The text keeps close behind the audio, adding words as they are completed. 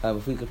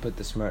If we could put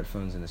the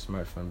smartphones in the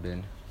smartphone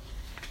bin.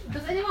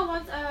 Does anyone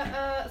want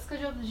a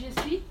scheduled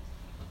GSP?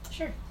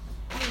 Sure.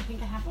 I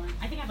think I have one.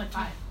 I think I have like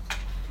 5.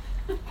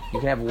 You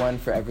can have one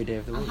for every day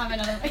of the week. I'll have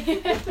another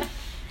one.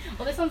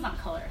 Well, this one's not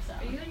color, so.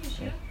 Are you going to use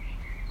shoe?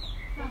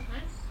 No, nice.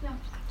 Yeah.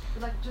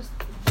 But like just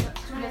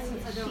 2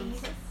 lessons I don't.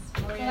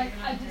 Like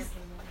I just.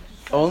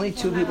 Only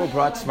 2 people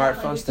brought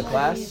smartphones to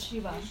class?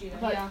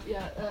 But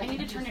yeah. I need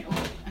to turn it on.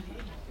 Okay.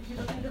 If you're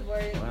looking to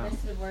word,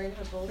 instead of wording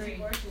for bulletin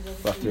board, she's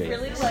looking Well, 3.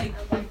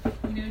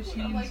 Really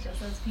change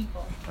just as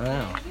people. I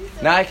know.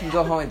 Now I can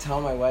go home and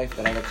tell my wife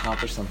that I've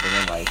accomplished something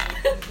in life.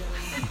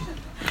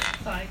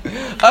 Fine.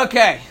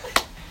 Okay.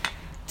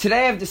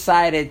 Today I've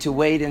decided to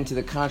wade into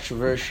the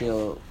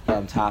controversial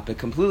topic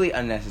completely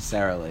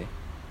unnecessarily.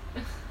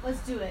 Let's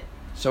do it.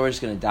 So we're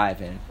just going to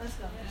dive in. Let's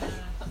go.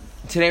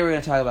 Today we're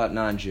going to talk about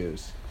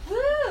non-Jews. Woo!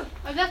 Oh,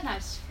 that's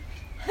nice.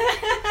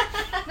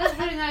 That's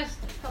pretty nice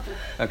topic.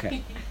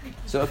 Okay.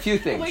 So a few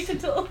things. Wait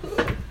until.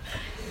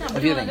 A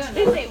few things.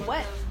 They say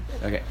what?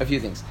 Okay, a few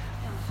things.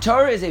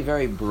 Torah is a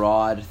very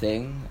broad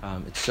thing.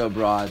 It's so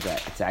broad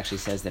that it actually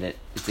says that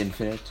it's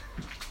infinite.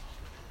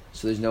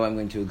 So there's no way I'm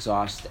going to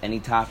exhaust any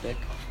topic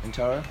in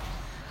Torah.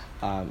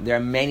 There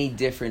are many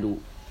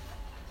different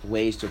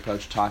ways to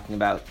approach talking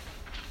about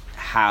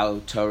how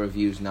Torah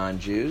views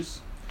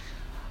non-Jews.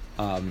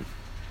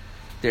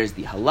 There's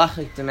the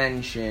halachic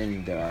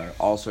dimension. There are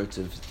all sorts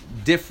of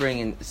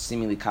differing and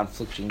seemingly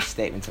conflicting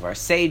statements of our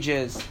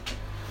sages.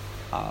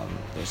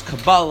 There's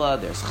Kabbalah,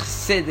 there's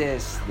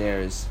Chassidus,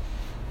 there's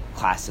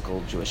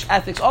classical Jewish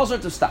ethics, all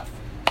sorts of stuff.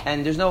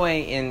 And there's no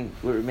way in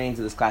what remains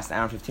of this class, an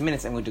hour and 15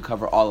 minutes, I'm going to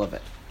cover all of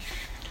it.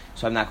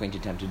 So I'm not going to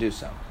attempt to do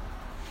so.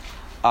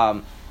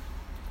 I'm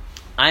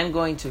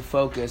going to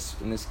focus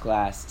in this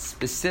class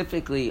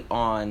specifically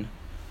on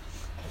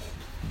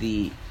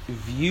the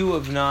view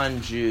of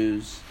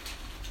non-Jews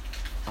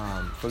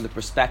from the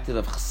perspective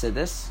of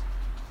Chassidus.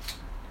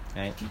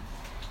 Okay?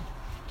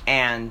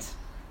 And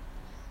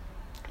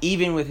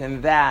even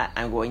within that,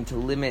 I'm going to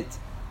limit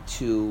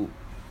to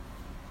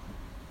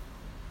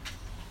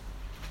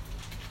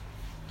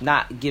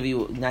not give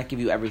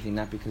you everything,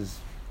 not because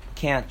I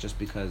can't, just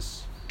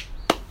because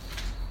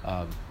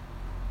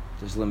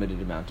there's a limited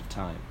amount of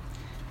time.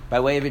 By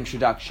way of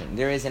introduction,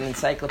 there is an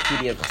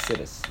encyclopedia of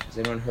Chassidus. Has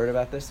anyone heard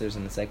about this? There's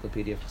an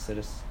encyclopedia of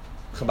Chassidus.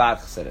 Chabad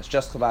Chassidus,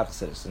 just Chabad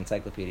Chassidus,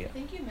 encyclopedia. I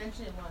think you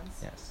mentioned it once.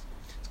 Yes.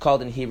 It's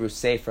called in Hebrew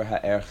Sefer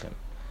HaErchim,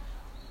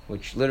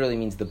 which literally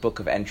means the book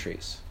of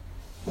entries.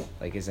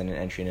 Like is an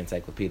entry in an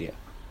encyclopedia.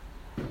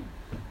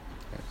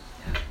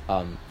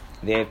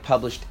 They have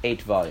published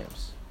 8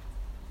 volumes.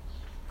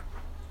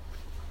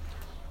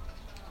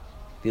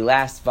 The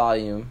last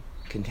volume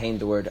contained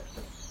the word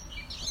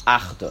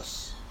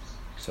Achdus.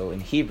 So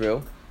in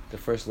Hebrew, the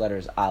first letter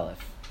is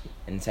Aleph.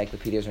 And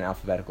encyclopedias are in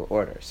alphabetical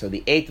order. So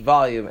the 8th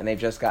volume, and they've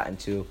just gotten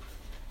to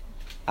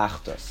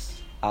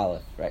Achdus,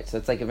 Aleph, right? So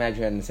it's like imagine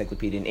you had an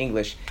encyclopedia in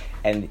English,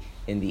 and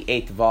in the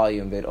 8th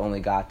volume, they'd only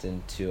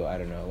gotten to,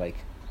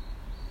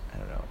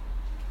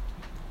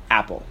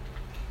 Apple.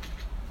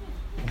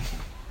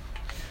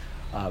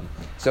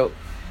 So,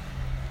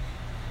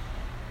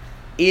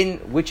 in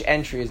which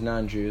entry is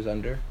non-Jews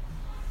under?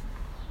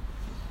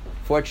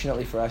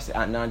 Fortunately for us,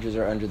 non-Jews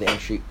are under the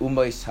entry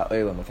Umois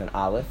Ha'olam with an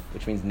Aleph,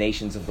 which means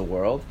nations of the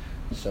world.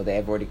 So they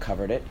have already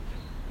covered it.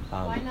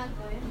 Why not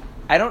Goyim?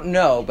 I don't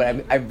know,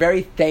 but I'm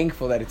very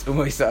thankful that it's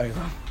Umois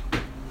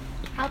Ha'olam.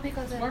 How big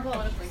is it? More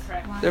politically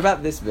correct. They're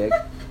about this big.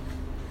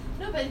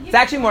 No, but It's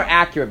actually more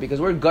accurate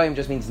because word Goyim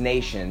just means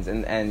nations,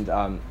 and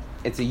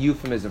it's a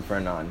euphemism for a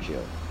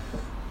non-Jew.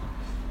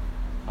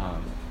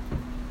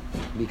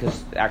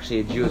 Because actually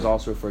a Jew is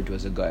also referred to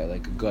as a Goy,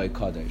 like a Goy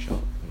Kodesh.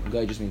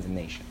 Goy just means a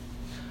nation.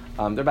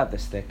 They're about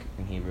this thick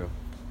in Hebrew.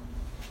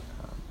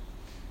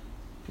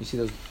 You see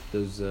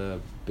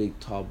those big,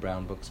 tall,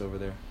 brown books over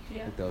there?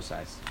 Yeah. Like those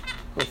size.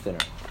 A little thinner.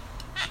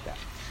 Like that.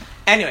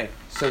 Anyway,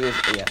 so there's,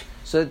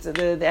 So it's,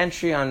 the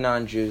entry on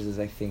non-Jews is,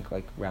 I think,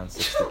 like around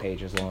 60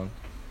 pages long.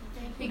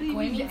 Goy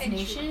means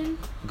nation?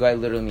 Goy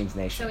literally means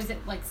nation. So is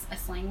it like a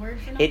slang word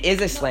for non-Jew? It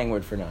is a slang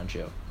word for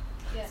non-Jew.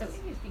 Yes. So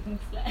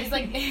it's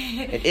like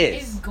It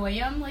is. Is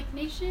Goyim like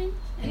nation?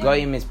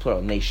 Goyim is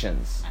plural,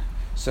 nations.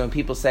 So when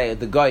people say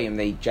the Goyim,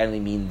 they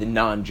generally mean the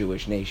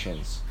non-Jewish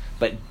nations.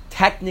 But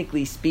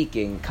technically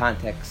speaking,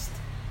 context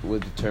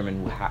would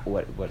determine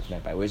what it's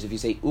meant by. Whereas if you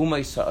say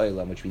Umay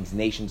Sa'olam, which means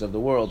nations of the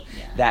world,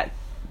 that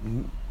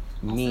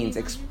means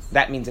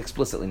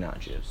explicitly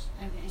non-Jews.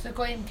 Okay. So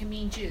Goyim can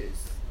mean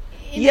Jews.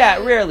 Yeah,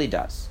 it rarely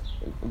does.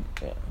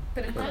 Yeah.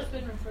 But it has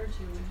been referred to.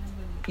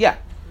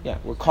 Yeah,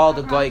 we're called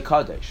a Goy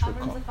Kodesh.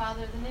 Avram's the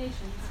father of the nations.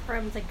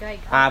 From the guy.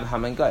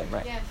 Abraham and Goy,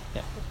 right? Yes.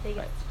 Yeah.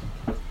 Right.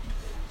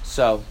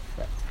 So,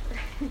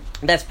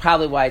 that's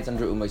probably why it's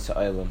under Umay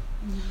Sa'olam.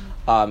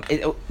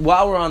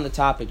 While we're on the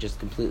topic, just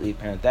completely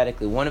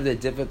parenthetically, one of the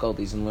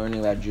difficulties in learning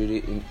about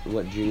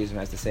what Judaism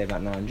has to say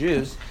about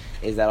non-Jews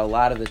is that a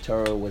lot of the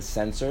Torah was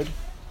censored.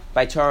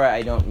 By Torah,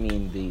 I don't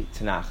mean the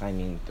Tanakh, I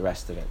mean the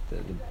rest of it,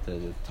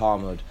 the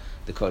Talmud,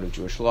 the Code of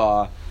Jewish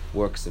Law,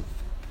 works of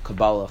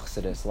Kabbalah,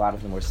 Chassidus, a lot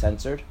of them were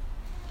censored.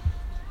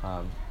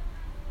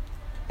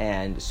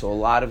 And so a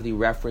lot of the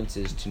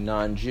references to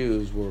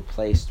non-Jews were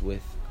replaced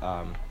with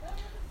an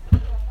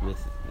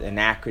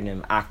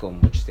acronym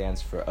AKUM, which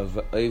stands for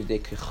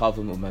Ovdei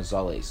Kechavim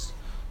Umazales,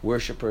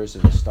 worshippers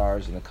of the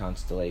stars and the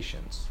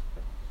constellations.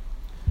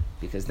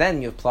 Because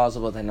then you have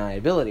plausible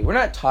deniability. We're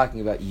not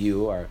talking about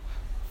you, our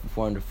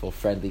wonderful,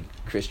 friendly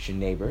Christian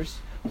neighbors.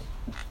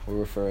 We're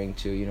referring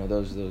to,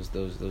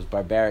 those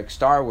barbaric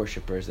star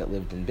worshippers that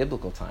lived in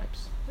biblical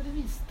times. What do you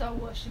mean star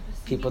worshippers?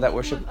 People that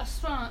worship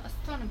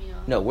astronomy.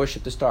 No,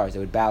 worship the stars. They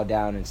would bow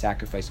down and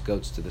sacrifice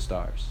goats to the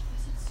stars.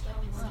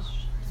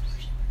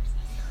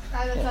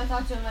 That's what I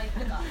thought you were like.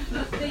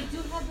 They do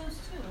have those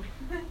too.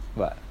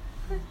 What?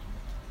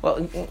 Well,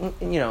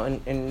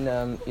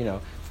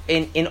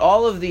 in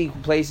all of the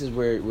places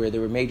where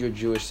there were major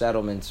Jewish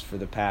settlements for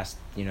the past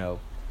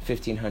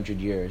 1,500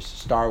 years,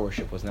 star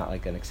worship was not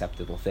like an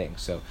acceptable thing.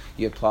 So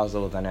you have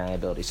plausible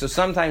deniability. So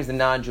sometimes the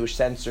non-Jewish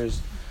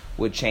censors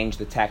would change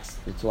the text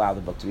to allow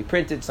the book to be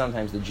printed.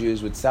 Sometimes the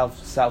Jews would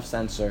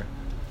self-censor.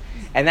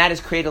 And that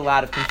has created a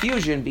lot of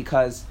confusion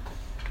because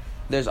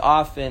there's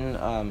often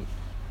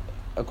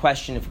a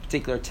question if a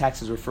particular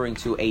text is referring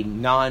to a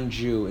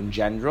non-Jew in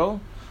general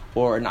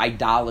or an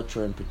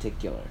idolater in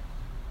particular.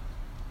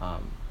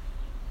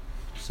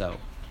 So,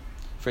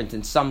 for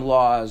instance, some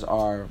laws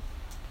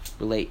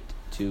relate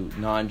to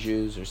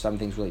non-Jews, or some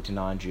things relate to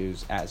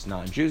non-Jews as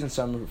non-Jews, and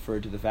some refer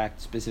to the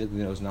fact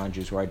specifically those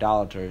non-Jews who are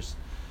idolaters,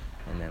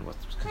 and then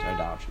what's considered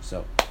idolatry.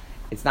 So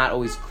it's not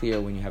always clear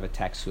when you have a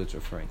text who it's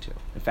referring to.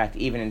 In fact,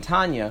 even in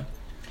Tanya,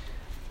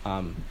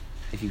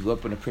 if you go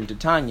up in a printed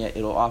Tanya,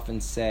 it'll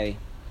often say,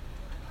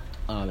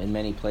 in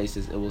many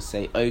places, it will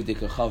say, Ovdei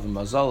Kechavim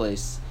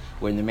Mazoles,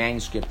 where in the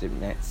manuscript it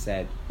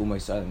said,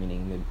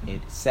 meaning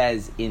it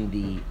says in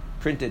the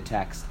printed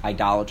text,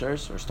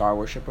 idolaters, or star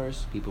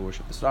worshippers, people who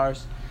worship the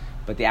stars,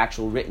 but the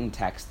actual written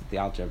text that the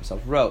author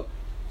himself wrote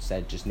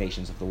said just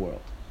nations of the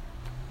world.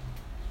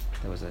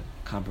 There was a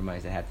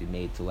compromise that had to be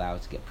made to allow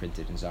it to get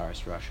printed in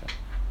Tsarist Russia.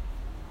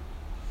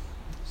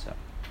 So,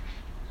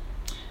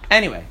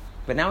 anyway,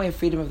 but now we have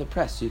freedom of the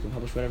press, so you can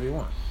publish whatever you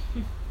want.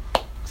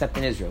 Except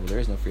in Israel, where there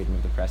is no freedom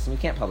of the press, and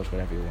you can't publish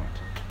whatever you want.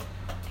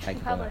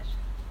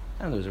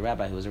 There was a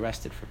rabbi who was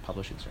arrested for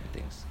publishing certain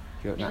things.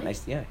 He wrote not nice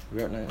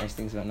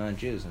things about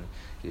non-Jews, and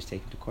he was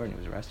taken to court and he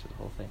was arrested for the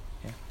whole thing.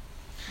 Yeah.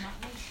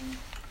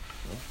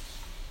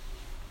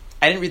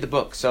 I didn't read the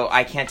book, so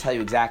I can't tell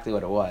you exactly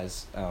what it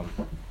was.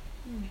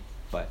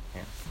 But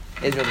yeah,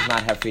 Israel does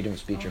not have freedom of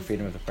speech or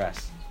freedom of the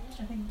press.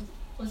 I think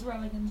was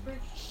Rabbi Ginsburg.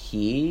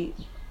 He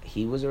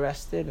was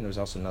arrested, and there was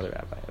also another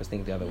rabbi. I was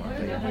thinking the other one.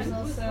 But There's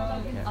also,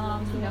 I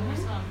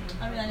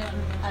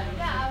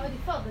already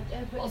felt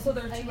that. Also,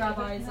 there are two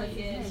rabbis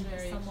in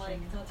some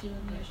Tatu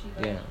and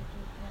Yeshiva.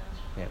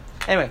 Yeah.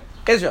 Anyway,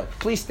 Israel,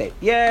 police state.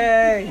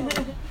 Yay!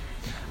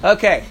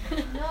 Okay.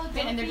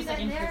 And they're just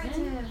in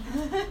prison?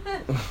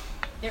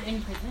 They're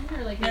in prison?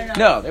 Or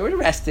No, they were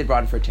arrested,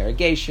 brought in for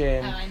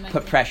interrogation,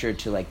 put pressure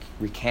to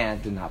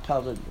recant and not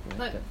publish.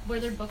 But were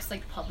their books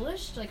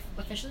published,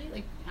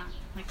 officially?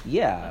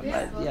 Yeah.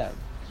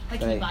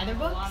 Can you buy their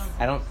books?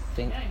 I don't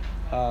think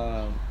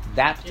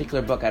that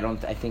particular book. I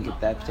think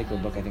that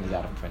particular book is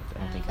out of print. I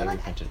don't think they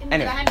reprinted it.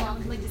 Anyway, I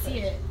would like to see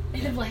it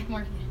in the black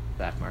market.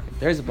 Black market.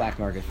 There's a black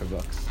market for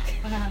books.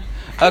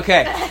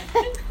 Okay.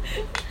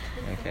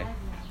 Okay.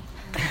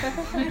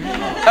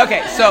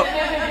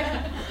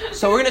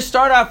 So we're gonna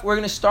start off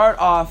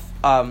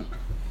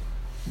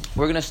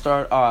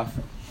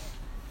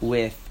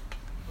with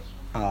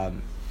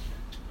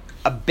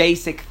a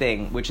basic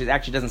thing, which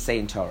actually doesn't say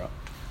in Torah.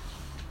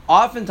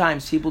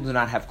 Oftentimes, people do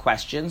not have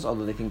questions,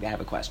 although they think they have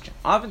a question.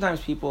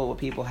 Oftentimes, what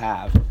people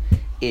have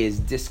is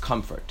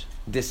discomfort,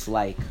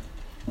 dislike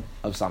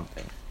of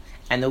something.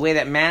 And the way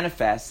that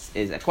manifests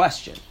is a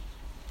question.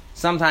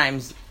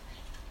 Sometimes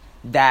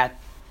that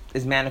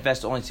is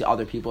manifest only to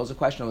other people as a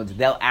question. In other words,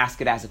 they'll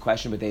ask it as a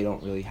question, but they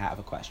don't really have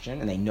a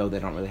question, and they know they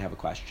don't really have a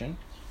question.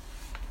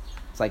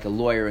 It's like a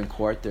lawyer in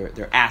court.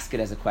 They're asked it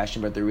as a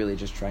question, but they're really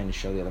just trying to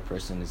show the other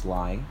person is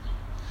lying.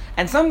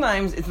 And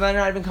sometimes they're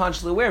not even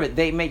consciously aware of it.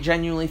 They may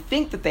genuinely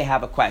think that they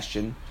have a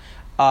question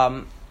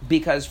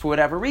because for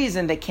whatever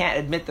reason, they can't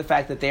admit the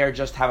fact that they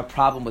just have a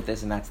problem with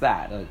this and that's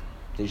that.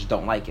 They just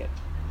don't like it.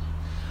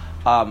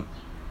 And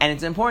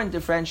it's important to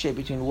differentiate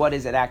between what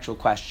is an actual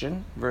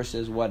question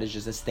versus what is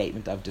just a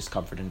statement of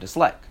discomfort and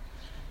dislike.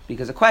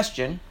 Because a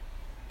question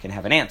can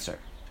have an answer.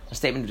 A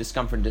statement of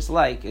discomfort and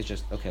dislike is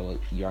just, okay, well,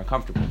 you're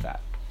uncomfortable with that.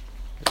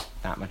 There's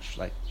not much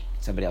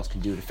somebody else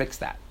can do to fix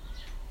that.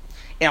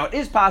 It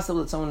is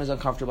possible that someone is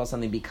uncomfortable with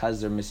something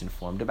because they're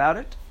misinformed about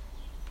it.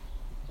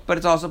 But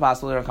it's also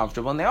possible they're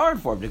uncomfortable and they are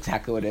informed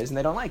exactly what it is and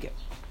they don't like it.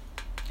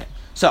 Okay.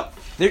 So,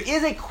 there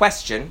is a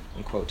question,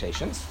 in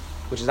quotations,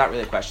 which is not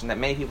really a question, that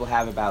many people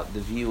have about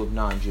the view of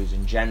non-Jews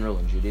in general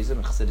in Judaism,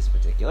 and Chassidus in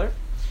particular,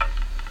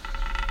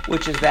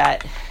 which is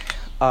that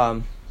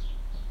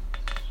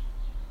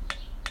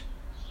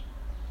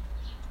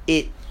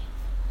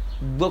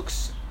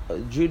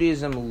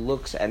Judaism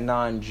looks at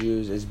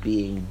non-Jews as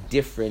being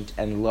different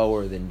and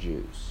lower than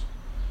Jews.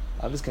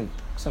 This can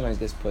sometimes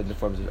get put in the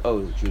forms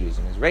of,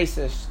 Judaism is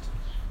racist,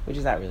 which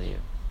is not really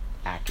an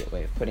accurate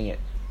way of putting it.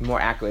 A more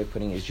accurate way of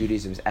putting it is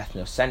Judaism is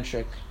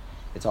ethnocentric.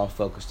 It's all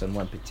focused on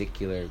one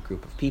particular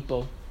group of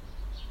people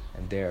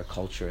and their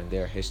culture and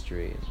their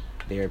history and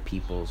their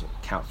peoples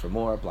count for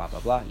more, blah, blah,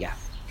 blah. Yeah. Can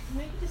you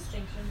make a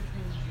distinction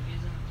between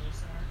Judaism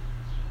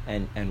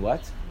and Musar? And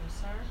what?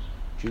 Musar?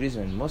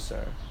 Judaism and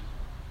Musar.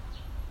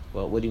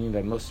 Well, what do you mean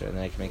by Musar? And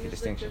then I can make a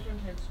distinction. Like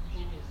different types of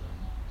Judaism.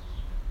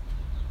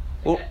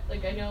 Well,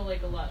 I know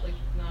like a lot, like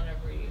not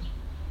every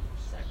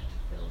sect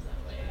feels that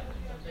way.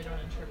 They don't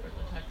interpret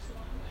the text in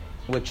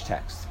that way. which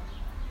text?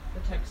 The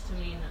text to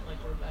mean that like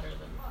we're better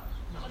than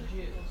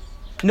non-Jews.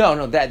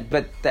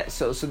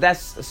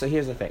 So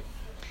here's the thing.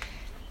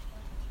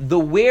 The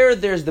where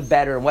there's the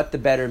better and what the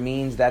better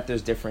means, that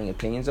there's differing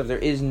opinions of. There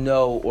is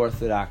no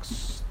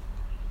orthodox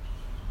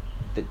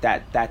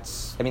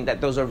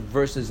those are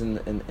verses in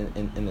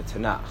the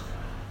Tanakh.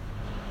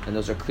 And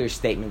those are clear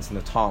statements in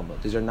the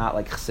Talmud. These are not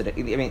like Chassidic.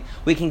 I mean,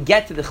 we can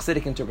get to the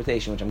Chassidic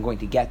interpretation, which I'm going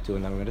to get to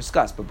and I'm going to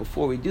discuss. But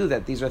before we do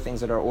that, these are things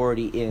that are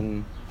already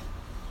in,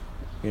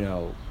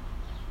 the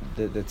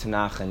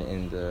Tanakh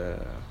and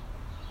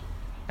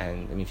I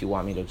mean, if you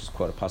want me to just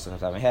quote a pasuk off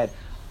the top of my head,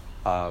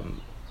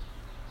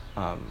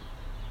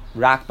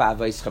 Rak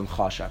ba'avaischem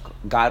chashak.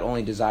 God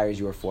only desires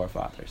your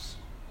forefathers.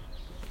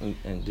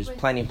 And there's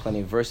plenty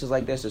of verses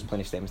like this. There's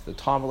plenty of statements in the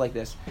Talmud like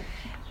this.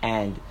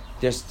 And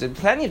there's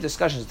plenty of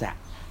discussions to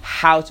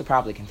how to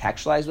properly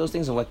contextualize those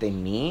things and what they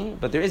mean.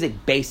 But there is a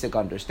basic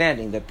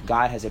understanding that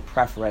God has a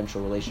preferential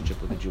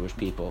relationship with the Jewish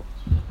people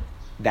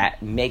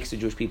that makes the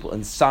Jewish people,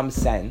 in some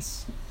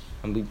sense,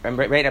 I'm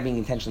right now being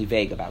intentionally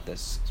vague about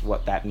this,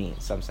 what that means,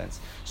 in some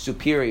sense,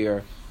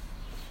 superior.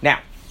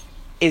 Now,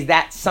 is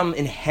that some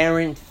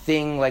inherent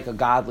thing like a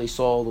godly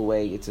soul, the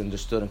way it's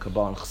understood in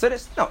Kabbalah and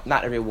Chassidus? No,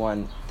 not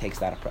everyone takes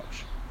that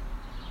approach.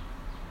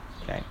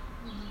 Okay?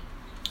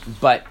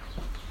 But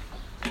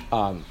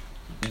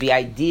the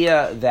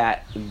idea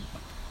that,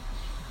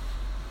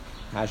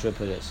 how should I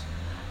put this?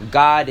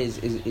 God is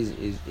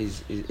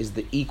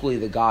equally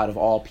the God of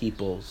all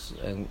peoples,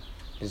 and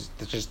it's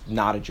just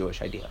not a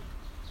Jewish idea.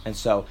 And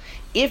so,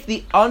 if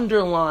the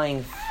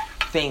underlying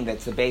thing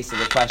that's the base of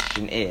the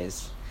question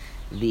is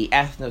the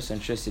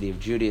ethnocentricity of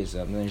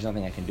Judaism, then there's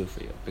nothing I can do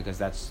for you, because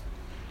it's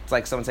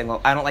like someone saying, well,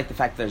 I don't like the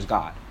fact that there's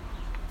God.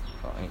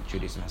 Well, I mean,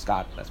 Judaism has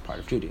God, but that's part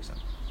of Judaism.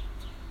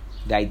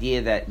 The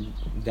idea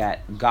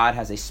that God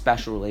has a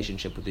special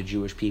relationship with the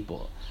Jewish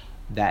people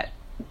that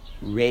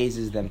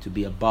raises them to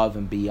be above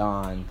and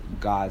beyond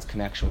God's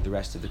connection with the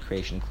rest of the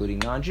creation, including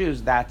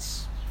non-Jews,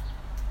 that's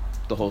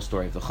the whole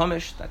story of the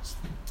Chumash. That's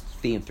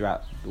theme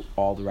throughout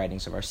all the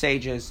writings of our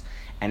sages,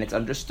 and it's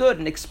understood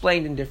and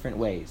explained in different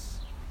ways.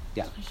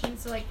 Yeah.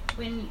 So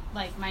when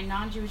my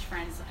non-Jewish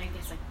friends, I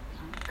guess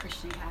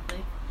Christian,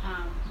 Catholic,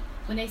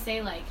 when they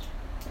say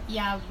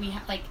yeah, we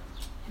have have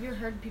you ever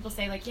heard people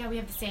say yeah, we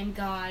have the same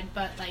God,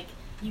 but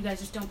you guys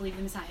just don't believe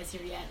the Messiah is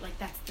here yet?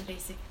 That's the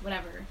basic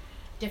whatever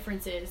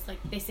difference is.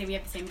 They say we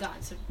have the same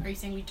God. So are you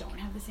saying we don't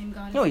have the same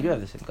God? No, we do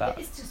have the same God.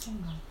 It's just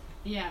one God.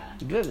 Yeah.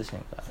 You do have the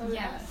same God. So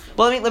yeah.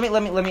 Well, let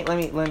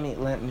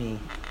me.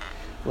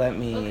 Well,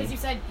 because you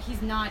said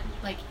he's not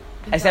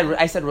I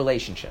said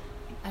relationship.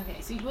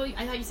 Okay, so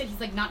I thought you said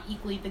he's not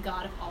equally the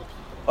God of all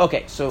people.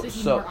 Okay, so is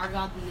he more our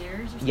God than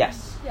theirs? Or something?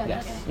 Yes, Yeah,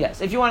 yes, okay.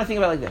 yes. If you want to think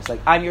about it like this,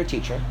 I'm your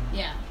teacher.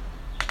 Yeah.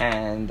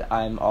 And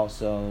I'm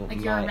also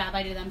you're a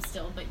rabbi to them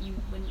still, but you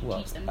wouldn't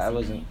teach them. I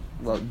wasn't.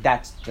 Well,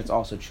 that's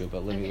also true,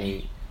 but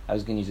literally, I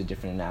was going to use a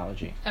different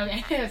analogy.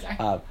 Okay,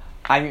 sorry.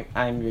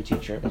 I'm your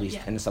teacher, at least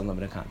in some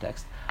limited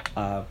context.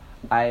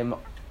 I'm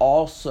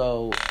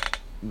also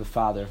the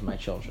father of my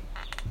children,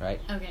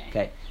 right? Okay.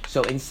 Okay.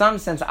 So in some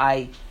sense,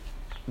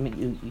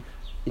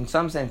 in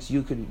some sense,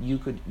 you could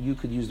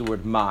use the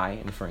word "my"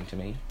 in referring to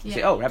me. You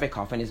say, "Oh, Rabbi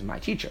Kaufman is my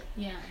teacher."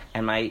 Yeah.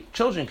 And my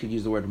children could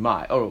use the word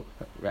 "my." Oh,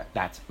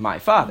 that's my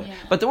father. Yeah.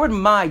 But the word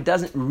 "my"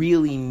 doesn't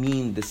really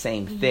mean the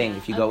same thing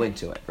if you go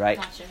into it, right?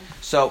 Gotcha.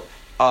 So,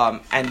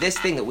 and this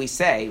thing that we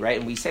say, right,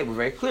 and we're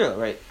very clear,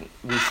 right?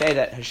 We say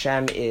that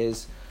Hashem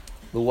is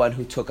the one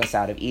who took us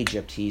out of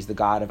Egypt. He's the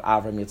God of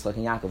Avram, Yitzchak,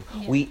 and Yaakov.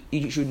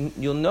 Yeah.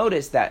 You'll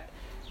notice that.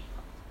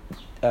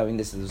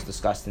 This was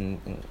discussed in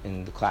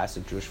the class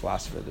of Jewish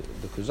philosopher,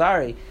 the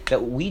Kuzari,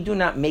 that we do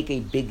not make a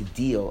big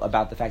deal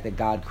about the fact that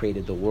God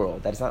created the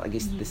world. That's not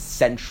the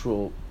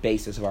central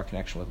basis of our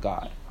connection with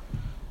God.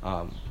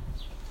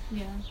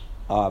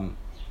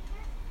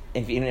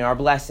 In our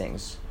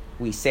blessings,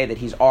 we say that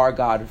He's our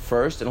God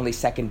first, and only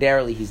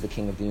secondarily He's the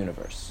King of the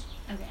universe.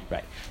 Okay.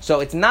 Right. So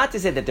it's not to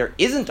say that there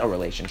isn't a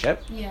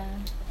relationship. Yeah.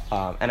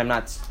 And I'm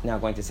not now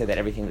going to say that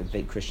everything that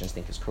the Christians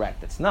think is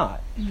correct. It's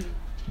not. Mm-hmm.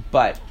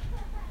 But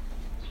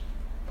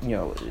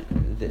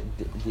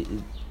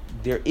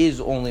there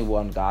is only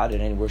one God,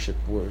 and any worship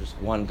where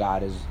one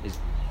God is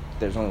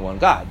there's only one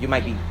God. You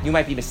might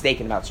be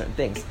mistaken about certain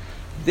things.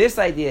 This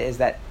idea is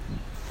that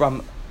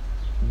from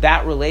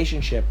that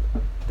relationship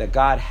that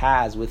God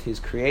has with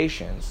His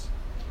creations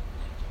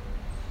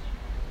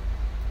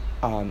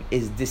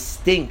is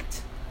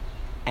distinct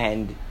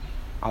and,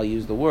 I'll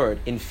use the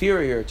word,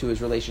 inferior to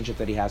His relationship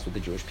that He has with the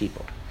Jewish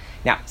people.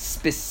 Now,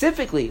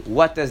 specifically,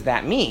 what does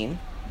that mean?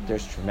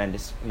 There's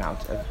tremendous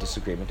amount of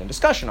disagreement and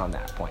discussion on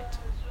that point,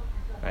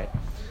 right?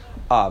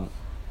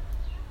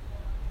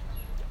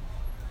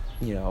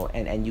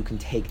 And you can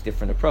take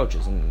different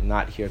approaches, and I'm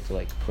not here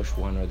to push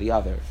one or the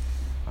other.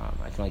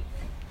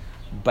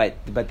 But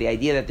the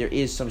idea that there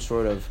is some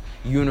sort of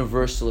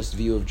universalist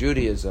view of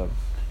Judaism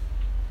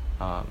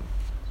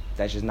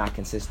that's just not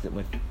consistent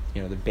with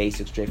the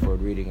basic,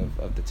 straightforward reading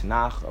of the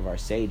Tanakh, of our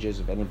sages,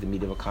 of any of the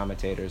medieval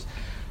commentators,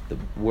 the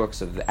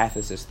works of the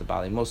ethicists, the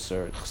Bali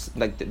Musar.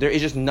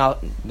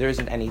 There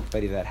isn't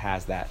anybody that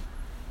has that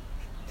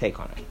take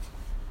on it.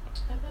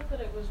 I thought that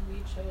it was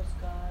we chose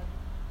God.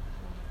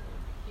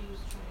 He was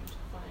trying to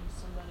find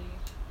somebody.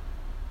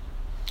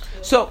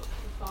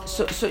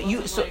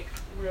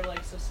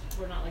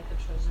 We're not like the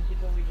chosen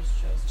people. We just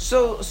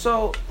chose.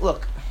 So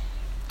look.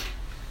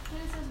 And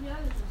it says we are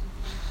the chosen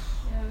people.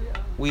 Yeah, we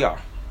are. We are.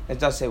 It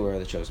does say we're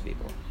the chosen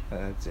people.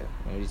 That's it.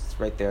 It's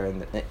right there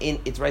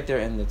it's right there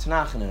in the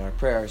Tanakh and in our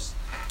prayers.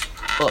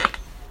 Look,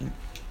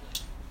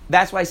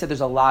 that's why I said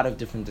there's a lot of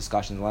different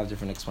discussions, a lot of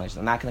different explanations.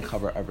 I'm not going to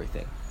cover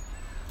everything.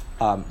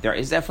 There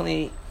is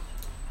definitely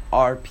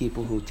are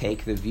people who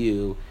take the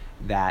view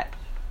that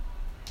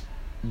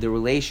the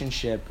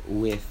relationship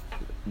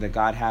that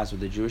God has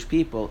with the Jewish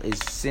people is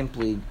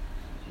simply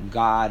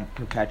God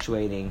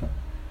perpetuating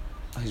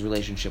his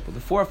relationship with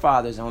the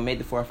forefathers, and what made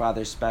the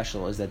forefathers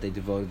special is that they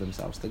devoted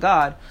themselves to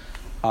God.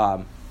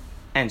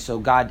 And so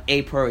God,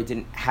 a priori,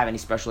 didn't have any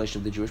special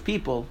relationship with the Jewish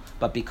people,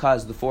 but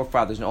because the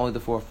forefathers, and only the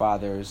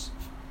forefathers,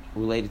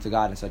 related to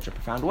God in such a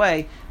profound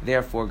way,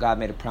 therefore God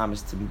made a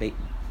promise to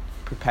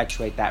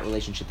perpetuate that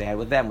relationship they had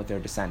with them, with their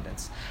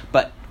descendants.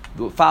 But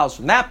what follows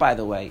from that, by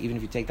the way, even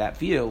if you take that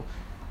view,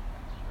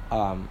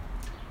 and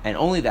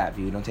only that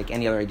view, don't take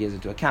any other ideas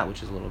into account,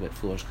 which is a little bit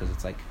foolish because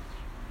it's like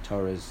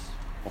Torah's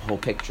a whole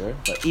picture.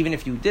 But even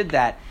if you did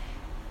that,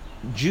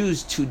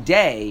 Jews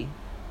today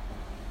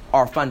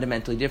are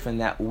fundamentally different,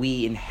 that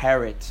we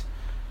inherit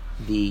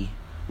the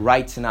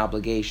rights and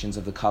obligations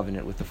of the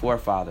covenant with the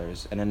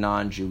forefathers, and a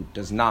non-Jew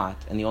does not.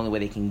 And the only way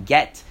they can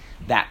get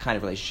that kind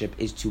of relationship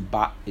is to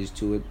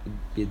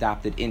be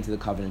adopted into the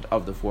covenant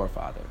of the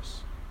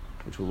forefathers,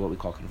 which is what we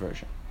call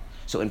conversion.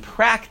 So in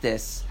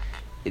practice,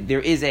 there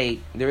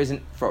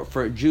isn't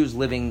for Jews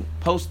living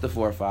post the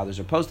forefathers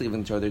or post the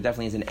Giving Torah, there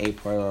definitely isn't a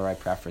priori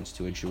preference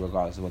to a Jew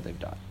regardless of what they've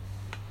done.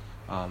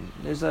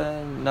 There's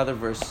another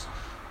verse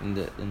in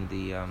the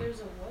there's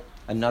a what?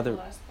 another The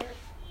last part?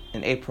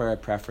 an a priori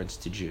preference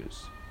to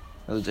Jews.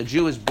 In other words, a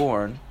Jew is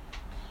born,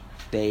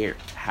 they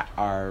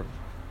have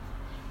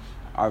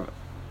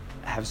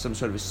some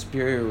sort of a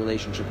superior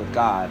relationship with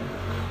God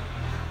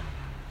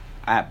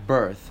at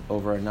birth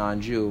over a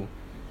non-Jew,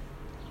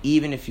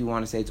 even if you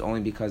want to say it's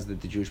only because the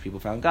Jewish people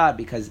found God,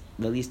 because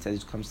at least as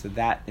it comes to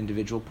that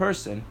individual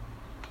person,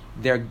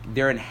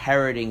 they're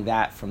inheriting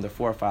that from their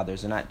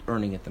forefathers. They're not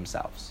earning it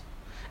themselves.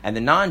 And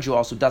the non-Jew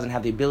also doesn't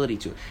have the ability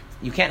to.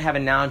 You can't have a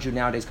non-Jew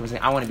nowadays come and say,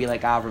 I want to be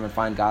like Avram and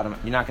find God.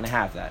 You're not going to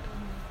have that.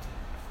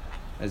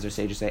 As their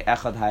sages say,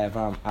 Echad Hai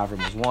Avram.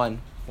 Avram was one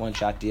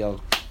shot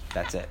deal,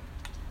 that's it.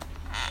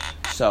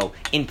 So,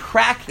 in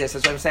practice,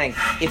 that's what I'm saying,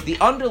 if the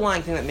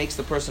underlying thing that makes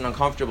the person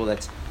uncomfortable,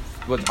 that's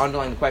what's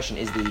underlying the question,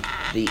 is the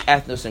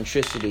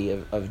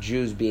ethnocentricity of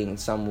Jews being in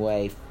some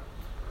way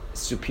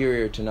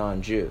superior to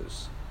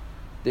non-Jews,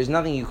 there's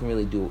nothing you can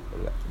really do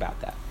about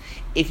that.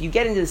 If you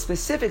get into the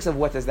specifics of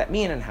what does that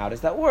mean and how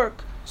does that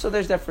work, so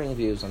there's differing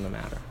views on the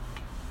matter.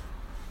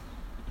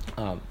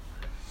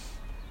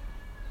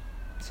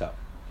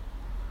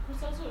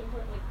 It's also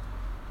important,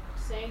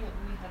 saying that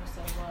we have a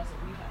set of laws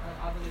that we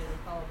are obligated to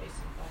follow based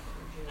on the fact that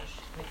we're Jewish.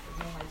 The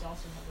Noahides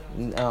also have their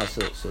own. No,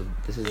 so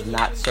this is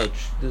not so.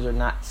 These are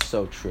not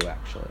so true,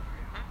 actually.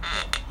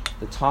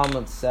 The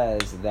Talmud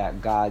says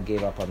that God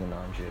gave up on the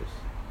non-Jews.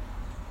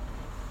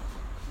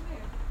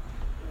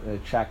 The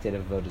Tractate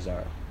of Avodah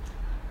Zarah.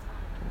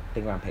 I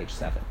think we're on page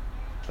 7,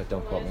 but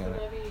don't quote me on that.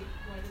 Why did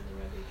the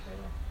Rebbe try to?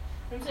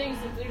 What I'm saying is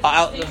that there's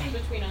a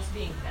distinction between us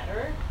being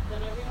better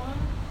than everyone,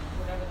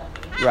 whatever that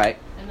means, right,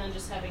 and then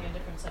just having a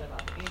different set of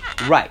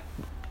obligations. Right.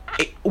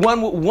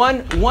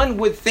 One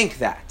would think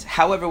that.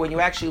 However, when you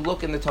actually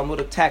look in the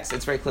Talmudic text,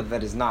 it's very clear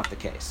that is not the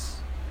case.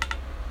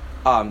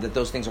 That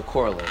those things are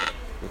correlated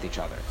with each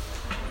other.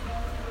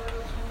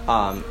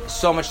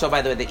 So much so,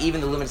 by the way, that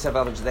even the limited set of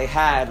obligations they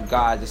had,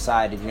 God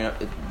decided,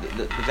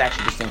 there's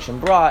actually a distinction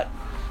brought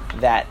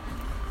that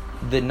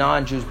the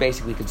non-Jews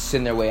basically could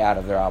sin their way out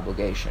of their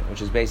obligation,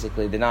 which is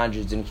basically the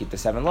non-Jews didn't keep the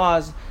 7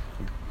 laws.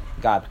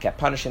 God kept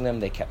punishing them.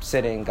 They kept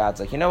sinning.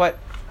 God's like, you know what?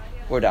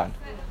 We're done.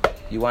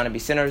 You want to be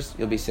sinners?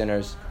 You'll be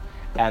sinners.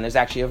 And there's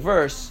actually a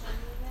verse,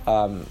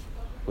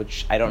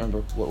 which I don't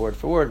remember what word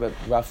for word, but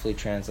roughly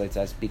translates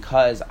as,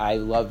 because I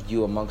loved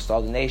you amongst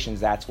all the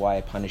nations, that's why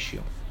I punish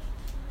you.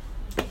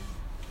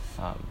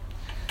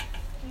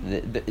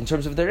 In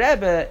terms of the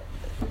Rebbe,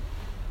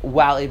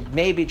 while it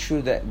may be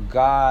true that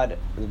God,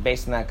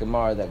 based on that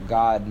Gemara, that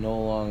God no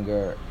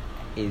longer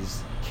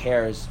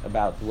cares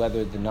about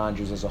whether the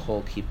non-Jews as a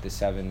whole keep the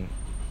 7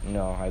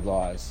 Noahide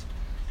laws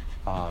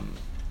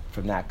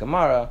from that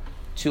Gemara,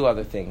 two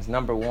other things.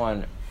 Number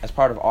one, as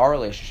part of our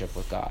relationship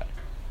with God,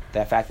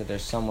 the fact that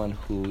there's someone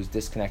who's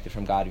disconnected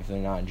from God, even though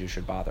they're not a Jew,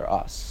 should bother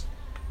us.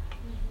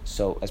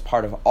 So as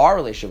part of our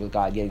relationship with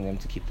God, getting them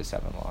to keep the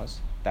 7 laws,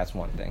 that's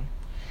one thing.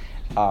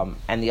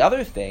 And the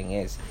other thing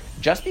is,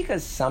 just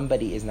because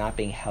somebody is not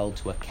being held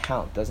to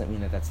account doesn't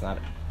mean that that's not,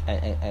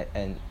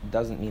 and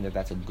doesn't mean that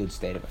that's a good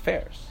state of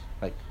affairs.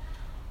 Like,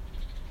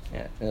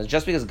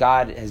 just because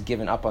God has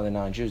given up on the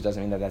non-Jews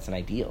doesn't mean that that's an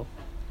ideal,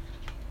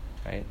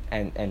 right?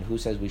 And who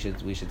says we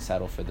should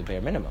settle for the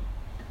bare minimum?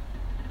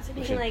 So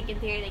in theory, they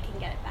can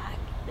get it back.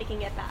 They can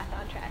get back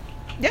on track.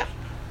 Yeah.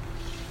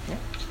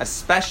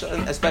 Especially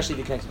if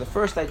you connect to the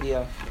first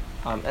idea,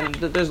 and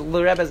there's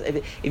the Rebbe's.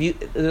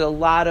 There's a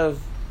lot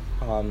of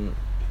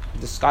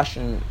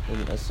discussion.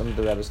 Some of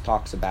the Rebbe's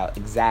talks about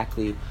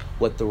exactly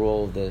what the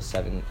role of the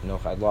 7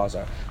 Nochad laws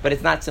are, but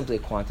it's not simply a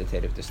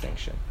quantitative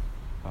distinction.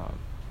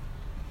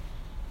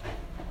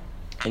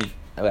 And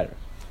whatever.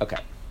 Okay.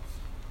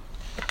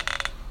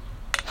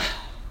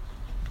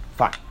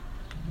 Fine.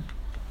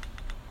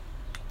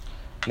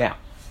 Now,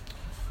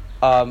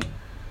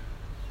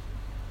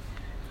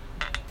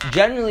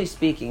 generally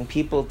speaking,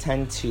 people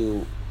tend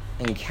to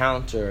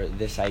encounter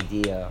this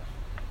idea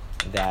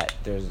that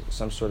there's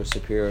some sort of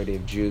superiority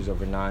of Jews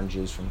over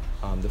non-Jews from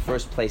the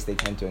first place they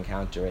tend to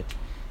encounter it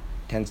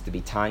tends to be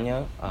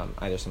Tanya,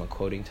 either someone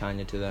quoting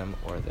Tanya to them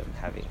or them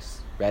having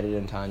read it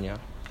in Tanya.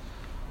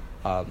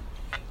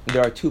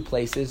 There are 2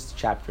 places,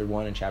 chapter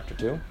 1 and chapter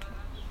 2.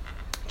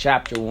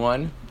 Chapter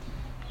 1,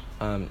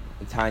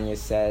 Tanya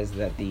says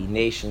that the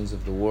nations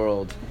of the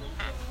world,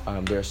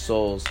 their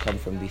souls come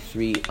from the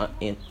 3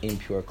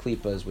 impure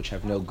klippas, which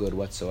have no good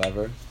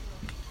whatsoever.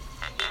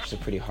 It's a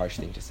pretty harsh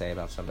thing to say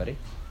about somebody.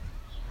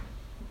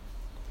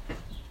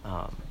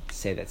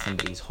 Say that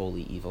somebody's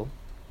wholly evil.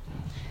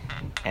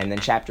 And then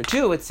chapter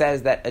 2, it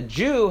says that a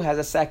Jew has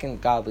a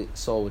second godly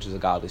soul, which is a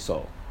godly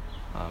soul.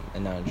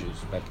 And non-Jews,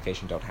 by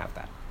implication, don't have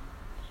that.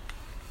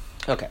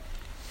 Okay.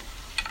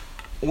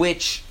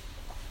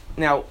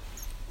 Now,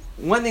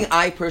 one thing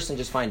I personally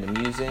just find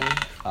amusing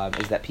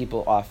is that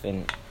people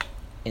often,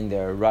 in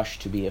their rush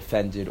to be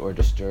offended or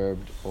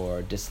disturbed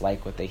or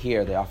dislike what they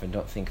hear, they often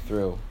don't think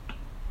through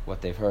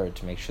what they've heard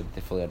to make sure that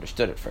they fully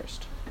understood it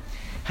first.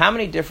 How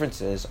many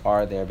differences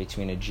are there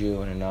between a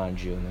Jew and a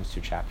non-Jew in those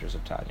 2 chapters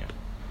of Tanya?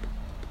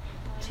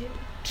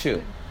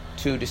 2.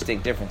 2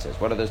 distinct differences.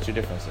 What are those 2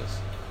 differences?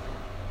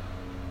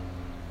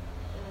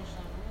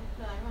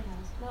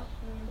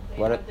 They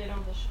don't have the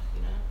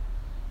Shekhinah,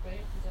 right?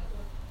 Is that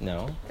what?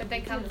 No. That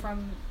they come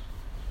from.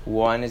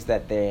 One is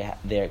that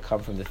they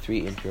come from the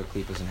 3 impure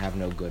klippas and have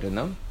no good in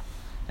them,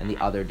 and the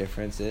other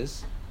difference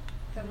is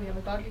That we have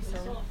a godly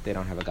soul. they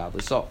don't have a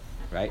godly soul,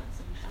 right?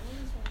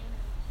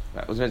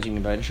 Right. What's what you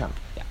mean by neshama?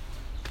 Yeah.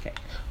 Okay.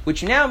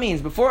 Which now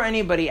means before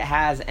anybody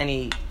has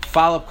any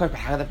follow-up question,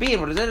 how could that be?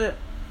 And what is it?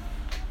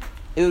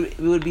 It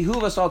would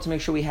behoove us all to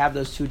make sure we have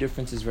those 2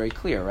 differences very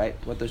clear, right?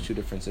 What those 2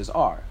 differences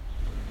are.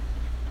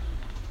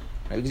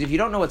 Right? Because if you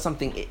don't know what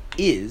something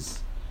is,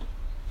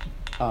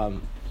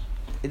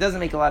 it doesn't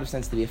make a lot of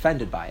sense to be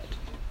offended by it.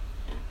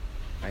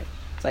 Right?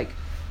 It's like,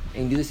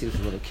 and you do this with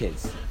little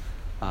kids.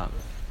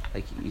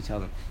 Like you tell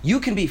them, you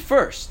can be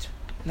first.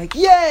 Like,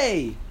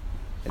 yay!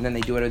 And then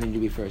they do everything to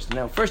be first.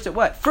 No, first at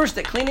what? First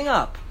at cleaning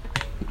up.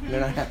 They're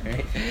not happy,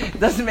 right? It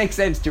doesn't make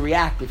sense to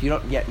react if you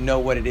don't yet know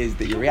what it is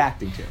that you're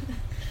reacting to.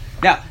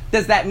 Now,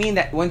 does that mean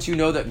that once you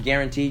know that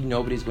guaranteed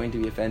nobody's going to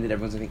be offended,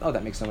 everyone's going to think, oh,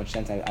 that makes so much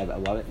sense, I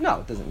love it?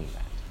 No, it doesn't mean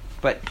that.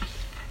 But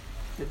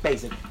the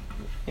basic,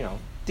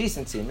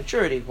 decency and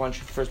maturity, one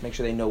should first make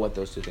sure they know what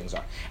those 2 things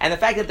are. And the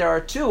fact that there are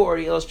 2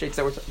 already illustrates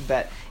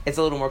that it's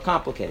a little more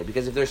complicated,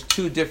 because if there's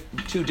two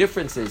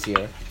differences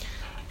here,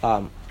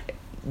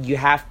 you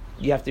have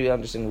to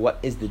understand what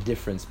is the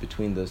difference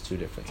between those 2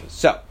 differences.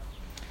 So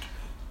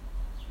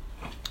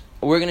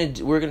we're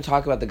gonna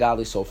talk about the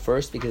godly soul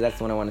first, because that's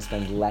the one I want to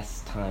spend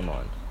less time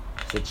on,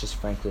 because it's just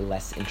frankly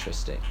less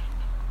interesting.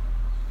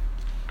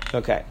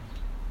 Okay.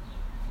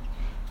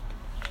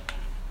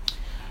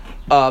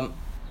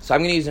 So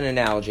I'm going to use an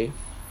analogy.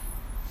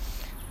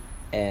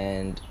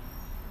 And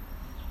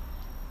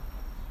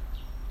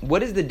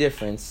what is the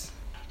difference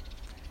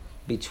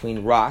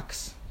between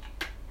rocks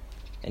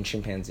and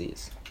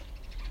chimpanzees?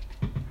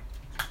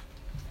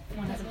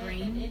 One has a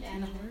brain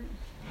and a heart.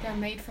 They're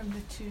made from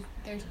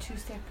there's 2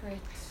 separate.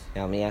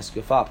 Now let me ask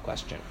you a follow-up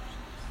question.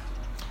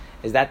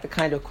 Is that the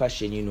kind of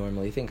question you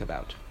normally think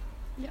about?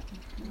 Yeah.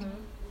 Mm-hmm.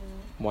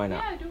 Why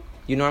not? Yeah, I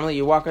do.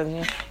 You walk around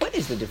here, what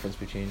is the difference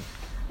between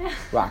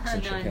rocks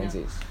and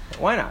chimpanzees?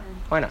 Why not?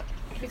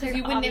 Because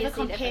you would never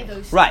compare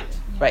those 2.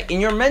 Right.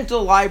 In your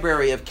mental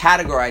library of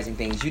categorizing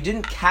things, you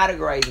didn't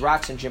categorize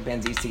rocks and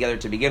chimpanzees together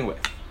to begin with.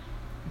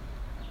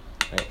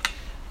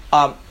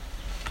 Right?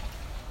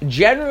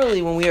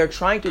 Generally, when we are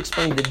trying to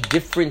explain the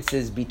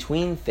differences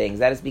between things,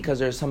 that is because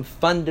there's some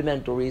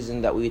fundamental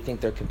reason that we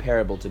think they're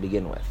comparable to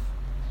begin with.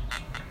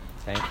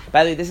 Okay?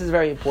 By the way, this is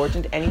very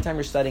important. Anytime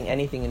you're studying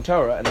anything in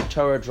Torah, and the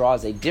Torah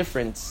draws a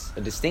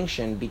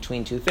distinction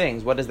between 2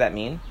 things, what does that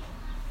mean?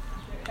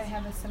 They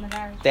have a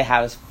similarity. They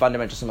have a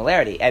fundamental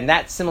similarity. And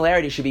that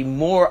similarity should be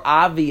more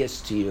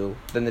obvious to you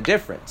than the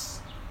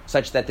difference,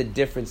 such that the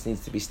difference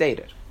needs to be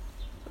stated.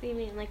 What do you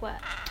mean? Like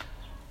what?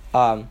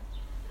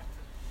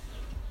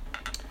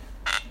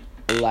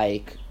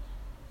 Like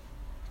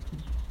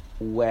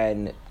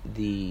when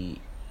the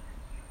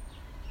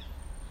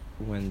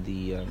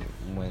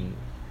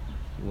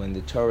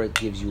Torah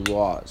gives you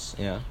laws,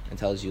 and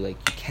tells you like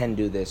you can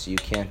do this, you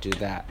can't do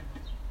that,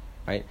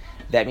 right?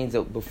 That means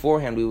that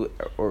beforehand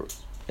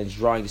it's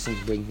drawing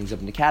distinctions, breaking things up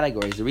into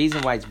categories. The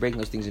reason why it's breaking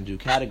those things into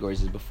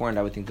categories is beforehand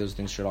I would think those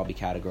things should all be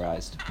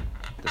categorized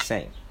the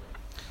same.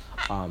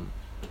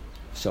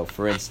 So,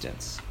 for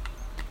instance,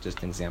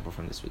 just an example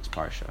from this week's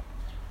parsha.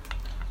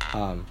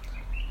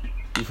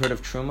 You've heard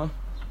of truma?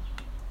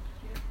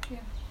 Yeah.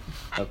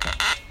 Okay.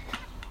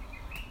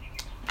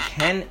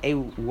 Can a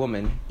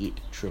woman eat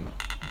truma?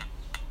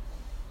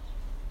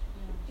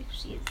 If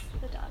she's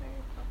the daughter.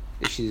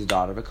 If she's the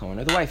daughter of a Kohen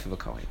or the wife of a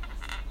Kohen.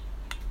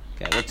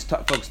 Okay, let's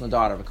focus on the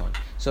daughter of a Kohen.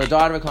 So a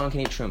daughter of a Kohen can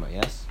eat truma,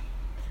 yes?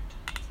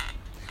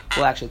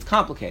 Well, actually, it's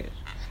complicated.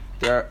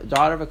 The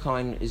daughter of a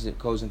Kohen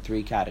goes in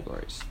 3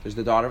 categories. There's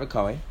the daughter of a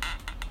Kohen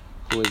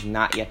who has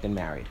not yet been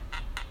married.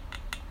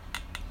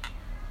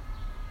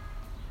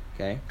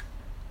 Okay?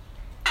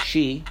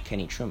 She can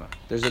eat truma.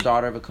 There's the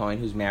daughter of a Kohen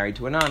who's married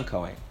to a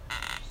non-Kohen,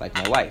 like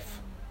my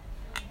wife.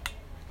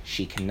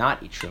 She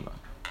cannot eat truma,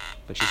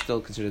 but she's still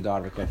considered a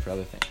daughter of a Kohen for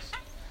other things.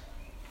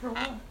 For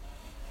what?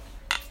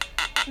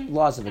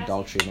 Laws of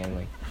adultery,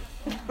 mainly.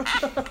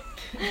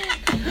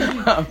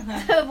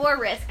 More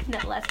risk, no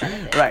less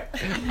benefit. Right.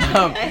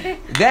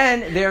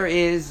 Then there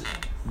is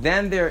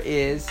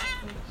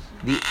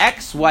the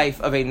ex-wife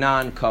of a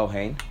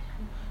non-Kohen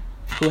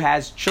who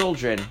has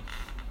children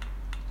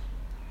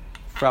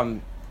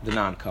from the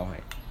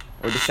non-Kohen,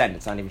 or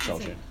descendants, not even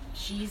children.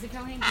 She's a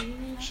Kohen? Do you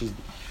mean that?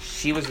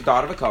 She was the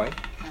daughter of a Kohen.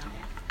 Oh, okay.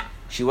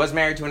 She was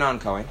married to a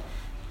non-Kohen.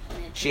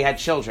 She had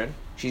children.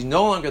 She's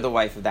no longer the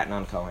wife of that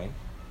non-Kohen.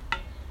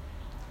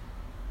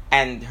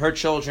 And her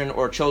children,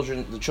 or the children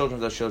of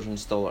those children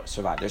still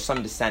survive. There's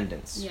some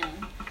descendants. Yeah.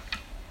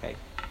 Okay.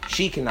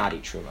 She cannot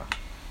eat truma.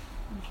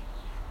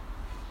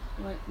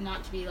 What,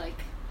 not to be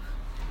like,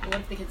 what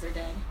if the kids are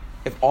dead?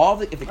 If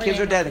the kids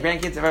are dead, the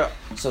grandkids are.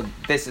 So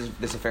this is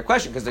a fair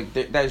question, because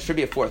there should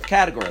be a 4th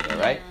category there,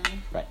 right?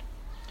 Yeah.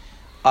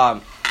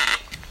 Right.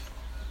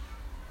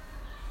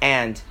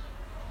 And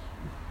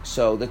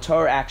so the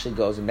Torah actually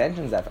goes and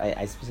mentions that.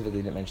 I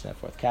specifically didn't mention that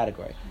 4th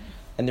category.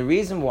 And the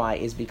reason why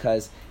is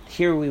because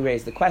here we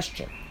raise the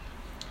question: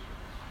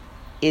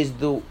 is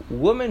the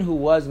woman who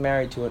was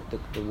married to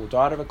the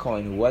daughter of a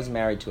Kohen who was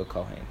married to a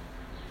Kohen,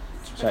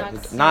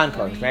 the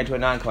non-Kohen, married to a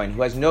non-Kohen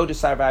who has no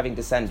surviving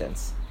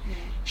descendants,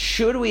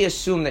 should we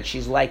assume that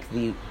she's like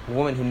the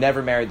woman who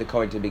never married the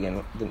Kohen to begin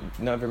with,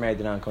 never married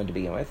the non-Kohen to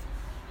begin with,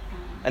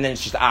 and then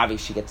it's just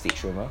obvious she gets to eat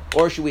truma,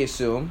 or should we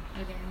assume,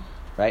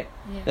 right?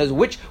 Yeah.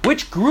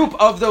 Which group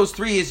of those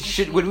 3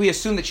 would we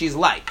assume that she's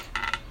like?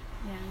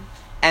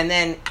 And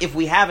then, if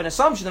we have an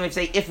assumption, then we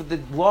say if the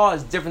law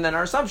is different than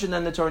our assumption,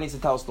 then the Torah needs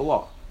to tell us the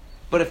law.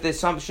 But if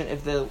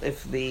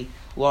the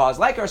law is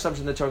like our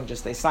assumption, the Torah can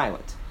just stay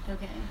silent.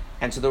 Okay.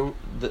 And so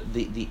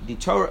the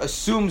Torah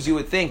assumes you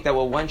would think that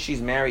once she's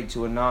married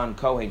to a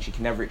non-Kohen, she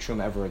can never eat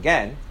truma ever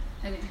again.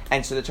 Okay.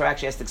 And so the Torah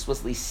actually has to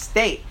explicitly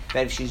state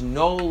that if she's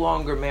no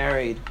longer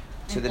married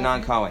to the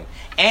non-Kohen,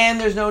 and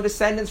there's no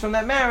descendants from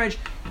that marriage,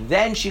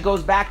 then she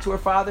goes back to her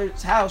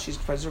father's house. She's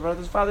friends with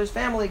her father's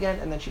family again,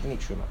 and then she can eat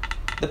truma.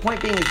 The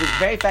point being is the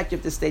very fact you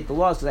have to state the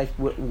laws, because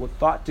I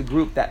thought to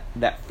group that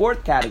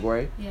 4th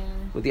category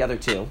with the other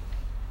 2.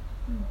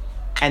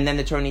 And then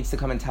the Torah needs to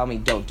come and tell me,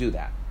 don't do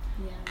that.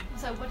 Yeah.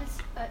 So what is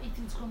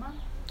eating truma?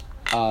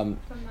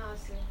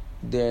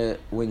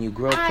 When you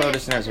grow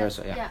produce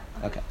and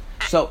okay.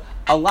 So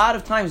a lot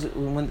of times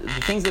when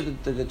the things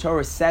that the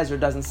Torah says or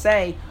doesn't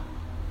say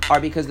are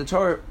because the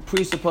Torah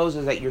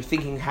presupposes that you're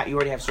thinking you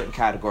already have certain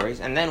categories,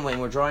 and then when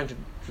we're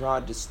draw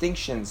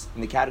distinctions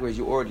in the categories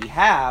you already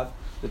have,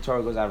 the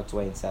Torah goes out of its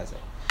way and says it.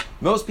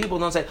 Most people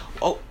don't say,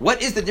 "Oh,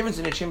 what is the difference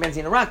between a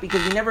chimpanzee and a rock?"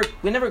 Because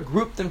we never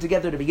group them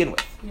together to begin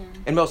with,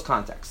 in most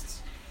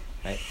contexts,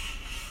 right?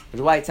 Which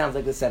is why it sounds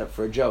like a setup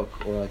for a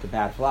joke or like a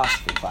bad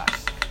philosophy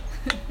class.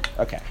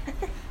 Okay,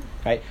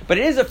 right? But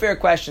it is a fair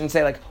question to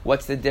say, like,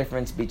 what's the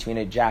difference between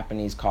a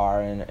Japanese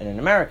car and an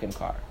American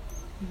car?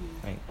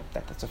 Right?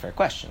 That's a fair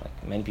question.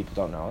 Like, many people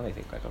don't know. They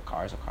think like a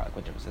car is a car. Like,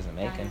 what difference does it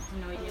make? I have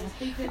no idea.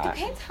 It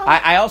depends how.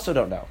 I also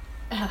don't know,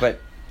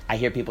 but I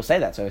hear people say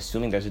that, so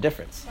assuming there's a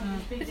difference.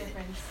 Big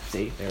difference.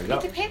 See, there we go.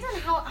 It depends on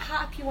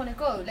how up you want to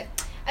go. Like,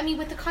 I mean,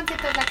 with the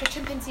concept of like a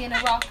chimpanzee and a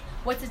rock,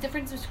 what's the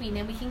difference between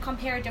them? We can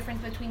compare a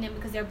difference between them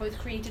because they're both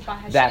created by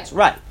Hashem. That's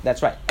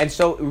right. And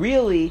so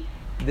really,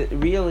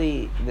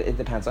 it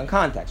depends on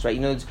context, right?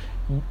 You know,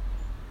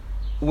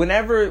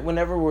 whenever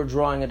we're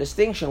drawing a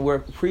distinction, we're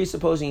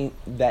presupposing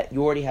that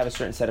you already have a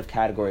certain set of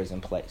categories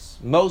in place.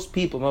 Most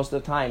people, most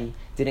of the time,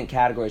 didn't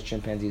categorize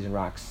chimpanzees and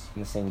rocks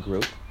in the same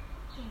group.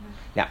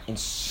 Now, in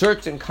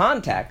certain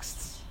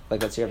contexts,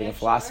 like let's say you're having a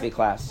philosophy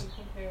class,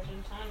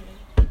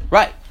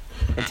 right?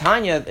 in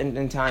Tanya,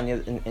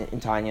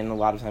 and a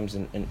lot of times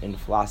in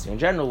philosophy in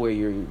general, where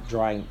you're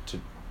trying to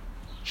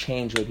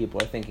change the way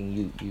people are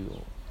thinking,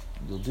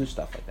 you'll do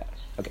stuff like that.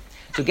 Okay,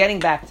 so getting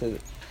back to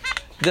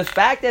the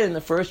fact that in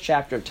the first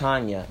chapter of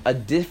Tanya, a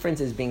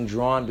difference is being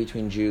drawn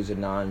between Jews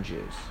and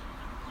non-Jews.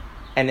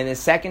 And in the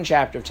second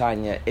chapter of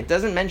Tanya, it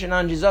doesn't mention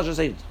non-Jews. I'll just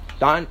say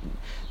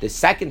the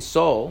second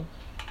soul.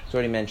 It's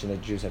already mentioned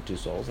that Jews have two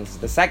souls. And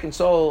the second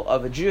soul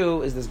of a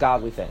Jew is this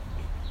godly thing.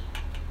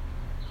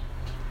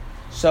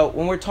 So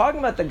when we're talking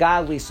about the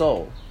godly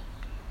soul,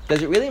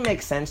 does it really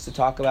make sense to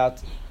talk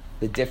about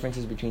the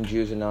differences between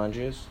Jews and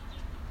non-Jews?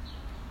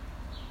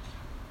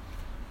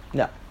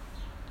 No.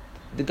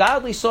 The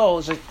godly soul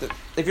is like,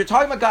 if you're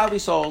talking about godly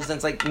souls, then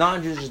it's like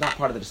non-Jews is not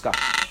part of the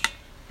discussion.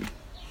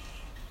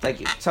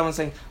 Like someone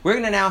saying, we're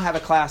going to now have a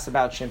class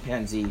about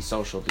chimpanzee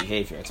social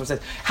behavior. And someone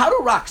says, how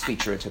do rocks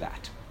feature into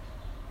that?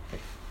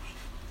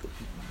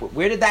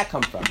 Where did that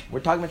come from? We're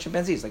talking about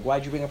chimpanzees. Like,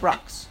 why'd you bring up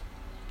rocks?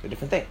 It's a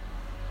different thing.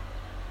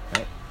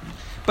 Right?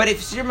 But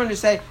if you're going to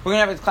say, we're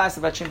going to have a class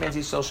about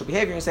chimpanzee social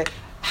behavior, and you say,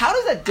 how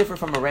does that differ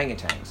from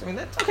orangutans? I mean,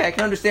 that's okay. I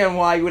can understand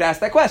why you would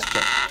ask that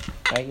question.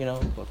 Right?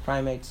 Both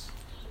primates.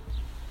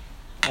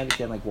 I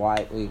understand, like,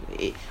 why.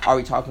 Are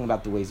we talking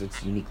about the ways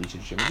it's uniquely to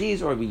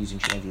chimpanzees, or are we using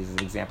chimpanzees as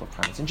an example of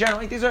primates in general?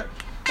 Like,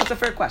 that's a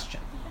fair question.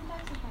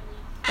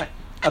 Right.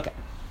 Okay.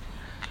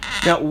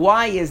 Now,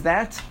 why is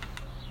that?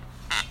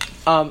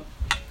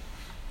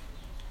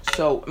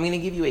 So, I'm going to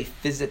give you a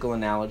physical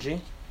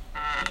analogy.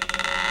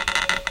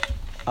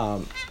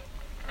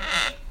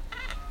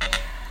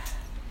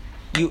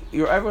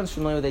 Everyone's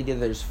familiar with the idea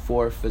that there's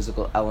 4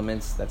 physical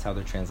elements. That's how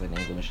they're translated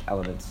in English,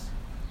 elements.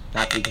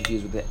 Not to be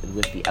confused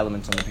with the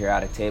elements on the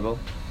periodic table.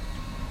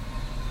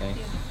 Okay.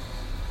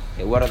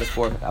 Okay. What are the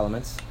 4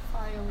 elements?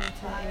 Fire,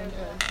 water, and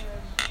earth.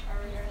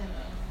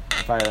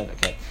 Fire.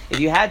 Okay. If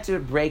you had to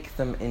break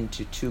them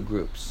into 2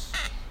 groups,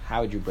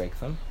 how would you break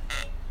them?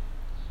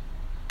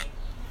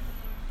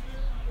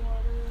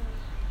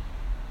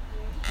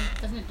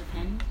 Doesn't it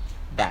depend?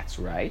 That's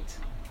right.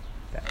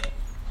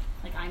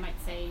 Like I might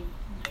say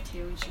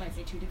 2, and she might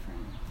say 2 different.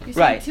 You're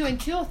saying Right. 2 and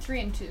 2 or 3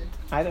 and 2?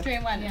 Either. 3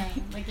 and 1. Yeah,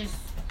 like there's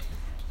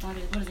what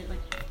is it,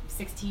 like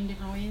 16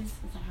 different ways? Is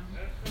that how?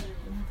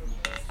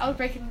 I would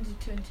break it into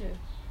 2 and 2.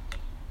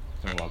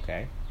 Oh,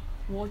 okay.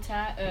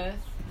 Water, earth,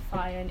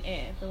 fire, and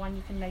air. The one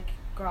you can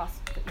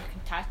grasp, that you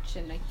can touch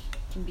and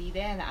can be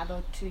there, and the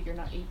other 2 you're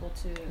not able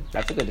to.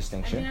 That's a good I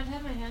distinction. mean, I've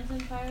had my hands on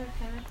fire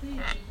chemically. You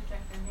can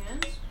protect your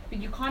hands. But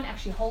you can't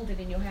actually hold it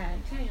in your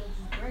hand. Okay, you'll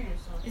just burn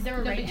yourself. Is there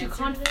a No, right but you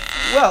answer can't- to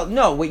this? Well,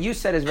 no, what you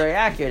said is very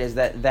accurate, is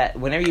that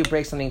whenever you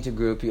break something into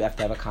group, you have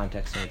to have a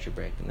context in which you're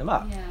breaking them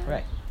up. Yeah.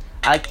 Right.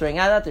 I like throwing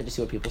that out there to see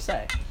what people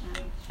say.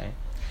 Okay.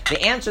 The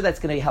answer that's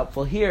going to be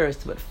helpful here is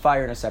to put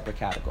fire in a separate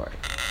category.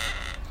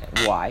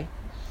 Okay. Why?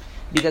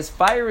 Because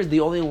fire is the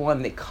only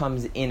one that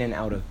comes in and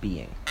out of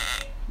being.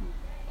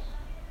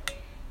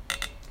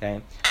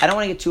 Okay. I don't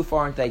want to get too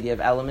far into the idea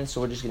of elements,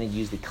 so we're just going to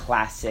use the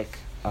classic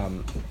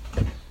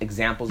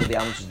examples of the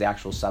elements, which is the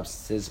actual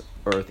substances,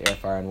 earth, air,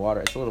 fire, and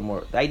water. It's a little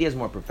more, the idea is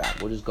more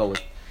profound. We'll just go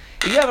with,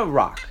 if you have a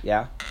rock,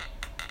 yeah?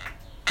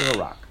 You have a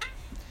rock.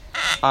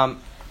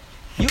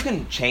 You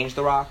can change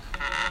the rock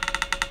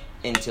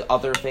into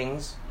other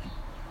things,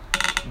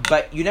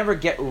 but you never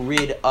get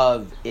rid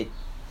of it,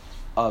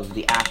 of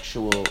the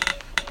actual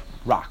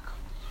rock.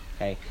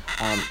 Okay?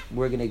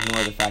 We're going to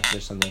ignore the fact that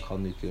there's something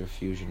called nuclear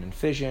fusion and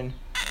fission.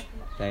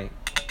 Okay?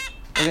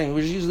 Again,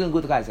 we're just using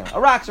the guys now. A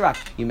rock's a rock.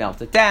 You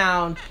melt it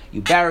down,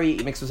 you bury it,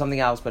 you mix it with something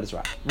else, but it's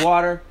rock.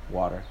 Water,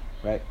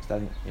 right? It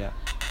doesn't, yeah.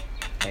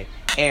 Okay.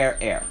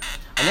 Air.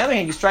 On the other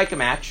hand, you strike a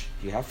match,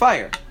 you have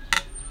fire.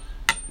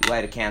 You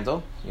light a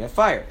candle, you have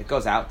fire. It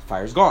goes out, the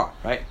fire's gone,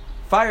 right?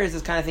 Fire is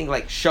this kind of thing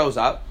like shows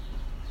up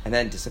and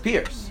then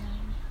disappears.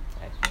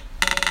 Okay.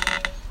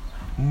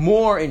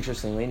 More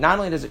interestingly, not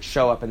only does it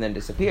show up and then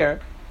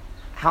disappear,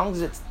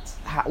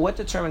 what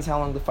determines how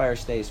long the fire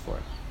stays for?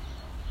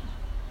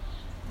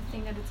 The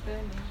thing that it's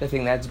burning. The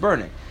thing that's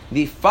burning.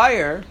 The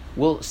fire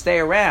will stay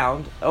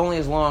around only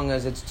as long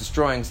as it's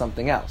destroying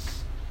something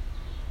else.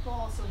 Well,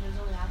 also there's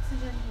only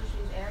oxygen, which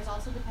means air is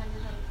also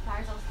dependent on,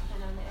 fire is also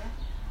dependent on the air.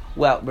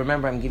 Well,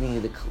 remember, I'm giving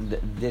you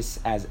this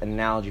as an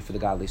analogy for the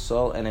godly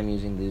soul, and I'm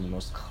using the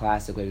most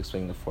classic way of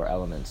explaining the 4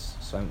 elements.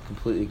 So I'm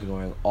completely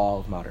ignoring all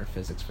of modern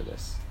physics for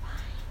this.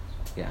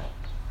 Yeah.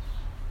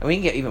 And we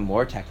can get even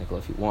more technical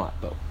if you want,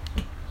 but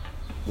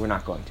we're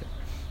not going to.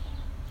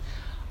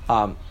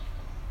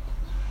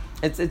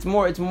 It's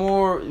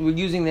more. We're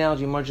using the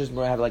analogy more just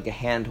more have like a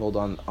handhold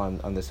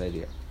on this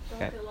idea.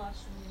 Okay. Don't get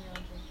lost in the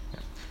analogy. Yeah.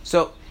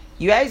 So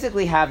you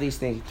basically have these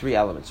 3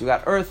 elements. You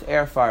got earth,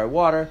 air, fire,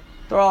 water.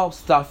 They're all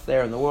stuff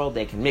there in the world.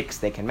 They can mix,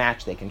 they can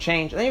match, they can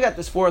change. And then you got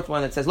this 4th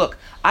one that says, "Look,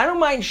 I don't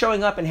mind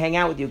showing up and hang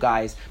out with you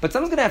guys, but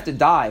someone's gonna have to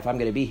die if I'm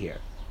gonna be here.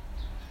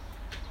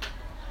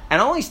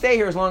 And I'll only stay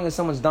here as long as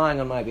someone's dying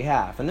on my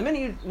behalf. And the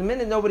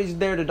minute nobody's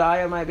there to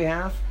die on my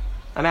behalf,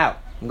 I'm out.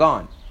 I'm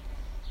gone."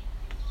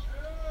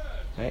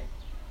 Right?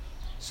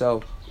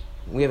 So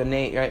we have a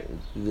name, right?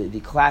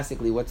 The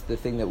classically, what's the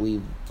thing that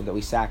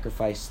we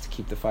sacrifice to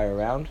keep the fire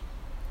around?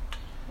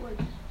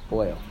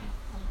 Oil.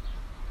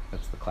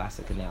 That's the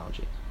classic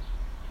analogy.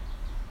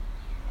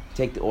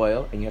 Take the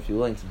oil, and you have to be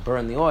willing to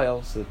burn the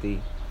oil so that the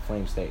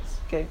flame stays.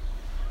 Okay?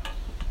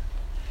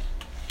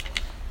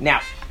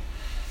 Now,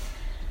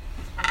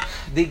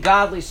 the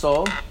godly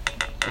soul,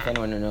 if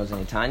anyone knows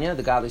any Tanya,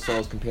 the godly soul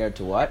is compared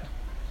to what?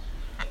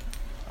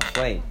 A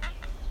flame.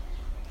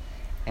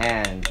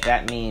 And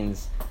that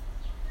means,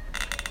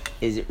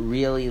 is it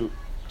really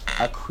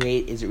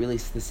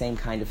the same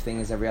kind of thing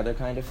as every other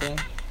kind of thing?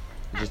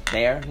 Just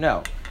there?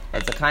 No.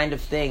 It's a kind of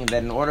thing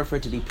that in order for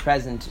it to be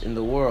present in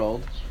the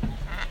world,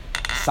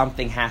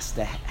 something has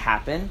to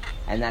happen,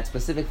 and that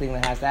specific thing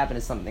that has to happen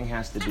is something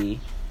has to be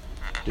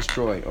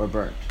destroyed or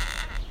burnt.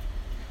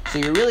 So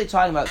you're really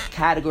talking about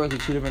categorically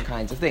two different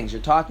kinds of things.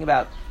 You're talking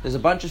about, there's a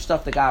bunch of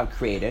stuff that God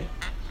created.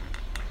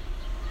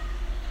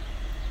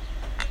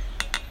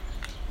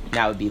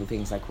 That would be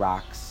things like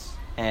rocks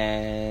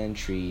and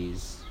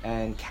trees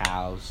and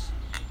cows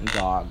and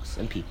dogs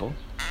and people.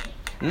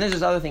 And there's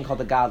this other thing called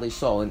the godly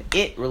soul, and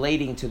it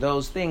relating to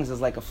those things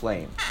is like a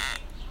flame.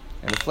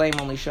 And the flame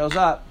only shows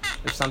up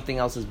if something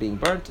else is being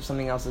burnt. If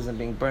something else isn't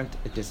being burnt,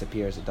 it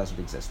disappears. It doesn't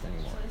exist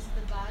anymore. So is it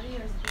the body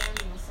or is it the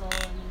animal soul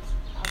and its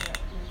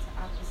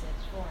opposite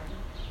form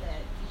that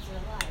keeps it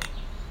alive?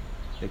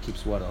 That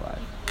keeps what alive?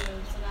 So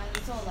now the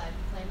soul alive,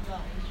 the flame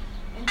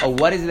going. Oh,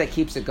 what is it that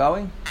keeps it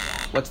going? Yeah.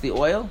 What's the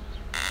oil?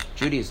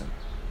 Judaism.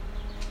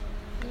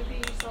 Can it be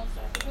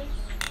self-sacrifice?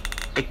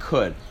 It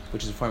could,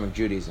 which is a form of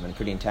Judaism, and a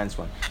pretty intense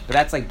one. But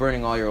that's like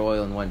burning all your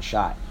oil in one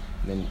shot.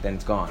 And then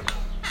it's gone.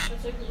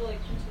 That's why people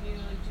continue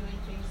doing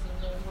things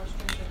that are more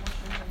stringent.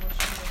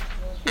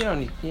 You don't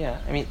need, yeah.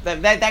 I mean,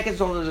 that gets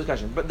a whole other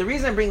discussion. But the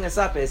reason I'm bringing this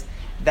up is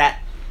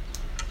that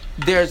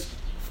there's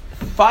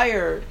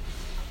fire.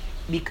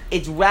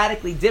 It's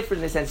radically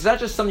different in the sense. It's not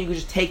just something you can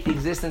just take the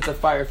existence of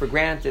fire for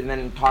granted and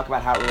then talk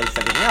about how it relates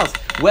to everything else.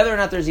 Whether or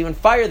not there's even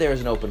fire there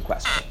is an open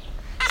question.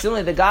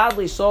 Similarly, the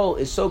godly soul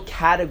is so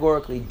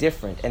categorically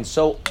different and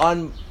so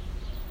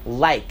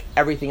unlike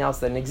everything else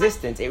that in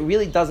existence, it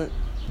really doesn't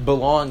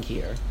belong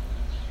here.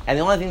 And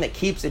the only thing that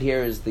keeps it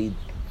here is the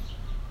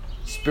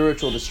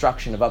spiritual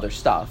destruction of other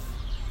stuff.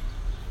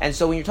 And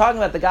so when you're talking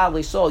about the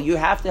godly soul, you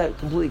have to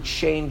completely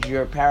change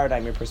your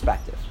paradigm, your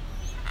perspective.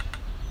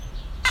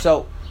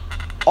 So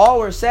all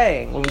we're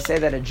saying when we say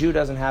that a non-Jew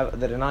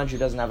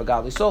doesn't have a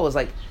godly soul is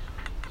like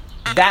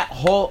that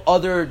whole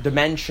other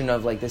dimension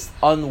of like this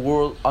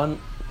unworldly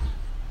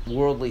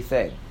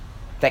thing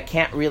that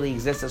can't really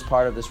exist as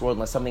part of this world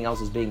unless something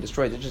else is being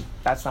destroyed.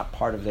 That's not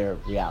part of their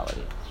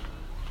reality.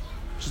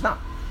 It's just not.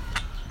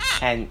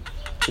 And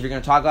if you're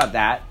going to talk about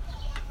that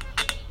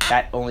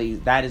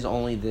is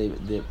only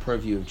the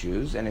purview of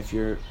Jews. And if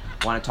you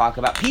want to talk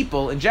about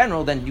people in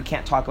general, then you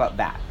can't talk about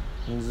that.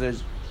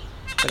 There's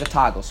like a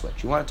toggle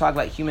switch. You want to talk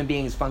about human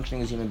beings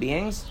functioning as human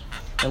beings,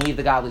 then leave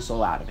the godly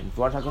soul out of it. If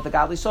you want to talk about the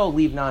godly soul,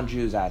 leave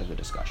non-Jews out of the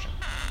discussion.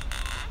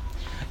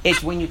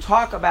 It's when you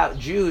talk about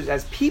Jews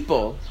as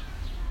people,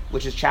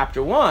 which is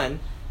chapter 1, and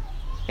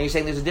you're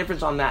saying there's a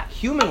difference on that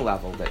human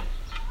level, that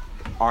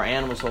our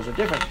animal souls are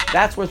different,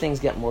 that's where things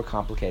get more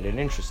complicated and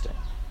interesting.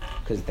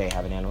 Because they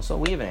have an animal soul,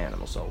 we have an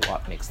animal soul.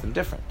 What makes them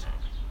different?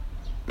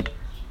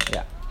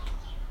 Yeah.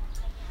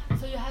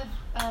 So you have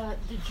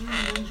the Jew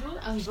and non-Jew,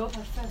 and we both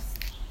have first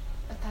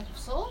a type of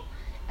soul,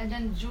 and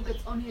then the Jew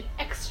gets only an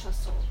extra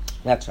soul.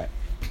 That's right.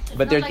 It's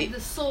But not like the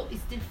soul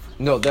is different.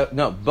 No,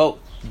 both.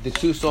 The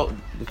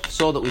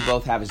soul that we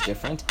both have is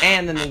different,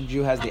 and then the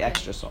Jew has the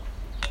extra soul.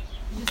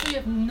 So you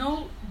have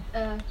no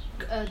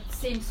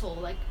same soul,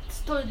 like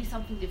it's totally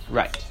something different.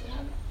 Right.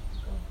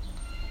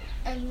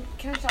 And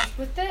can I just ask,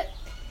 with the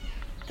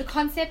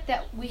concept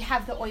that we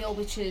have the oil,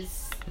 which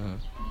is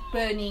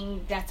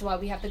burning, that's why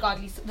we have the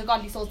godly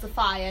soul is the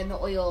fire, and the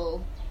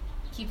oil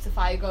keeps the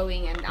fire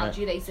going, and our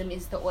Judaism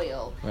is the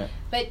oil. Right.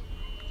 But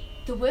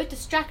the word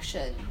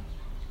distraction,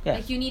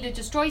 like you need to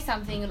destroy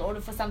something in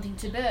order for something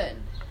to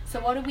burn. So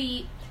what are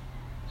we,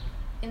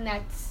 in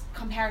that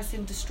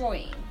comparison,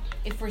 destroying?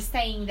 If we're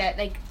saying that,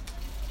 like,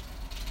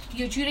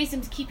 your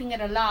Judaism's keeping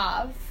it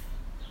alive,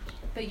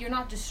 but you're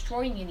not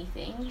destroying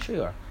anything. Sure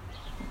you are.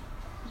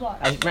 What?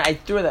 I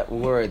threw that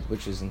word,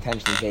 which was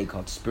intentionally vague,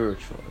 called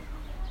spiritual.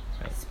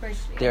 Right?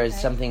 Spiritually.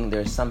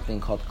 There's something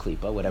called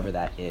klipa, whatever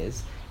that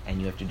is, and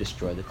you have to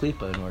destroy the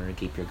klipa in order to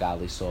keep your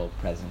godly soul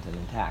present and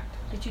intact.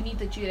 But you need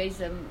the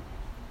Judaism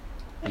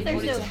But in there's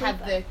order no to have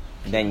klipa.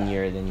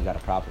 Then you got a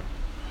problem.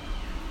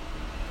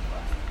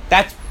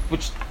 That's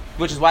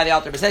which is why the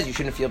Alter says you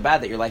shouldn't feel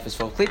bad that your life is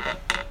full of klipa.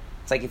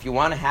 It's like if you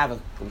want to have a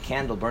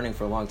candle burning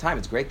for a long time,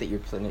 it's great that you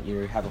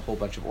have a whole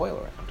bunch of oil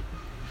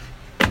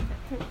around.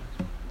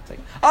 It's like,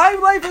 my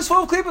life is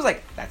full of klipa. It's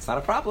like, that's not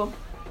a problem.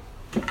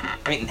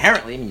 I mean,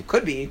 inherently, you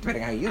could be,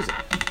 depending on how you use it.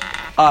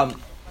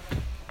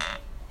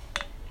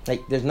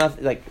 Like, there's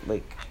nothing,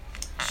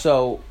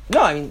 so,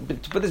 no, I mean,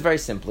 but to put this very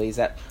simply, is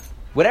that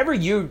whatever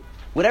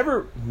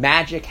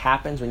magic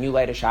happens when you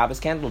light a Shabbos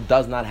candle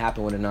does not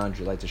happen when a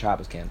non-Jew lights a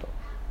Shabbos candle.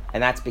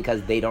 And that's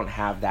because they don't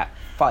have that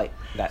fire.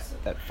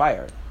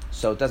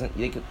 So it doesn't,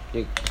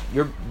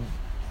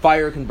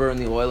 fire can burn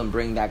the oil and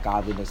bring that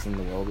godliness in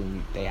the world,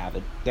 and they have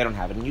it. They don't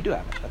have it, and you do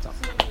have it. That's all.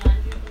 So when the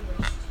non-Jew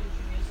converts to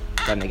Judaism,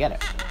 Then they get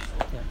it.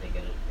 yeah. They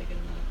get another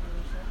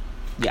soul.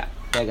 Yeah,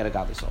 they get a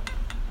godly soul.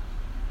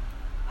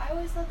 I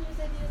always thought there was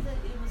ideas that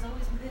it was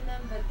always within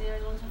them, but they're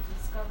the ones who have to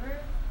discover.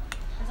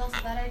 There's also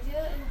that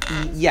idea.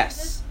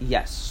 Yes.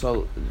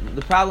 So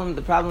the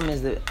problem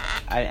is that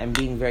I'm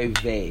being very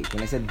vague.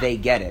 When I said they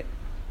get it,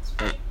 it's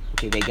like,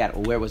 okay, they get it.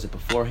 Well, where was it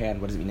beforehand?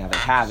 What does it mean now they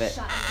have it?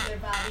 Shot into their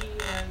body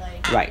or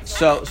like. Right.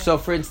 So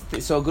for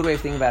instance, a good way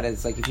of thinking about it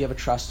is like if you have a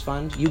trust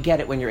fund, you get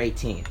it when you're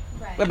 18.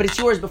 Right. But it's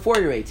yours before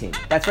you're 18.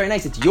 That's very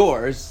nice. It's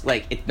yours.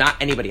 Like it's not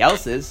anybody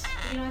else's.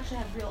 But you don't actually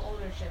have real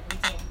ownership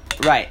until.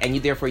 Right, and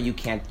therefore you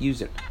can't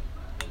use it.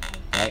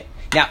 Right?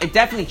 Now, it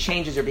definitely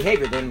changes your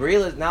behavior. The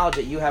real knowledge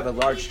that you have a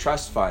large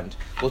trust fund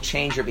will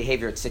change your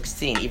behavior at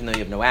 16, even though you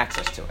have no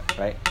access to it,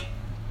 right?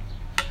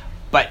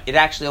 But it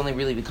actually only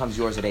really becomes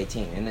yours at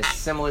 18. In a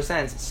similar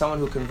sense, someone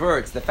who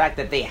converts, the fact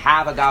that they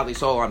have a godly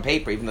soul on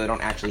paper, even though they don't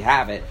actually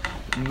have it,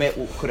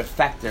 could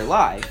affect their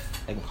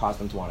life and cause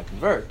them to want to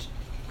convert.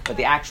 But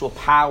the actual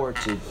power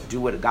to do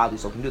what a godly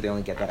soul can do, they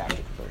only get that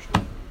after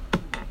conversion.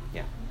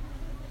 Yeah.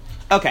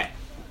 Okay.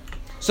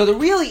 So the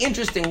really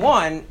interesting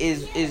one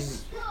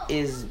is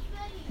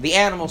the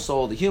animal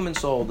soul, the human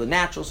soul, the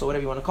natural soul,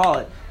 whatever you want to call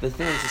it, the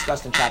thing that's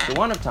discussed in chapter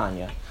 1 of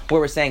Tanya,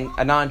 where we're saying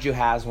a non-Jew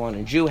has one,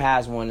 a Jew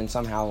has one, and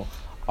somehow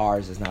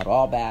ours is not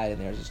all bad, and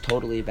theirs is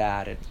totally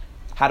bad. And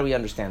how do we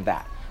understand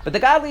that? But the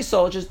godly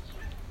soul,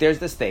 there's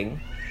this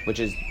thing, which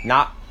is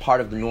not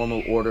part of the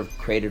normal order of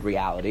created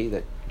reality,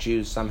 that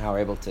Jews somehow are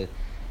able to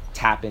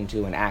tap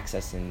into and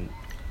access and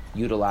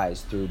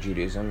utilize through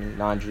Judaism.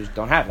 Non-Jews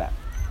don't have that.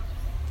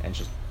 And it's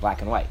just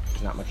black and white.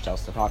 There's not much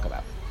else to talk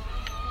about.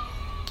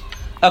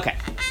 Okay.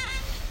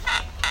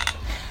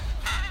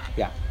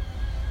 Yeah.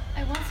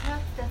 I once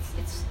heard that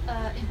it's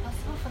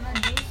impossible for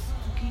non-Jews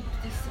to keep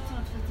this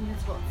 613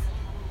 mitzvot.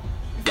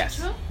 Is Yes.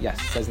 that true? Yes,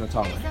 it says in the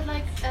Talmud. Is that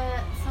like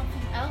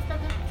something else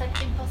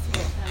like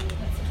impossible?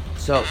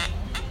 So,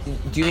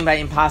 do you mean by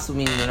impossible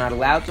meaning they're not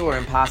allowed to, or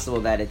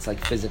impossible that it's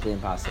like physically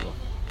impossible?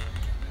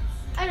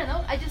 I don't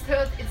know. I just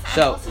heard it's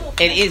So, impossible.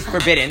 it is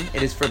forbidden.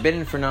 It is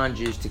forbidden for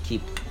non-Jews to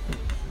keep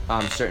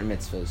certain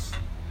mitzvahs.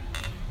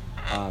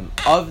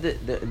 Of the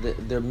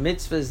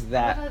mitzvahs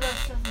that... What are those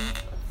certain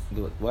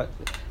mitzvahs? What?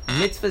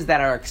 Mitzvahs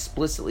that are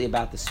explicitly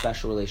about the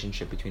special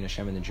relationship between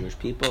Hashem and the Jewish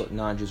people,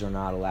 non-Jews are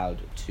not allowed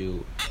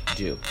to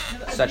do.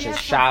 Such as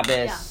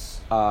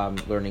Shabbos,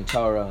 learning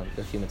Torah,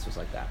 there are a few mitzvahs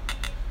like that.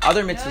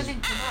 Other mitzvahs...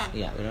 Learning Torah.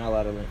 Yeah, they're not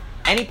allowed to learn.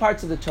 Any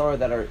parts of the Torah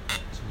that are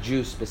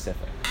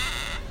Jew-specific.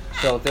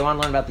 So if they want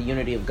to learn about the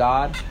unity of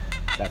God,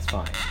 that's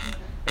fine.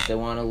 If they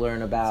want to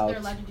learn about... So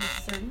they're allowed to do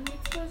certain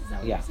mitzvahs? Is that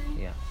what Yeah, you're saying?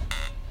 yeah.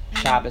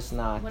 Shabbos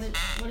not. What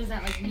does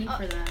that like mean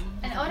for them?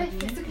 And are they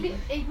physically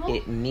able?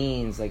 It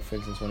means, like, for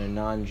instance, when a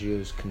non-Jew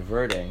is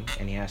converting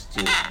and he has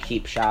to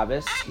keep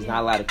Shabbos, he's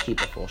not allowed to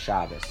keep a full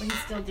Shabbos. But he's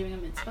still doing a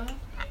mitzvah?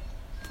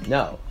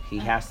 No, he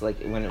has to,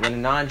 like, when a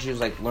non-Jew is,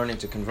 like, learning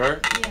to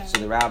convert, Yeah. so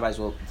the rabbis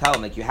will tell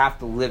him, like, you have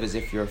to live as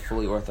if you're a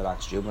fully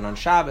Orthodox Jew, but on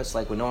Shabbos,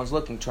 like, when no one's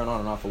looking, turn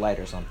on and off a light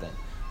or something.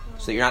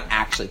 So you're not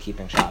actually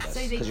keeping Shabbos,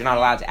 because you're not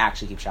allowed to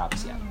actually keep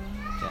Shabbos yet.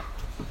 Yeah.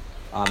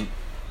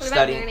 What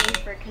Study. about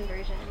learning for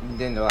conversion?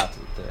 Then they're allowed to.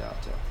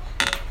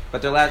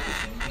 But they're allowed.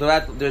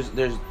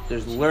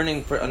 There's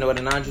learning for what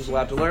a non-Jew is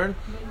allowed to learn.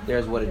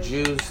 There's what a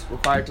Jew's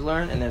required to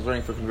learn, and there's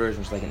learning for conversion,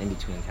 which is like an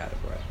in-between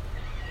category.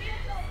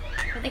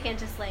 But they can't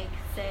just like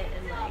sit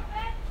and like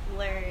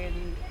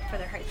learn for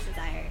their heart's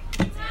desire.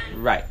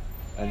 Right.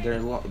 And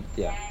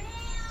yeah.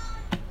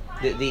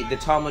 The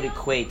Talmud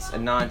equates a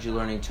non-Jew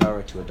learning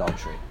Torah to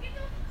adultery.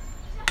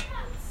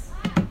 That's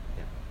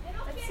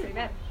pretty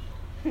bad.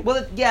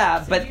 Well,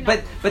 yeah, but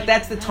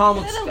that's the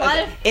Talmud.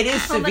 It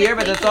is severe,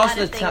 but that's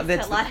also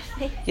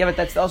but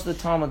that's also the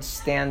Talmud's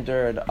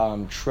standard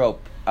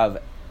trope of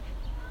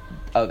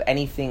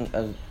anything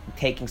of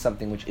taking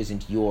something which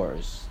isn't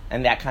yours,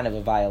 and that kind of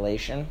a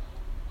violation.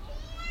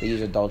 They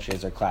use adultery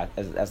as their class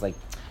as like.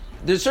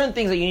 There's certain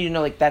things that you need to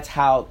know. Like that's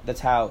how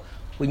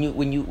when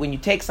you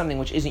take something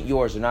which isn't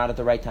yours or not at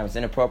the right time, it's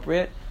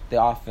inappropriate. They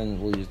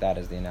often will use that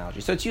as the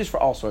analogy. So it's used for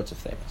all sorts of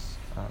things.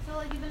 So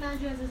like if a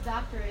non-Jew has his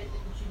doctorate in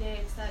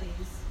Judaic studies,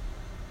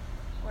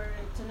 or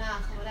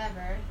Tanakh,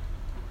 whatever,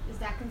 is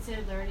that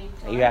considered learning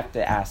Torah? You have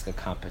to ask a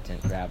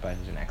competent rabbi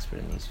who's an expert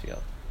in these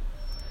fields.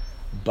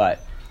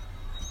 But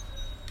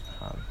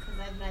Because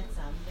I've met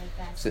some.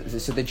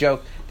 so the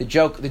joke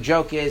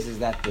is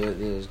that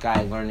this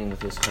guy learning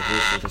with his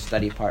chavrusa, with a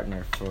study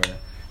partner for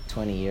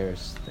 20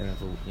 years,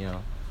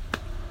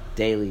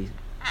 daily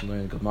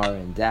learning Gemara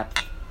in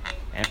depth.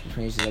 After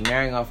 20 years, he says, I'm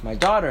marrying off my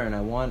daughter, and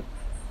I want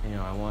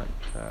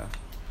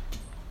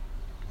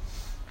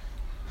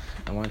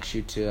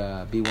you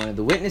to be one of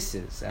the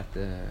witnesses at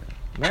the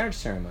marriage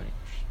ceremony.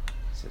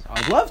 He says,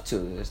 I'd love to.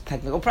 There's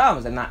technical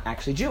problems. I'm not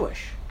actually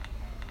Jewish.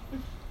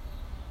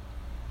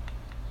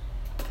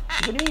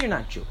 What do you mean you're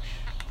not Jewish?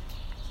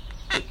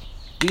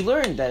 We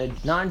learned that a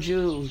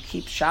non-Jew who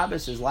keeps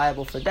Shabbos is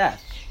liable for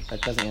death.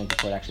 That doesn't mean the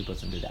court actually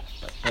puts him to death,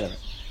 but whatever.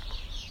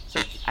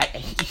 So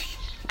I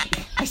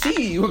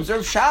see, you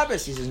observe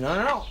Shabbos. He says,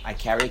 no, I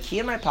carry a key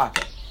in my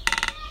pocket.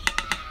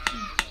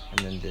 And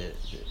then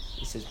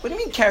he says, what do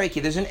you mean carry a key?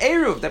 There's an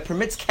Eruv that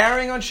permits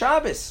carrying on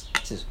Shabbos.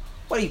 He says,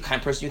 what are you, kind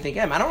of person you think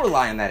I am? I don't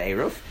rely on that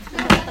Eruv.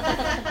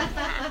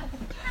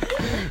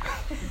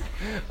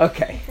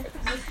 Okay.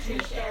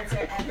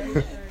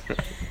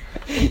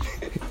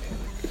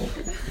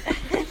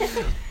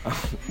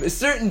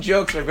 Certain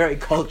jokes are very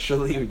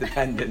culturally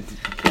dependent.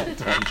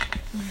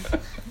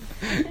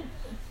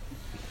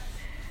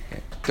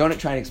 Don't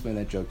try and explain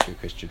that joke to your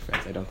Christian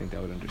friends. I don't think they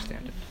would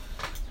understand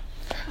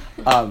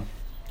it.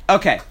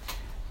 Okay.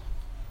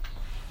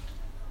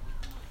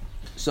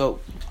 So,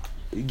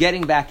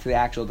 getting back to the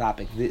actual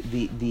topic,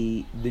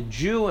 the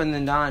Jew and the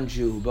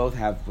non-Jew, who both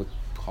have what's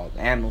called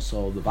the animal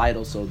soul, the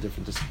vital soul,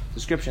 different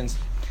descriptions.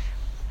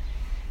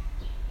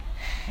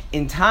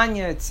 In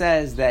Tanya, it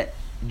says that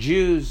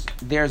Jews,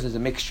 theirs is a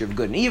mixture of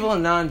good and evil,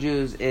 and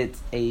non-Jews,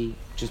 it's a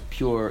just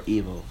pure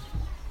evil.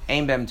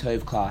 Ein bem tov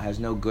klal, has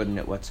no good in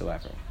it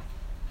whatsoever.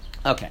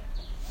 Okay.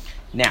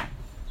 Now,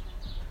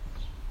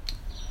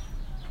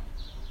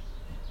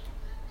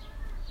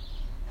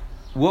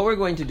 what we're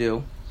going to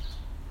do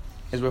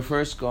is we're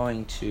first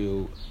going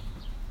to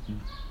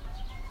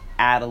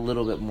add a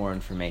little bit more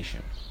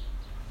information.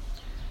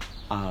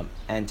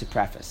 And to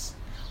preface,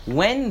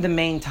 when the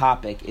main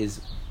topic is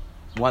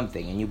one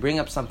thing, and you bring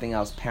up something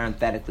else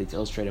parenthetically to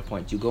illustrate a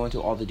point, do you go into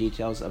all the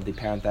details of the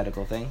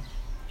parenthetical thing?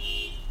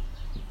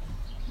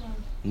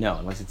 No,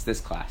 unless it's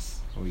this class,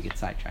 where we get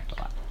sidetracked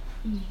a lot.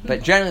 Mm-hmm.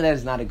 But generally that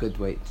is not a good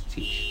way to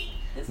teach.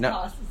 This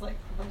class is like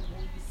the least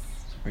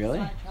really?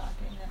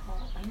 Sidetracking at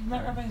all. I mean,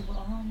 Rabbi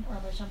Wilhelm or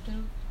Rabbi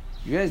Shamtu.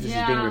 You realize this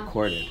is being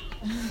recorded.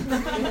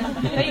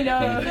 They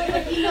know.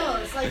 He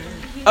knows.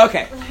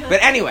 Okay,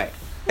 but anyway,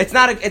 it's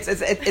not a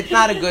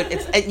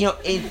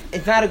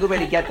good way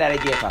to get that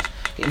idea across.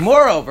 Okay,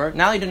 moreover,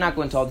 not only do not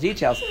go into all the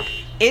details,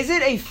 is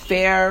it a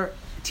fair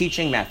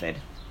teaching method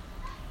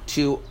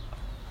to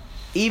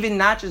even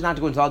not just not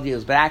to go into all the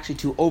details, but actually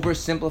to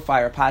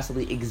oversimplify or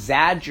possibly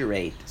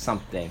exaggerate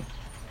something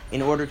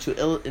in order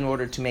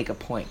to make a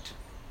point,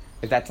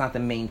 if that's not the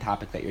main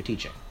topic that you're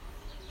teaching?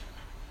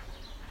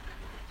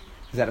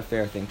 Is that a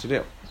fair thing to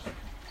do?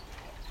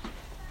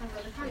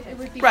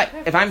 Right.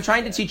 If I'm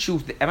trying to teach you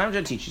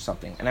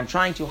something, and I'm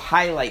trying to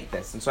highlight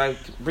this, and so I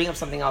bring up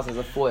something else as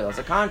a foil, as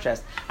a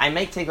contrast, I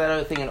may take that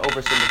other thing and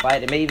oversimplify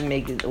it. It may even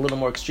make it a little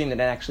more extreme than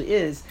it actually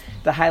is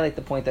to highlight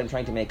the point that I'm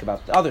trying to make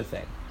about the other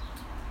thing.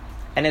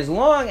 And as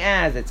long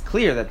as it's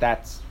clear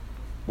that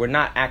we're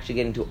not actually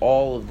getting to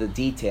all of the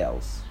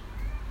details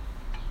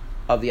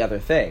of the other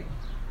thing,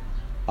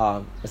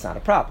 it's not a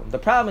problem. The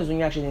problem is when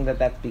you actually think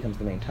that becomes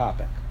the main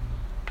topic.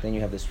 Then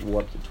you have this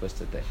warped and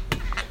twisted thing.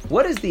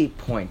 What is the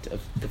point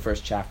of the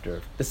first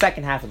chapter, the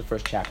second half of the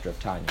first chapter of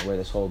Tanya, where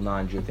this whole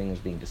non-Jew thing is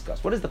being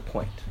discussed? What is the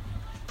point?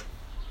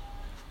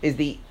 Is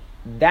the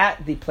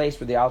place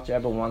where the Alter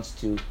Rebbe wants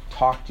to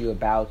talk to you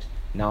about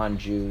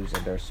non-Jews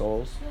and their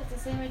souls? Yeah, it's the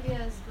same idea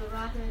as the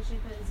Rata and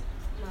Shikha's,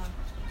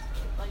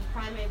 like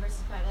primate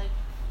versus primate. Like,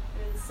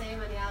 they're the same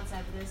on the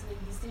outside, but there's something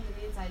distinct on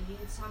the inside. You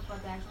need to talk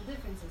about the actual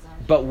differences are.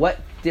 But what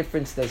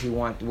difference does he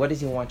want? What does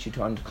he want you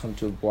to come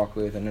to walk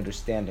away with an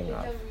understanding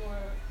of?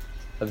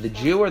 Of the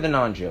Jew or the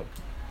non-Jew?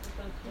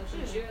 The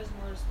Jew has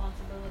more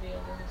responsibility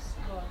over his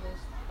soul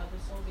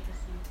because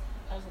he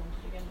has one to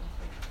begin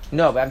with.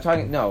 No, but I'm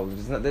talking. No,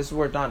 this is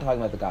where we're not talking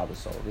about the godless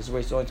soul. This is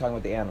where he's only talking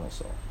about the animal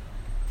soul.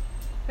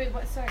 Wait,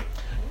 what? Sorry.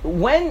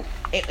 When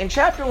in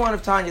chapter 1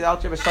 of Tanya, the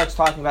Alter Rebbe starts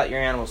talking about your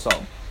animal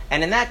soul,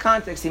 and in that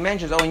context, he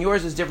mentions, and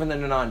yours is different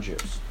than the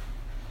non-Jews.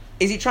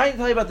 Is he trying to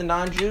tell you about the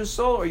non-Jew's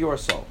soul or your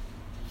soul?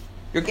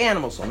 Your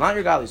animal soul, not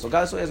your godly soul.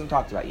 Godly soul he hasn't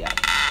talked about yet.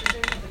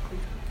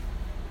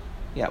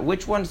 Yeah,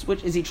 which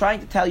is he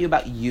trying to tell you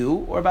about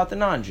you or about the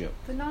non-Jew?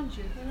 The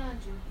non-Jew.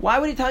 Why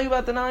would he tell you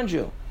about the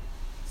non-Jew?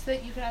 So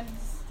that you can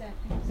understand.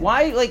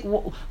 Why, like,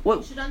 what?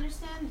 You should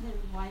understand him,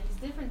 why he's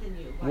different than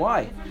you.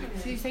 Why?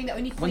 So you're saying the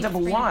only For point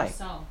example, why?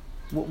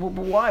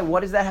 Why?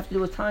 What does that have to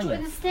do with To Tanya?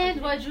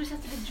 understand why Jews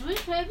have to be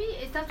Jewish, maybe?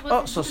 Is that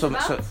what the book is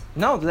about?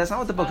 No, that's not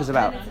what the book is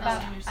about. It's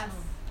about us.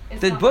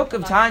 It's The not book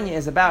of about Tanya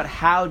is about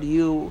how do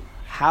you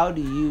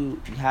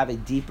have a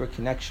deeper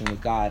connection with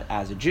God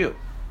as a Jew.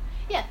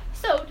 Yeah,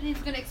 so he's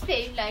going to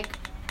explain, like,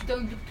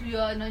 don't look to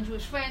your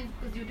non-Jewish friend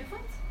because you're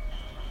different?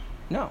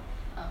 No.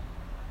 Oh.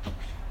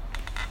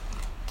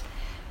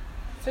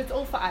 So it's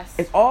all for us.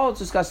 It's all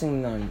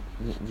discussing the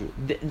non-Jew.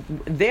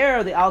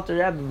 There, the Alter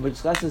Rebbe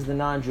discusses the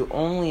non-Jew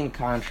only in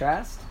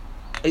contrast.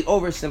 He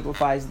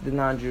oversimplifies the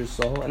non-Jew's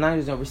soul. And not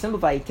only does he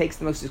oversimplify, he takes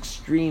the most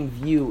extreme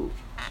view.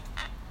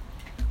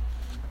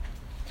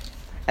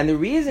 And the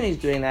reason he's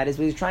doing that is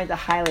because he's trying to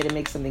highlight and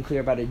make something clear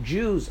about a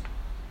Jew's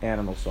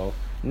animal soul,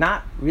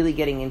 not really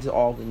getting into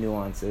all the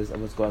nuances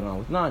of what's going on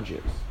with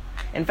non-Jews.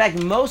 In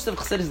fact, most of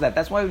Chassidus is that.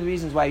 That's one of the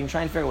reasons why you're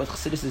trying to figure out what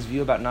Chassidus'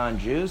 view about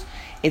non-Jews.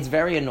 It's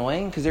very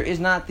annoying because there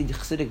is not the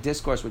Chassidic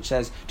discourse which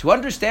says, to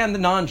understand the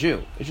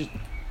non-Jew.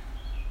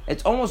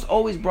 It's almost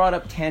always brought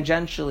up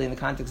tangentially in the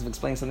context of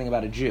explaining something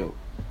about a Jew.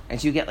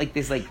 And so you get like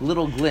this like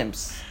little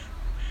glimpse,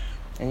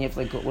 and you have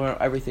to like learn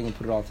everything and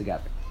put it all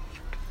together.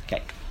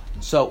 Okay.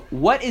 So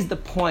what is the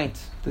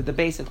point, the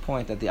basic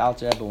point that the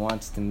Alter Rebbe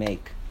wants to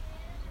make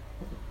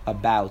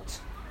about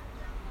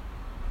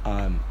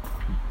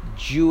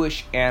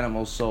Jewish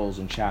animal souls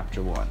in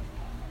chapter 1?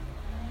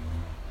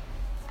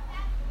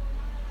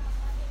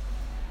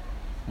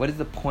 What is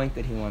the point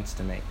that he wants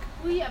to make?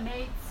 We are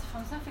made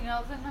from something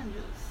else than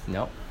non-Jews.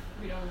 No.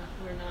 We're not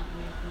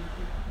made from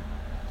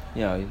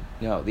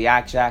the No, the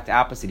exact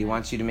opposite. He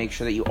wants you to make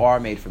sure that you are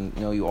made from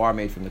the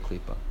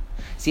klipa.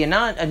 See,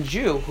 a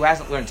Jew who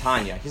hasn't learned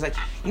Tanya, he's like,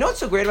 you know what's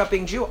so great about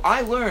being Jew?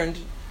 I learned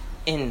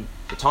in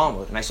the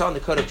Talmud, and I saw in the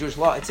Code of Jewish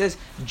Law, it says,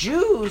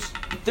 Jews,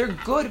 they're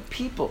good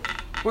people.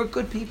 We're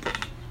good people.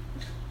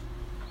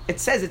 It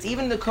says, it's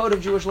even in the Code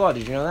of Jewish Law.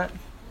 Did you know that?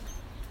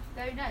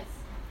 Very nice.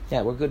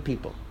 Yeah, we're good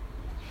people.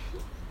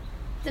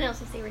 Didn't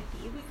also say we're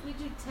thieves. We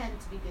do tend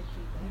to be good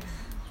people.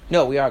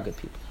 No, we are good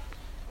people.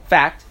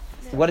 Fact,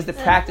 what is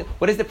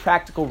the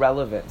practical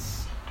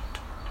relevance?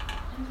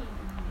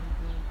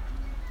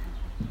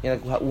 You know,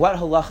 what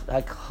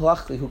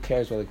halachically, who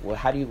cares? What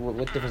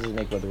difference does it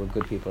make whether we're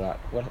good people or not?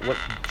 What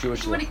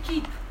Jewish You law? want to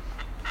keep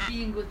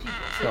being good people.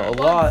 So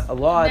No, once a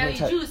law. marry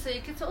Jews, so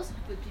you can also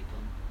be good people.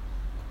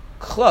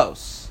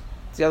 Close.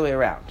 It's the other way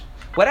around.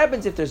 What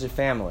happens if there's a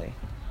family?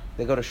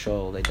 They go to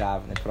shul, they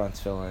daven, they put on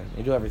tefillin,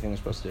 they do everything they're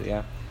supposed to do,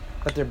 yeah?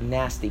 But they're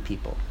nasty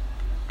people.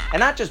 And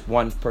not just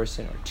one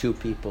person or two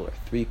people or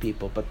three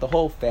people, but the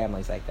whole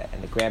family's like that,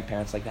 and the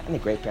grandparents like that, and the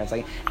great-parents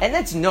like that. And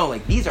that's known,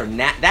 like, these are,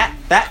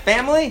 that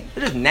family,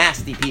 they're just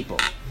nasty people.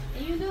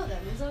 And you know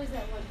them. There's always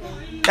that one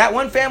family. That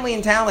one family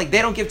in town, like,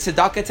 they don't give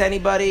tzedakah to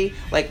anybody,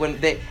 like, and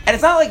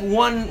it's not like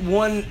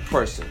one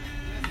person.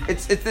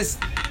 It's this,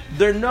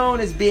 they're known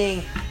as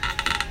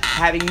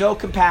having no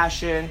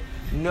compassion,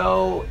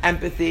 no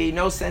empathy,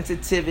 no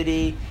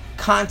sensitivity,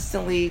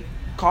 constantly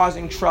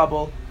causing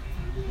trouble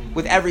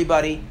with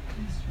everybody.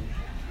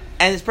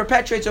 And this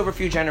perpetuates over a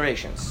few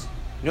generations.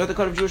 You know what the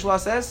Code of Jewish Law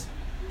says?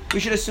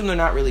 We should assume they're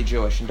not really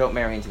Jewish and don't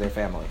marry into their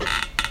family.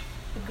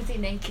 Because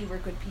innately we're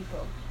good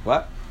people.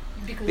 What?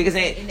 Because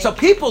so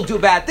people do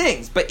bad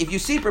things, but if you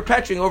see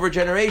perpetuating over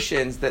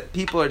generations that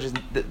people are just,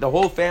 the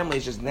whole family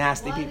is just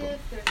nasty people. What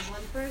if there's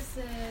one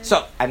person?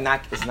 So,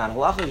 it's not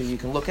halachah, you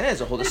can look in it,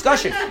 it's a whole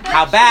discussion.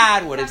 How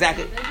bad, what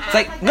exactly? It's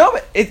like, no,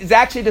 but it's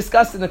actually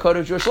discussed in the Code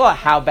of Jewish Law.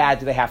 How bad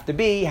do they have to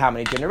be? How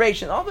many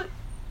generations? All of it.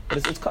 But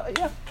it's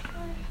yeah.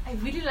 I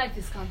really like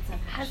this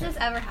concept. Has this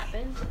ever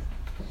happened?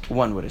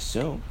 One would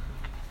assume.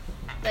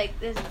 Like,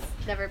 this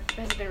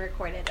has been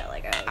recorded that,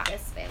 like,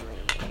 this family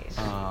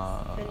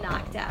has been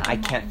knocked out. I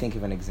can't think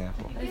of an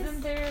example.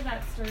 Isn't there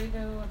that story,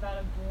 though, about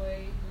a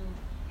boy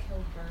who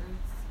killed birds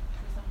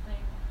or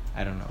something?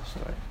 I don't know the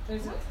story.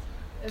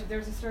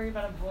 There's a story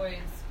about a boy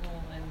in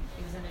school, and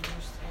he was in a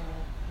Jewish school,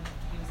 and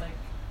he was, like,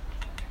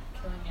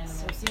 killing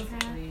animals,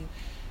 basically.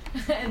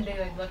 And they,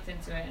 like, looked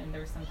into it, and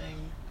there was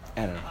something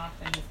I don't know. off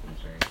in his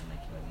papers, and,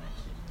 like, he wasn't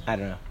actually... I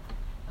don't know.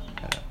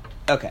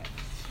 Okay.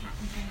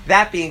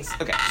 That being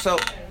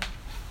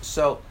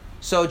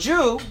so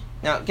Jew.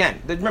 Now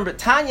again, remember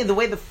Tanya. The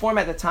way the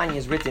format that Tanya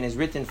is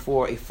written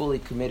for a fully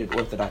committed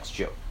Orthodox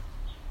Jew.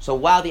 So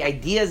while the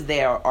ideas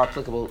there are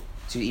applicable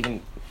to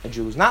even a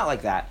Jew who's not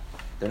like that,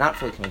 they're not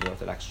fully committed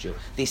Orthodox Jew.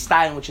 The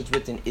style in which it's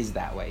written is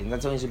that way, and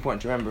that's always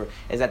important to remember.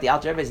 Is that the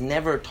Alter Rebbe is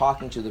never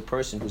talking to the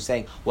person who's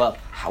saying, "Well,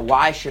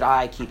 why should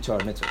I keep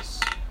Torah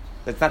mitzvahs?"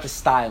 That's not the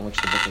style in which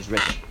the book is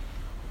written.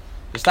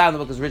 The style of the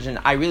book is written,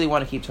 I really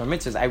want to keep Torah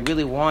mitzvahs. I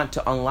really want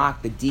to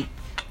unlock the deep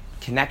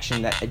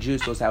connection that a Jew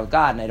is supposed to have with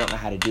God, and I don't know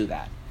how to do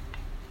that.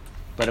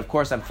 But of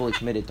course, I'm fully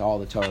committed to all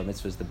the Torah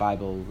mitzvahs, the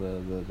Bible,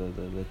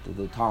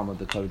 the Talmud,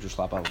 the Code of Jewish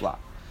Law, blah, blah, blah.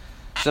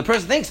 So the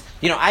person thinks,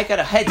 I got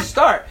a head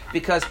start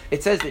because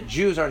it says that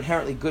Jews are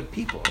inherently good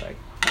people, right?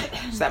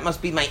 So that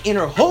must be my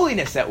inner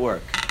holiness at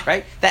work,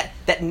 right?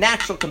 That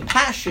natural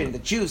compassion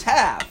that Jews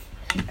have.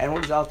 And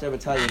what does Alter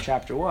Rebbe tell you in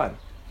chapter 1?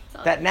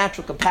 That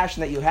natural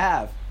compassion that you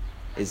have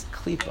is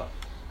klipa.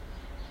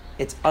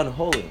 It's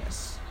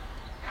unholiness.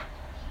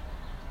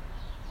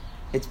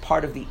 It's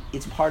part of the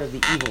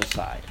evil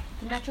side.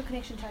 The natural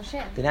connection to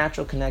Hashem. The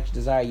natural connection,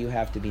 desire you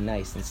have to be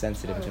nice and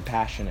sensitive and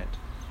compassionate.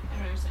 I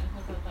don't understand.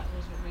 I thought that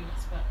was what made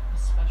it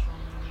special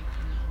and unique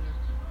from the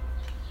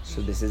other.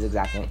 So this is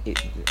exactly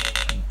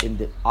in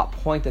the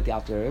point that the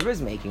Alter Rebbe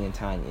is making in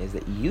Tanya is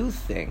that you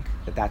think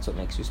that that's what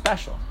makes you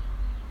special.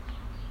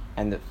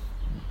 And the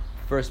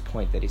first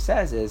point that he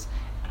says is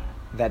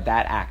that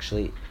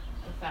actually...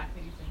 The fact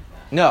that you think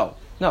that. No.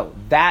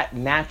 That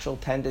natural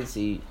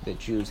tendency that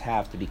Jews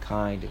have to be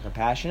kind and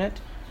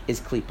compassionate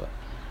is klipa,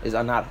 is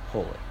not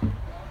holy.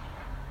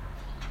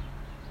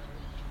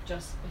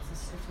 Just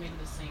it's made of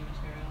the same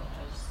material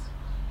as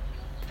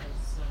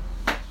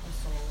the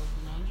soul of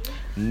the non-Jew?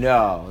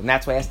 No, and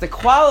that's why he has to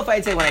qualify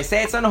and say, when I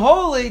say it's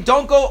unholy,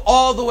 don't go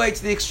all the way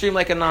to the extreme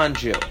like a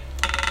non-Jew.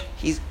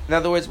 In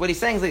other words, what he's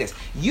saying is like this.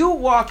 You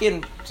walk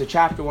into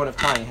chapter 1 of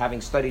Tanya,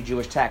 having studied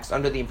Jewish texts,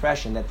 under the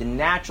impression that the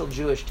natural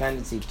Jewish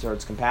tendency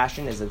towards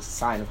compassion is a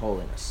sign of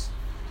holiness.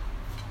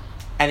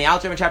 And the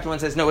Alter Rebbe in chapter 1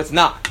 says, no, it's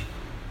not.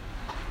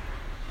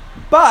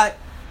 But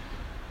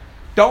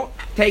don't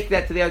take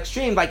that to the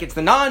extreme. Like it's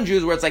the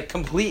non-Jews where it's like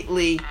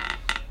completely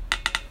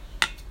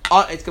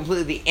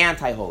the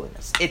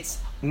anti-holiness. It's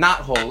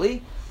not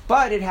holy,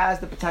 but it has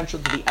the potential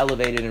to be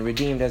elevated and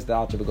redeemed, as the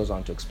Alter Rebbe goes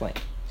on to explain.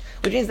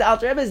 Which means the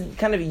Alter Rebbe is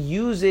kind of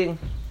using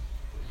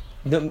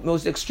the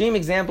most extreme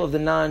example of the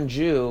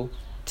non-Jew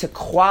to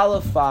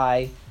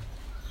qualify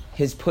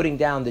his putting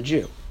down the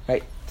Jew.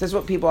 Right? This is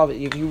what people have.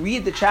 If you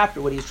read the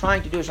chapter, what he's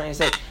trying to do is trying to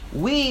say,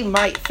 we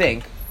might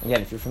think,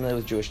 again, if you're familiar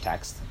with Jewish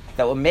text,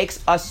 that what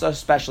makes us so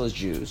special as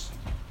Jews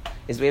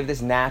is we have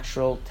this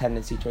natural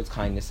tendency towards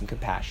kindness and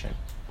compassion.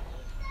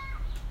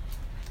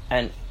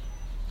 And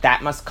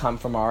that must come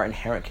from our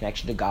inherent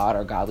connection to God,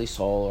 our godly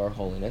soul, or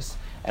holiness.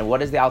 And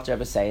what does the Alter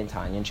Rebbe say in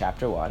Tanya in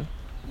chapter 1?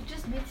 You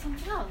just made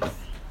something else.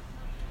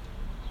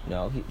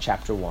 No,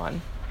 chapter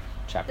 1.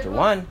 Chapter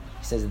 1,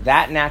 he says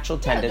that natural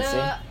tendency...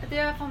 They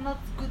are from not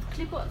good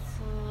klippos.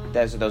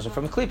 Those are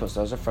from the klipos.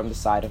 Those are from the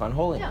side of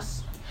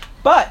unholiness. Yeah.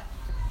 But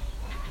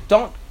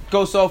don't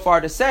go so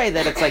far to say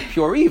that it's like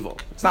pure evil.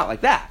 It's not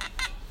like that.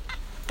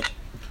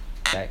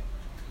 Okay?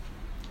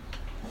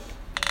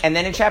 And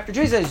then in chapter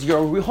 2 he says,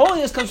 your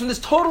holiness comes from this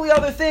totally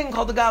other thing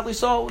called the godly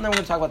soul. And then we're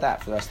going to talk about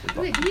that for the rest of the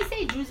book. Wait, did he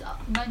say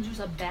non-Jews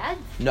are bad?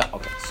 No.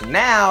 Okay. So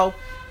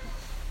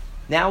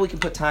now we can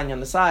put Tanya on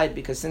the side,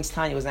 because since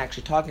Tanya wasn't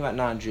actually talking about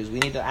non-Jews, we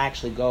need to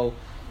actually go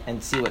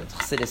and see what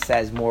Chassidus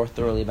says more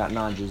thoroughly about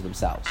non-Jews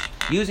themselves.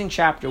 Using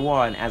chapter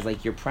 1 as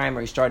like your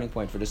primary starting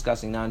point for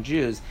discussing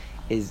non-Jews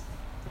is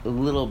a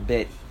little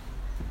bit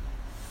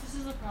This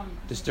is a problem.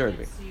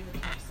 disturbing. See the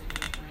text that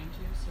you're referring to,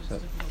 so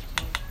it's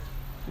difficult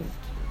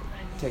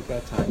to... Take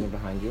that Tanya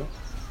behind you.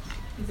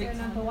 Is there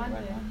number 1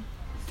 there?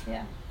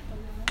 Yeah.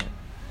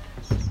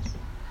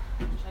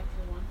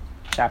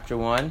 Chapter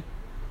 1.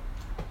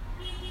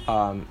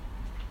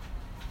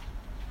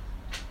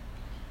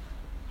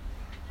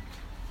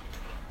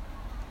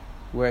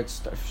 Where it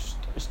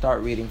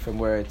start reading from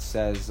where it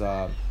says,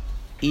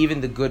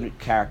 even the good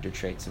character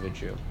traits of a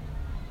Jew.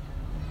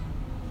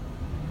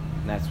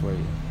 And that's where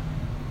you...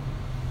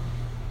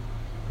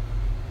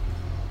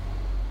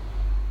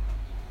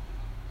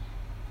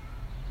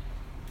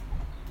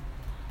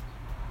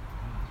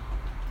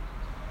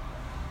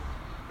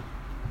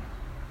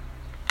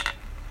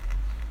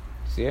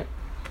 See it?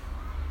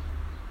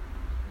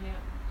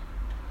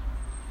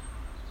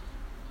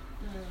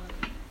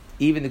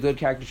 Even the good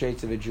character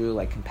traits of a Jew,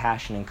 like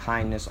compassion and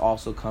kindness,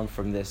 also come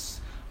from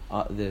this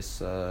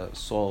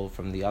soul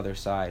from the other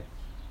side,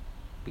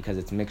 because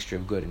it's a mixture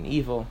of good and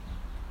evil.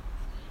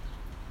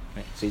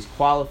 Right? So he's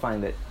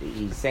qualifying that.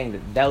 He's saying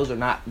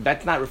that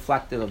that's not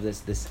reflective of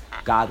this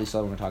godly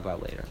soul we're going to talk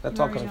about later. That's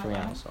all coming from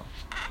Mayanot. So.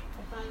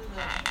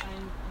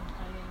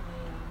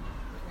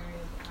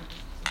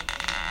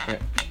 Yeah,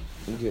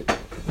 good.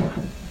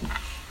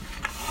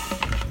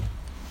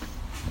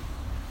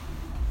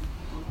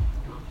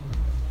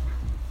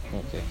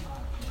 Okay.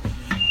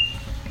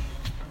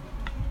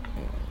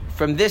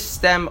 From this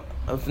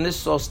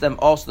soul stem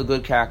also the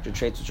good character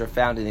traits which are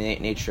found in the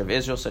innate nature of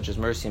Israel, such as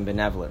mercy and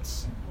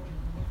benevolence.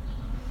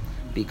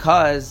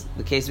 Because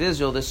the case of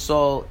Israel, this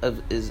soul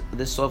of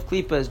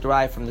klipa is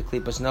derived from the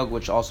klipas nog,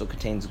 which also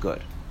contains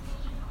good.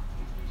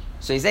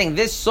 So he's saying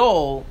this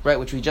soul, right,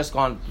 which we just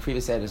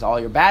previously said is all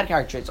your bad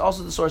character traits,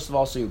 also the source of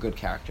also your good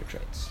character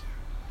traits.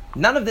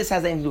 None of this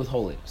has anything to do with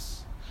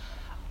holiness.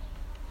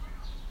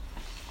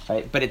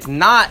 Right? But it's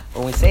not,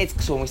 when we're saying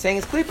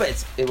it's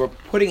klipa, we're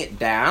putting it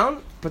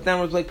down, but then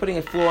we're like putting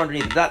a floor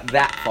underneath. It's not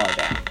that far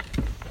down.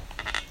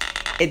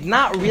 It's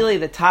not really,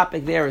 the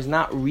topic there is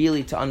not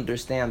really to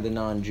understand the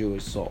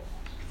non-Jewish soul.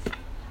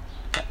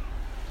 Okay.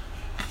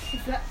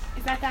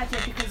 Is that idea?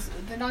 Because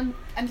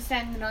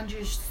understanding the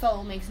non-Jewish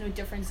soul makes no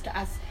difference to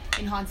us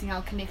enhancing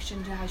our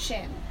connection to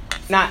Hashem. So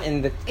not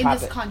in the topic,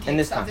 in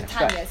this context of the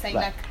Tanya, right, saying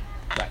right,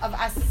 like of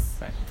us.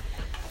 Right.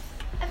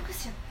 I have a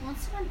question.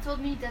 Once someone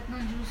told me that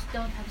non-Jews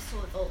don't have a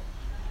soul at all.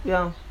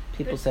 Yeah,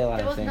 people say a lot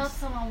of things. There was not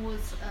someone who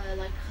was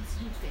like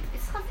Chassidic thing.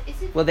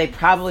 Is it? Well, they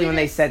probably, when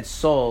they said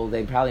soul,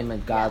 they probably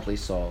meant godly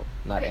soul,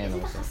 not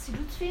animal soul. Is it a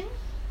Chassidic thing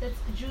that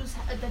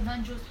that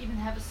non-Jews even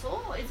have a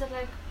soul, or is it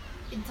like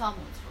in Talmud,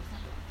 for example?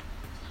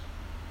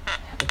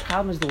 The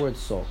problem is the word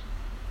soul.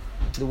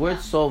 The word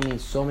soul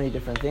means so many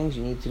different things.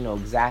 You need to know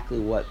exactly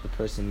what the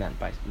person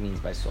means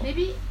by soul.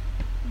 Maybe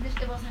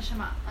it was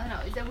neshama. I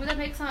don't know. Would that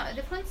make a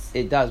difference?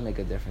 It does make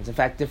a difference. In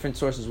fact, different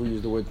sources will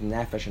use the words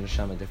nefesh and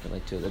neshama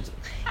differently too.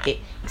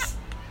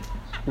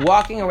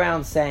 Walking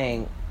around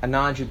saying a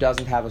non-Jew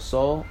doesn't have a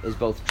soul is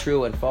both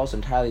true and false.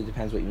 Entirely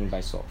depends what you mean by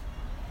soul.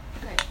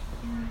 Okay.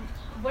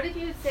 What if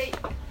you say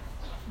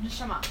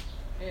neshama?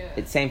 Yeah.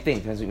 It's same thing.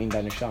 Depends what you mean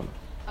by neshama.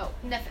 Oh,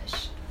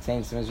 nefesh.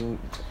 Same as you.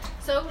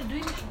 So is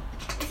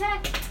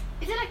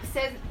it like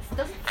says,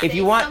 does it If say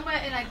you want,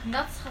 somewhere in like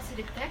not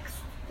Chassidic text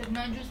that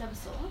non-Jews have a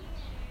soul?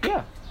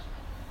 Yeah.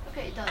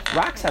 Okay, it does.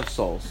 Rocks have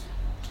souls.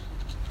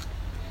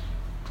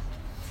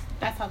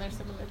 That's how they're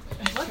similar.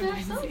 What do they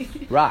have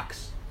souls?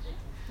 Rocks.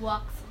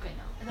 Walks. Okay,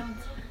 no, I don't.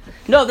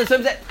 No, that's what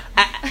I'm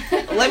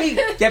saying. Let me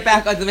get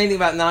back on the main thing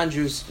about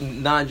non-Jews.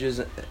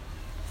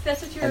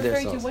 That's what you're and their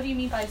referring to. souls. What do you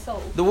mean by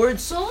soul? The word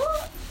Soul?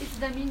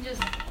 That means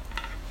just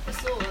a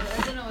soul.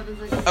 I don't know what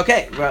it's like.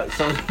 Okay, well,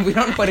 so we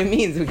don't know what it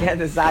means. We can't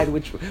decide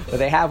whether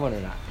they have one or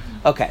not.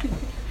 Okay.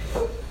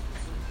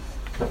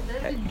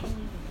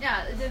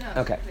 Yeah, I don't know.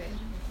 Okay.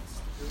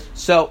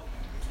 So,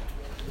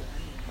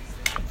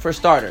 for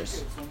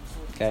starters,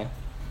 okay,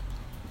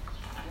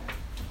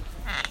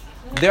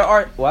 there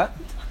are what?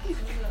 The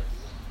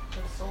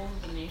souls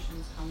of the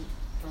nations come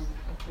from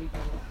a people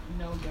with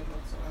no good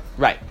whatsoever.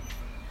 Right.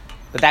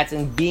 But that's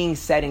in being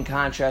set in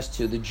contrast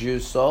to the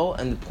Jew's soul,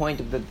 and the point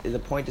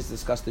is to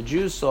discuss the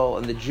Jew's soul,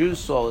 and the Jew's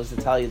soul is to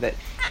tell you that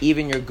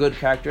even your good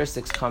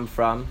characteristics come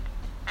from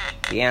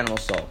the animal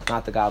soul,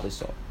 not the godly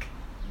soul.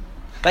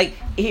 Like,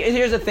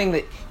 here's the thing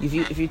that if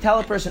you tell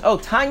a person, oh,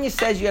 Tanya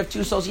says you have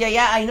two souls.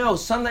 Yeah, I know.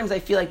 Sometimes I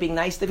feel like being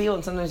nice to people,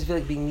 and sometimes I feel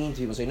like being mean to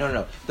people. So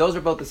no. Those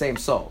are both the same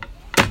soul.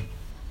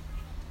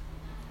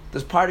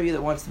 There's part of you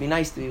that wants to be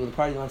nice to people. The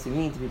part of you that wants to be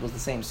mean to people is the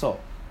same soul.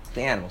 It's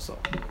the animal soul.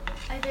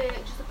 I have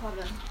just a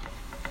problem.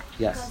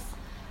 Yes.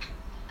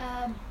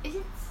 Because, is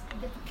it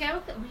the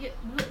character, we're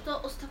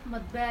also talking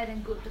about bad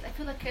and good, but I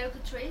feel like character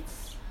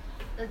traits,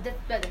 that's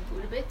bad and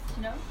good a bit,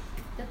 you know?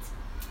 Does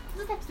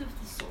that have to do with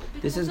the soul?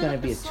 Because This is I feel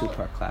going to like be a the soul-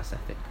 two-part class, I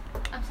think.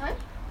 I'm sorry?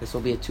 This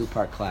will be a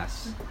two-part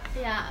class.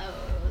 Yeah,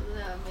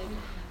 maybe.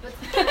 But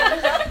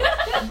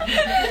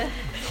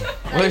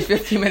Well, there's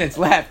 15 minutes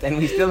left, and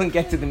we still didn't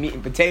get to the meat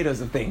and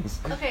potatoes of things.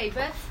 okay,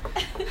 but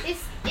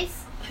is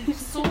the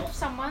soul of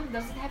someone,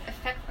 does it have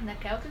effect on their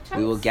character traits?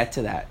 We will get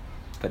to that,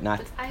 but not.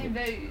 But I am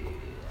very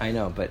I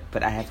know,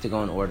 but I have to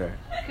go in order.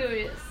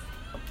 curious.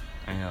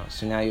 I know.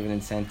 So now you have an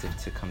incentive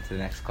to come to the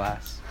next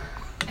class.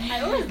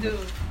 I always do.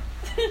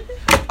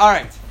 All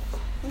right.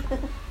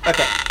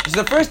 Okay.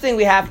 So the first thing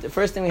we have to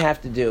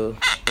do.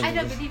 I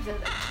don't believe that.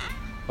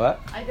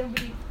 What? I don't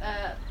believe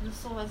the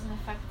soul has an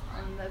effect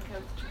on the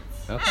character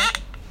traits. Okay.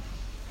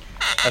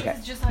 Okay.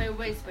 It's just how you're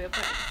raised by your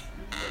parents.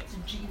 And it's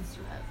the genes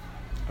you have.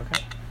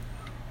 Okay.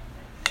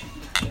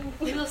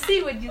 We will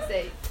see what you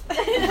say.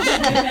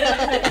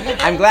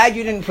 I'm glad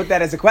you didn't put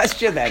that as a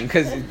question then,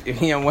 because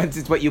once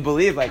it's what you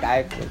believe, like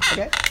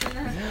okay.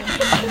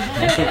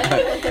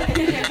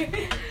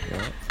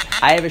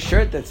 I have a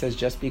shirt that says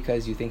just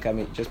because you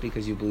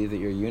believe that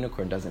you're a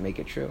unicorn doesn't make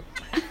it true.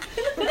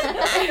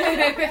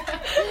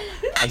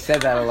 I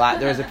said that a lot.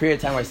 There was a period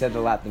of time where I said that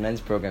a lot in the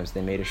men's programs.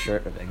 They made a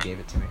shirt and gave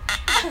it to me.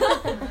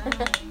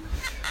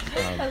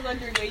 I was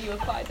wondering where you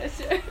applied that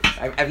shirt.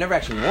 I've never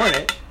actually worn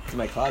it. It's in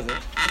my closet.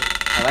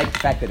 I like the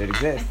fact that it I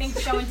exists. think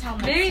show and tell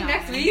next Maybe time.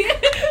 next week.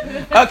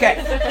 Okay.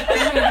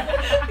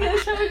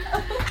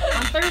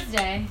 On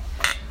Thursday.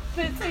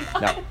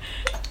 No.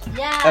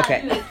 Yeah.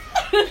 Okay.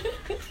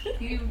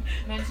 You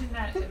mentioned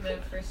that in the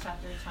first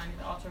chapter, Tanya,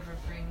 the altar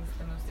brings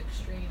the most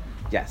extreme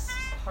Yes.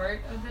 part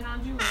of the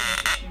non-Jew or the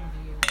most extreme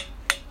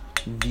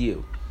View.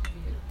 view.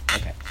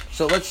 Okay.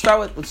 So let's start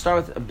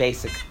with a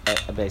basic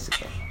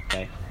thing.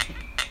 Okay.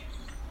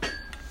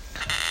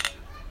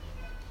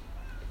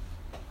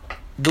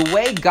 The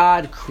way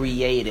God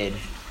created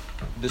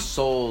the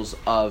souls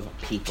of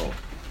people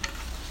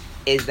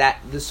is that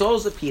the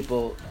souls of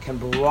people can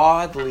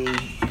broadly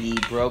be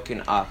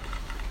broken up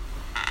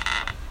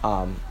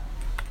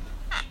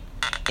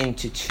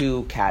into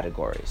two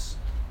categories.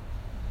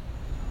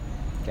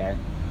 Okay?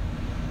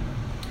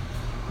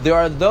 There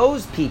are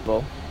those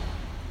people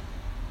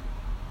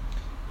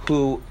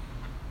who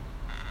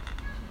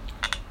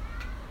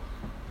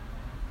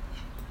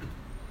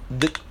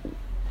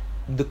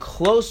the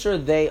closer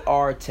they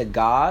are to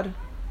God,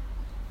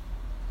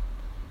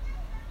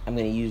 I'm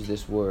going to use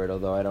this word,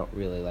 although I don't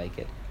really like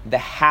it, the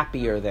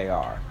happier they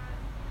are.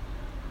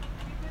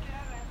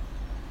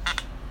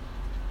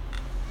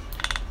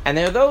 And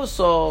there are those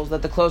souls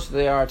that the closer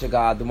they are to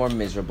God, the more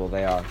miserable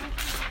they are.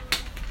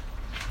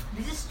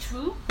 This is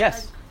true?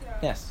 Yes.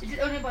 Yes. Is it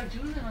only about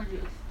Jews or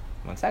non-Jews?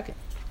 1 second.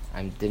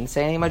 I didn't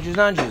say anything about Jews,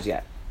 non-Jews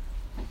yet.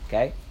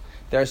 Okay?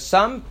 There are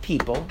some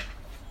people,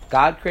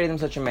 God created them in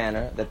such a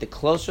manner that the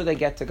closer they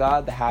get to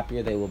God, the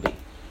happier they will be.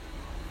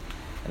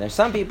 And there's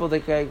some people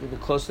that the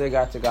closer they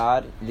got to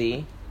God,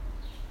 the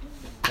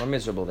more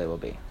miserable they will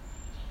be.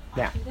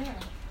 Now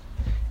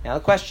the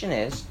question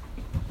is,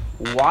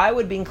 why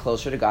would being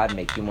closer to God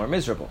make you more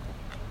miserable?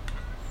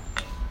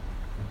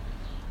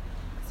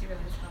 See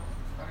really how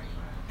far you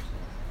are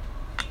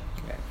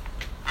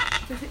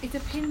actually. Okay. It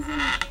depends on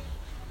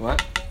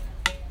What?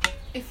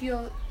 if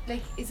you're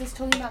like, is this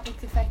talking about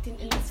like the fact in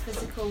this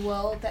physical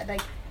world that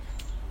like,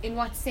 in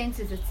what sense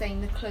is it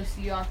saying the closer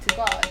you are to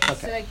God? Okay.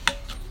 So like,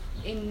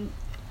 in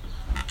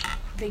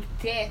like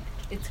death,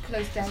 it's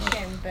close to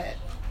Hashem, but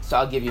So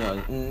I'll give you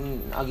an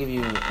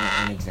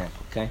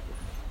example, okay?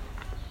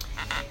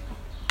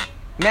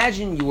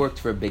 Imagine you worked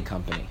for a big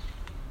company,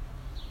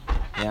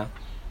 yeah?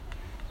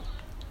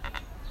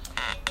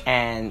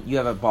 And you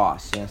have a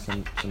boss,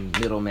 some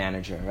middle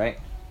manager, right?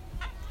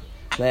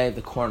 They have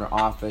the corner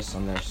office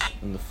on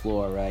the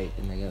floor, right?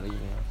 And they gotta,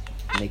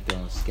 make their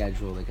own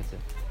schedule. They get to,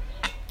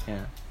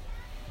 yeah.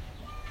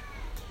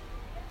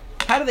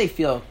 How do they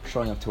feel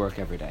showing up to work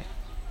every day?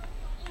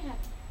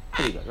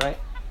 Pretty good, right?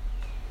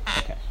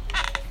 Okay.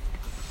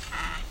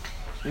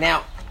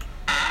 Now,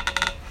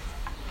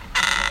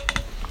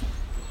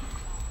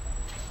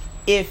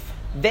 if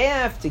they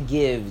have to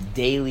give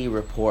daily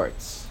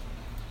reports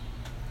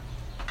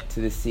to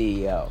the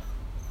CEO,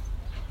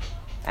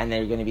 and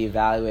they're going to be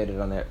evaluated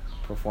on their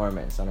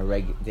performance on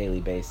a daily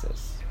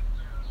basis,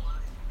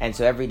 and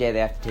so every day they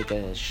have to take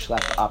a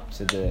schlep up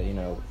to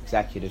the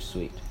executive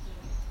suite,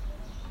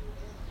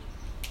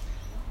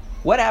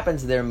 what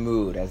happens to their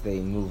mood as they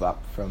move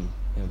up from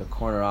the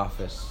corner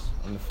office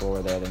on the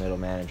floor there, the middle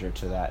manager,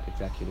 to that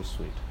executive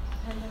suite?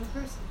 Depends on the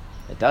person.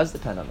 It does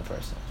depend on the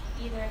person.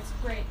 Either it's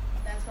great,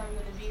 that's where I'm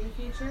going to be in the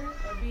future,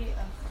 or be,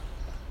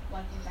 why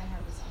can't I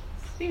have this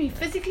office? You mean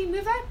physically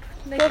move up?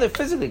 No, they're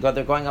physically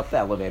they're going up the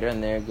elevator,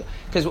 and they're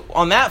because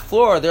on that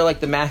floor they're like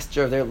the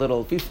master of their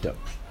little fiefdom,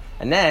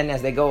 and then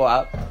as they go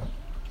up,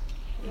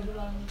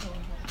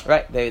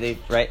 right? They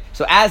right.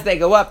 So as they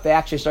go up, they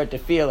actually start to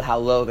feel how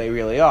low they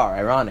really are.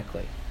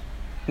 Ironically,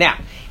 now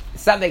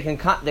some they can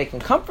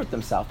comfort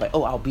themselves by,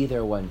 oh, I'll be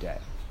there one day,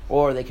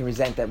 or they can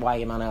resent that, why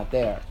am I not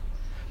there?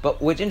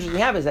 But what's interesting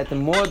to have is that the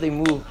more they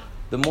move,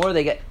 the more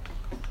they get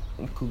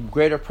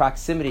greater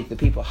proximity to the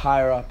people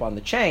higher up on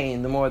the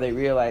chain, the more they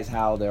realize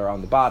how they're on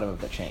the bottom of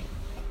the chain.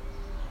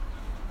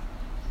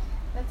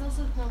 That's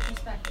also no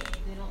perspective.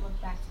 They don't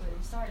look back to where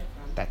they started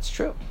from. That's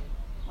true.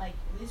 Like,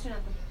 at least you're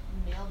not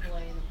the mail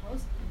boy in the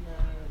post in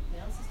the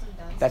mail system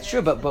downstairs. That's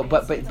true,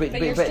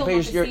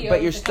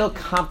 but you're still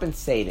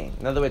compensating.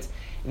 In other words,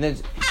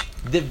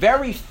 the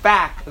very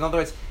fact. In other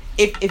words,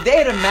 if they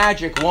had a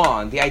magic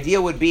wand, the idea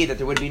would be that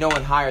there would be no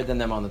one higher than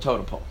them on the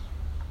totem pole.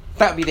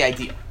 That would be the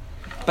idea.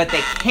 But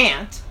they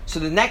can't, so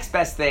the next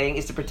best thing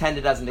is to pretend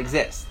it doesn't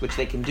exist, which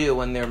they can do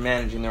when they're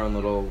managing their own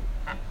little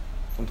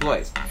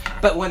employees.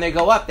 But when they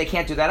go up, they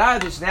can't do that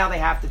either, so now they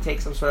have to take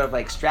some sort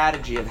of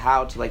strategy of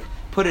how to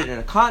put it in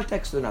a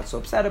context so they're not so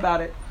upset about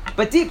it.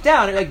 But deep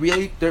down,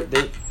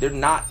 they're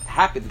not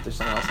happy that there's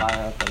someone else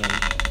higher up than them.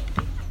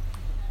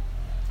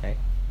 Okay?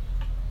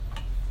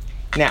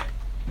 Now,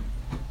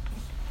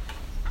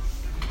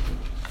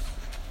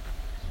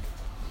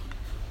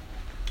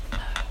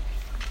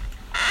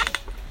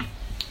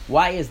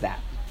 why is that?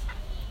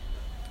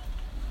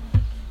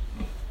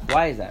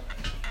 Why is that?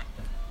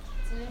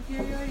 It's an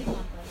inferiority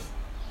complex.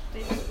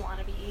 They just want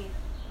to be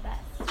the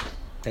best.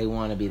 They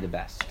want to be the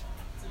best.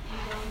 It's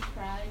ego and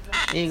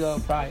pride. Ego,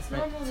 pride, It's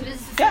right? normal.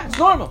 Yeah, it's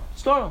normal.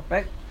 It's normal,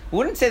 right? I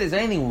wouldn't say there's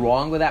anything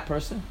wrong with that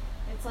person.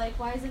 It's like,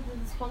 why is it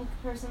that this one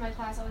person in my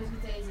class always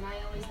gets A's and I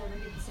always never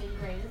get the same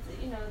grade?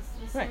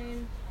 It's the Right.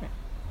 same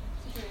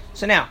situation.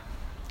 So now,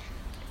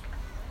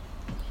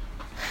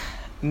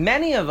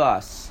 many of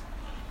us,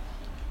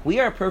 we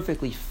are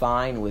perfectly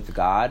fine with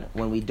God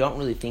when we don't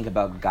really think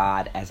about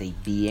God as a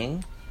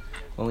being,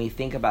 when we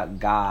think about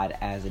God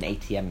as an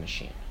ATM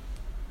machine.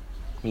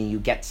 I mean, you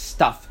get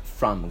stuff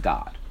from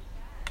God.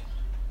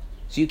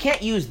 So you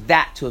can't use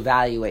that to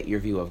evaluate your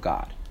view of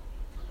God.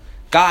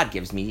 God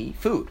gives me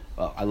food.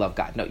 Well, I love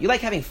God. No, you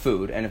like having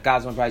food, and if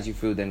God's going to provide you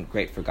food, then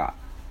great for God.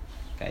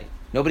 Okay?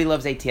 Nobody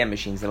loves ATM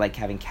machines. They like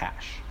having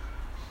cash.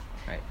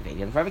 Right? If they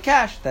don't have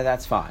cash, then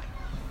that's fine.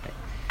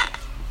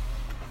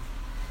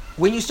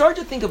 When you start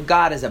to think of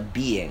God as a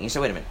being, you say,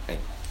 wait a minute, let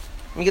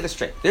me get this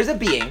straight. There's a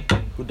being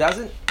who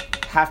doesn't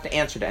have to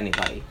answer to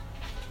anybody,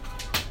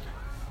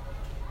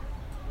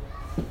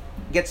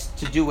 gets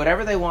to do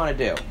whatever they want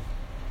to do,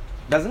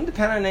 doesn't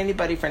depend on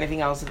anybody for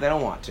anything else if they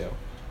don't want to,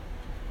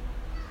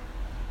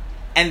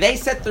 and they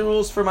set the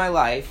rules for my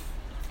life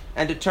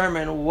and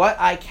determine what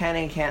I can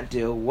and can't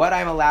do, what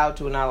I'm allowed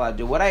to and not allowed to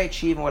do, what I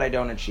achieve and what I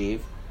don't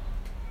achieve,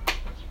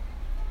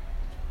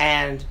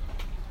 and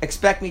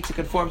expect me to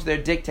conform to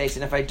their dictates,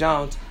 and if I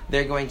don't,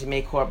 they're going to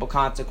make horrible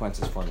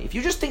consequences for me. If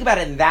you just think about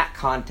it in that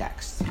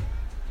context,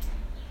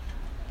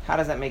 how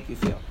does that make you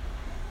feel?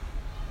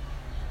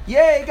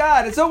 Yay,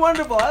 God, it's so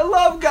wonderful. I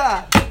love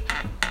God.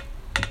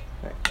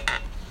 Right.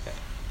 Okay.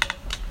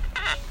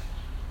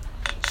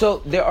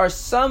 So there are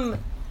some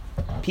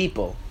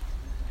people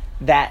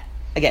that,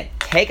 again,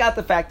 take out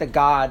the fact that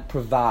God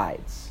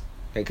provides,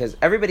 okay, because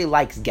everybody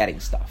likes getting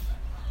stuff.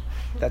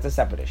 That's a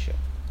separate issue.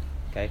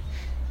 Okay?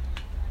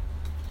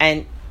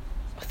 And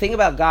think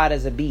about God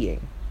as a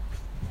being.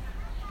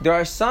 There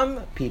are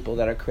some people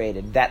that are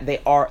created that they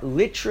are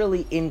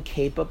literally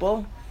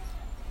incapable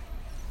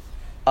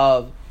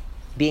of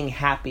being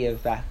happy of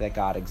the fact that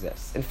God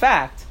exists. In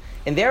fact,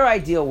 in their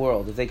ideal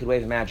world, if they could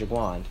wave a magic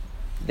wand,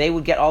 they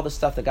would get all the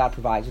stuff that God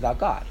provides without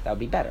God. That would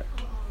be better.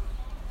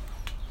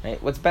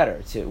 Right? What's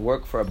better, to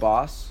work for a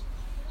boss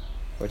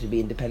or to be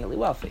independently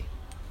wealthy?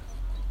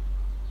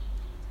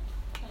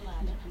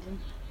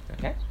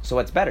 Okay, so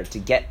what's better, to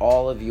get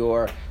all of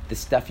the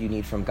stuff you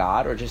need from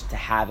God, or just to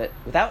have it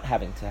without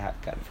having to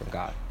have gotten from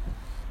God?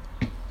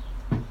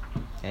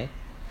 Okay,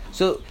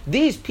 so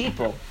these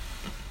people,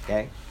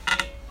 okay,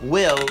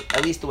 will,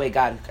 at least the way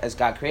God, as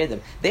God created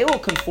them, they will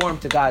conform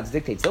to God's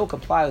dictates. They will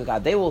comply with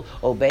God. They will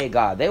obey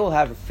God. They will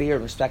have a fear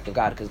and respect of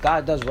God because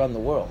God does run the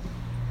world.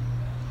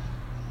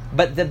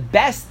 But the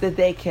best that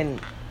they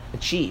can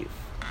achieve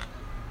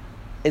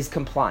is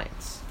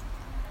compliance.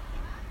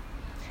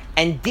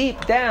 And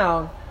deep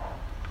down,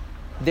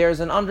 there's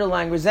an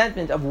underlying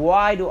resentment of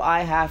why do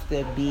I have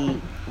to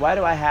be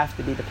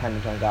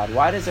dependent on God?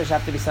 Why does there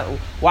have to be something?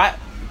 Why?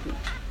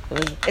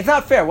 It's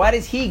not fair. Why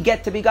does he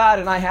get to be God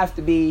and I have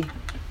to be,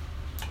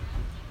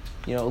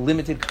 a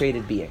limited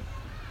created being?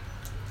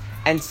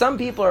 And some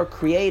people are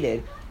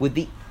created with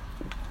the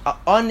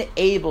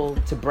unable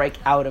to break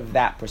out of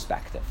that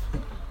perspective.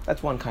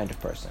 That's one kind of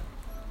person.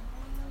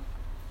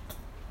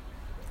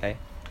 Okay?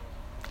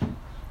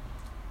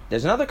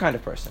 There's another kind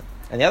of person.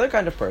 And the other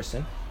kind of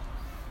person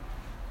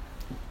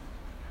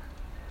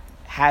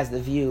has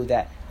the view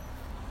that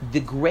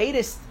the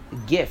greatest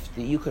gift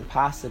that you could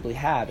possibly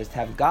have is to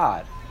have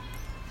God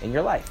in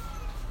your life.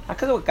 Not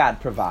because of what God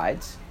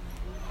provides.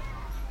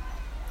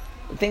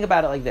 Think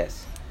about it like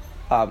this.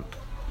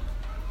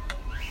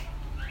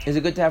 Is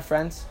it good to have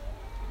friends?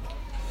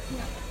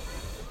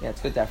 Yeah,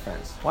 it's good to have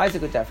friends. Why is it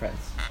good to have friends?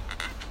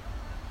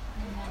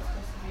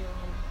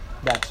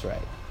 That's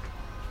right.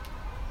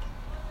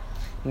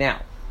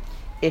 Now,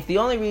 if the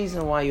only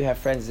reason why you have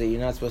friends is that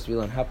you're not supposed to be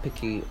alone, how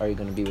picky are you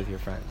going to be with your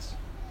friends?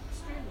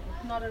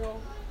 Not at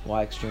all.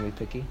 Why extremely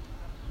picky?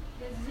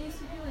 There's these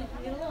people you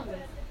can get along with.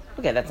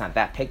 Okay, that's not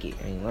that picky.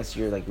 I mean, unless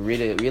you're like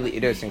really, really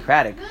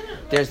idiosyncratic.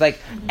 There's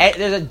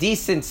a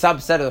decent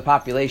subset of the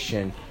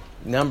population,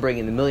 numbering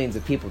in the millions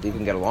of people that you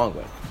can get along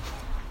with.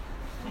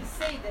 We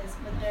say this,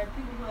 but there are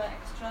people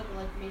who struggle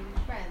like making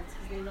friends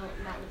because they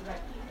don't not with the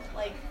right people.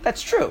 Like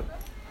that's true.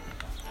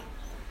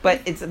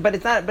 But it's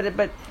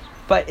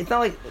not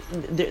like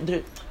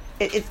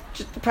it's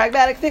just a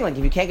pragmatic thing. Like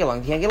if you can't get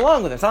along, you can't get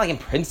along with them. It's not like in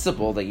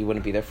principle that you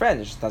wouldn't be their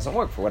friend. It just doesn't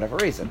work for whatever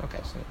reason. Okay,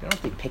 so you don't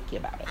have to be picky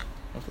about it.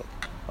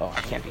 Oh,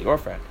 I can't be your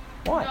friend.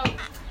 Why? No,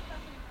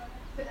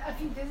 but I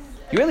think this is.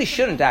 You really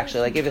shouldn't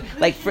actually. Like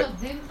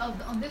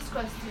On this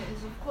question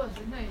is of course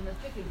no, you're not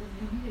picky. You're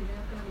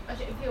not going to be.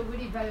 Actually, if you're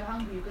really very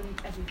hungry, you're going to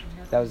eat everything.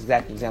 That was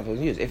exactly the example I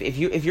was used. If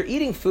you're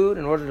eating food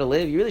in order to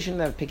live, you really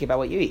shouldn't have to picky about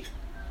what you eat.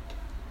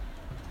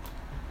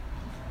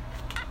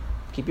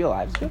 Keep you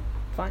alive. It's good.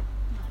 Fine.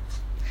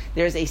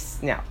 There's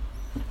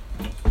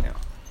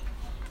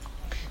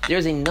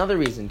another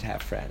reason to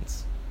have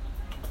friends.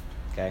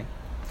 Okay?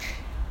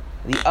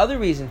 The other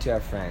reason to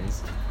have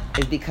friends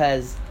is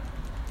because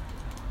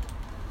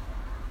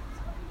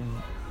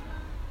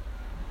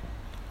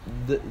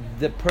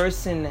the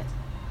person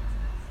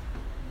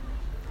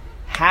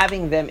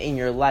having them in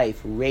your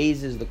life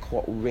raises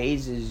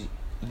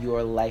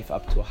your life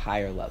up to a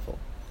higher level.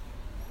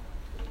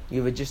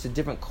 You have just a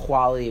different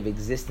quality of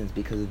existence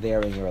because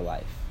they're in your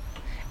life.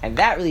 And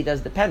that really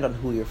does depend on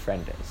who your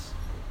friend is.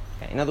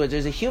 Okay? In other words,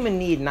 there's a human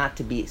need not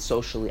to be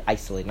socially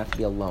isolated, not to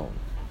be alone.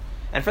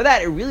 And for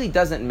that, it really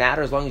doesn't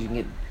matter as long as you can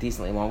get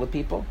decently along with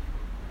people.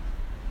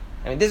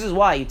 I mean, this is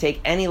why you take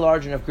any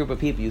large enough group of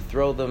people, you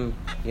throw them,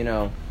 in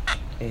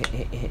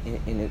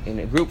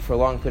a group for a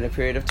long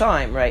period of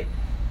time, right?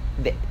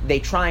 They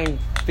try and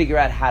figure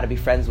out how to be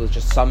friends with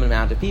just some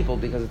amount of people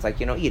because it's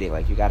like, eating.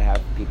 Like, you got to have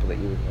people that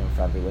you're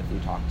friendly with, you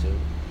talk to.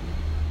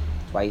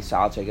 That's why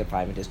solitary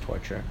confinement is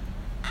torture.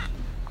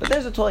 But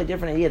there's a totally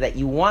different idea that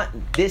you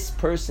want this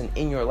person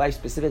in your life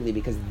specifically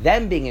because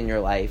them being in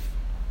your life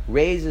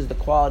raises the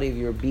quality of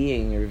your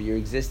being or of your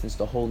existence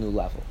to a whole new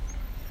level.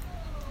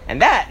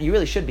 And that, you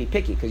really should be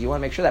picky because you want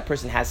to make sure that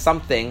person has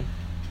something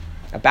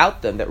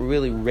about them that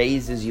really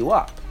raises you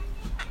up.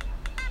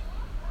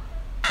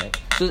 Okay?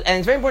 So, and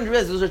it's very important to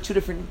realize those are two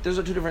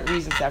different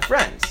reasons to have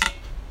friends.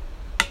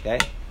 Okay?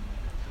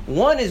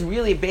 One is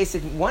really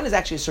basic, one is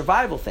actually a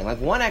survival thing.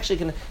 Like one actually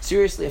can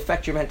seriously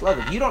affect your mental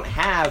health. If you don't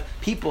have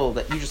people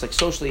that you just like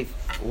socially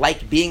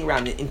like being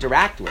around and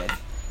interact with,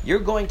 you're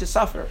going to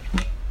suffer.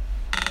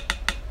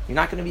 You're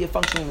not going to be a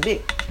functioning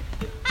being.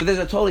 But there's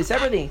a totally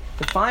separate thing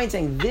to find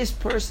saying this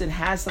person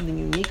has something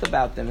unique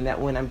about them and that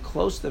when I'm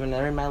close to them and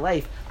they're in my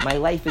life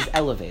is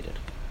elevated.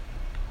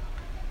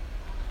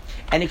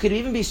 And it could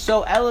even be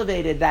so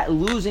elevated that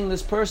losing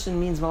this person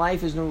means my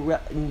life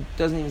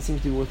doesn't even seem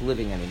to be worth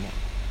living anymore.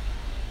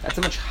 That's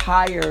a much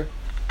higher,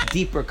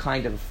 deeper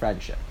kind of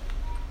friendship.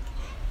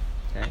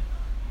 Okay?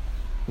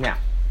 Now,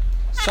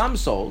 some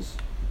souls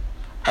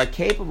are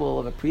capable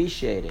of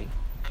appreciating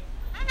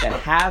that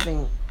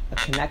having a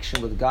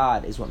connection with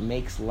God is what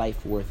makes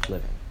life worth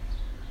living.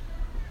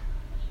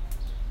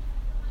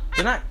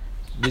 They're not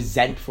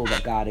resentful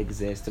that God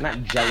exists. They're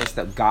not jealous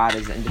that God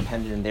is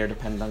independent and they're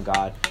dependent on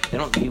God. They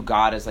don't view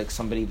God as like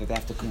somebody that they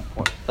have to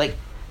comport. Like,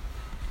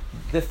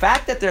 the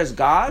fact that there's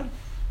God,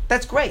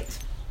 that's great.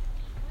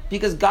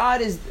 Because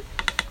God is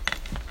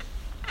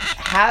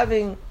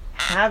having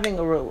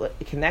a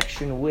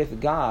connection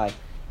with God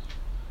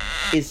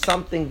is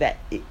something that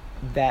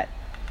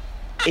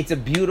it's a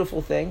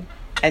beautiful thing.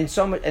 And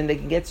so much, and they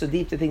can get so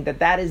deep to think that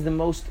that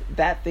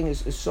thing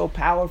is so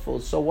powerful,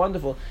 it's so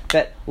wonderful,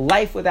 that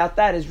life without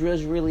that is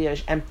really an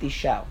empty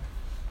shell.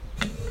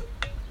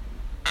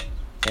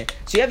 Okay?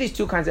 So you have these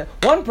two kinds of,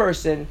 one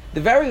person,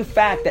 the very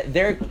fact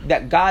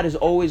that God is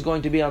always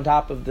going to be on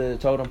top of the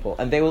totem pole,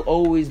 and they will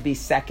always be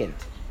second,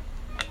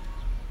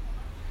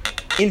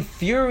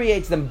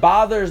 infuriates them,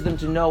 bothers them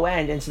to no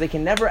end, and so they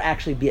can never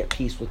actually be at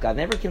peace with God,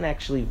 never can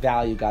actually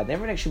value God,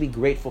 never can actually be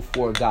grateful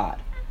for God.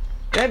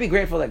 They might be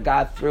grateful that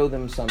God threw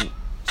them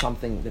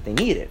something that they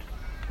needed.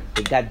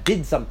 That God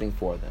did something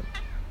for them.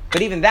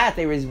 But even that,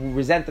 they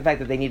resent the fact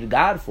that they needed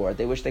God for it.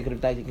 They wish they could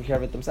have taken care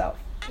of it themselves.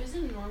 Is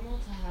it normal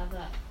to have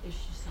that issue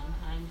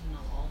sometimes and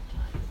not all the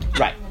time?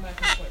 Right. Go back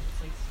and forth.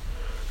 It's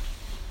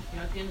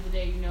like, at the end of the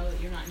day, you know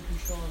that you're not in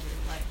control of your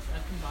life.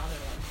 That can bother a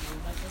lot of people.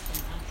 That's just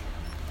unnatural.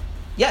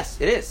 Yes,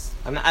 it is.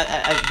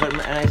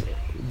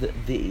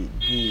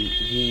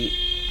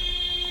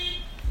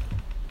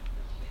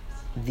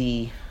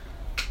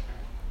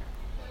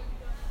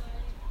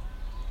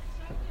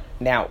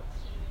 Now,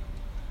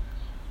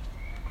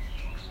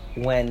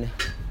 when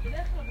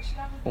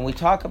we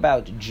talk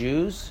about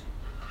Jews,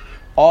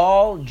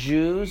 all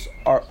Jews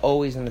are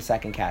always in the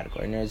second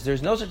category. And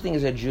there's no such thing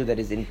as a Jew that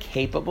is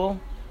incapable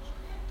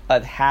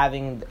of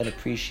having an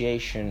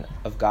appreciation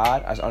of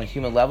God as on a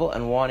human level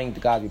and wanting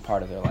God to be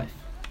part of their life.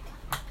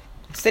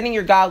 Setting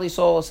your godly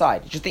soul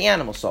aside, just the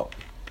animal soul.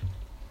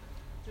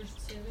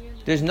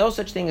 There's no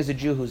such thing as a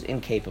Jew who's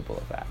incapable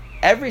of that.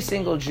 Every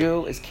single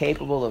Jew is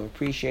capable of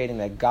appreciating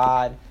that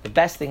God, the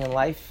best thing in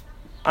life,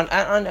 on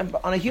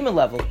a human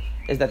level,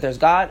 is that there's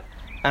God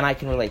and I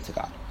can relate to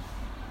God.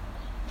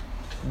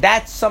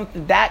 That's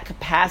something, that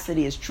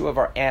capacity is true of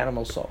our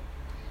animal soul,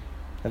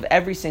 of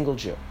every single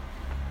Jew.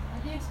 How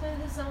do you explain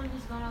this to someone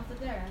who's gone off the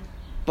dare?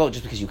 Well,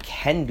 just because you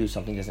can do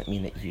something doesn't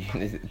mean that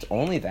it's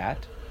only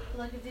that.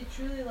 Like, if they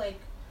truly, have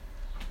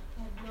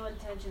no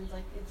intentions,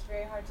 it's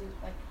very hard to,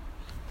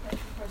 that's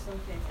a personal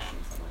thing for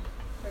someone.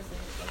 Personally,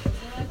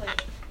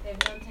 they have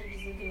no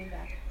intentions of getting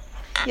back.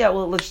 Yeah,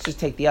 well, let's just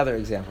take the other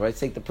example, right?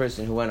 Take the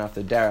person who went off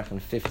the derech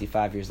and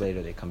 55 years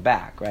later they come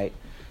back, right?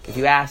 If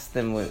you ask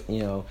them,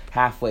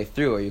 halfway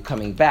through, are you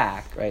coming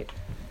back, right?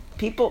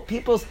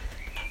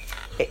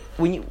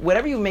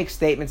 Whenever you make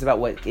statements about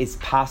what is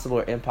possible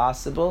or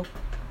impossible,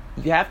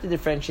 you have to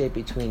differentiate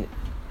between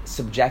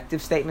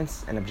subjective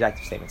statements and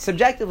objective statements.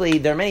 Subjectively,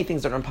 there are many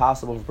things that are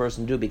impossible for a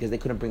person to do because they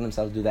couldn't bring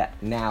themselves to do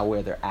that now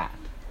where they're at.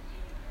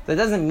 That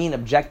doesn't mean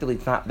objectively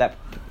that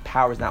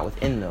power is not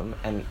within them,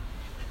 and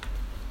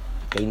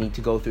they need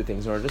to go through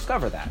things in order to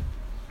discover that.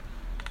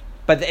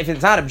 But if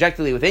it's not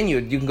objectively within you,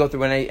 you can go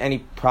through any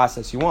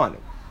process you want.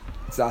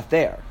 It's not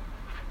there.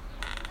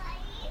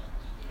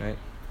 Right?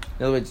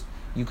 In other words,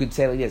 you could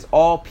say like this: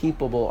 all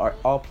people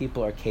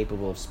are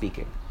capable of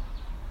speaking.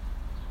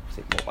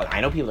 Say, well,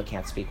 I know people that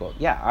can't speak well.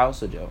 Yeah, I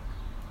also do.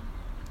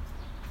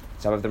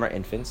 Some of them are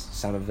infants.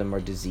 Some of them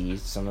are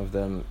diseased. Some of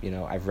them,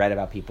 I've read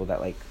about people that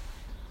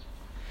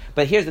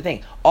But here's the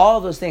thing. All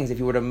those things, if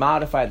you were to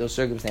modify those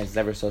circumstances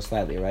ever so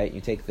slightly, right?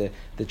 You take the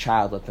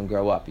child, let them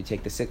grow up. You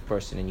take the sick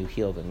person and you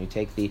heal them. You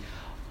take the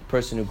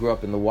person who grew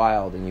up in the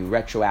wild and you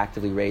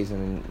retroactively raise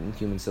them in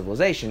human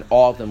civilization,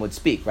 all of them would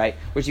speak, right?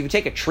 Whereas if you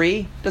take a tree,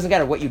 it doesn't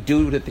matter what you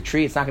do with the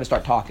tree, it's not going to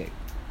start talking.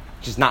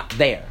 It's just not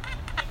there.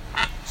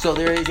 So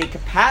there is a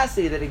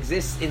capacity that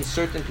exists in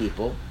certain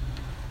people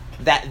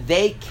that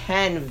they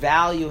can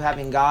value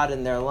having God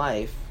in their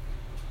life,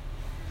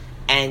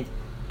 and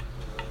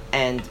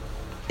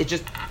it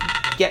just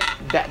get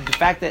that the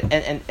fact that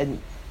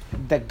and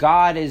that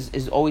God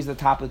is always the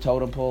top of the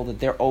totem pole, that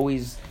they're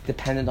always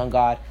dependent on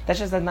God. That's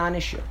just a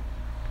non-issue.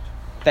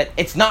 That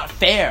it's not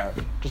fair.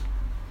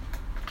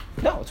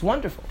 No, it's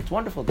wonderful. It's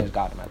wonderful there's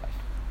God in my life.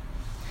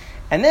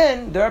 And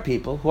then there are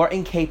people who are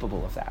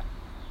incapable of that.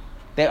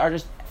 They are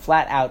just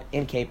flat out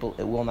incapable.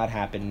 It will not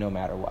happen no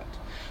matter what.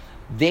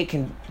 They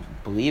can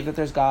believe that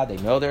there's God, they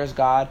know there's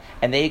God,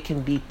 and they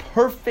can be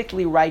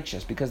perfectly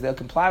righteous because they'll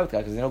comply with God,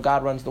 because they know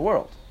God runs the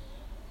world.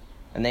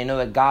 And they know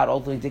that God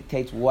ultimately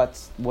dictates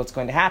what's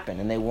going to happen,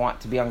 and they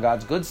want to be on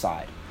God's good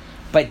side.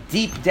 But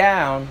deep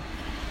down,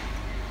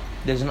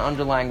 there's an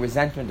underlying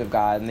resentment of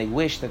God, and they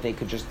wish that they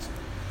could just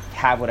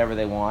have whatever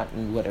they want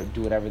and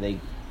do whatever they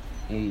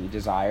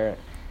desire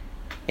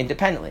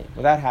independently,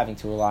 without having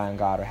to rely on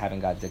God or having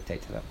God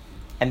dictate to them.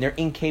 And they're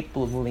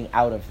incapable of moving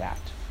out of that.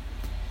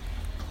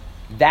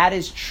 That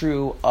is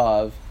true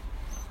of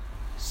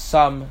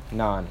some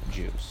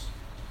non-Jews.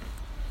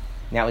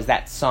 Now, is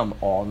that some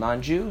all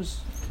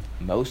non-Jews?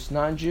 Most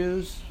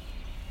non-Jews?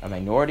 A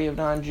minority of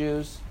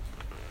non-Jews?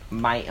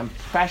 My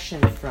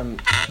impression from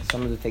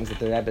some of the things that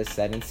the Rebbe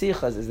said in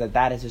Sichas is that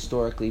has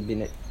historically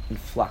been in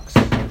flux.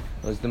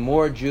 Because the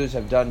more Jews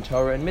have done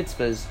Torah and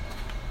mitzvahs,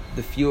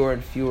 the fewer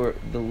and fewer,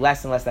 the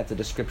less and less that's a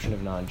description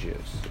of non-Jews.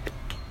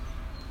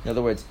 In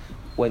other words,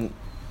 when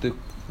the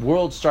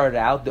world started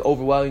out, the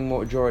overwhelming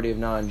majority of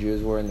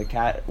non-Jews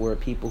were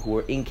people who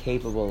were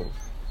incapable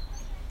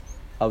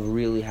of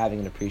really having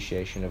an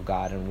appreciation of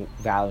God and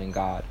valuing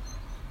God.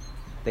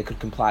 They could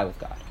comply with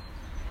God.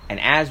 And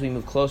as we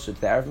move closer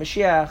to the Erev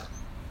Mashiach,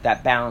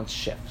 that balance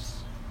shifts.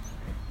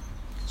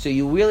 So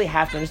you really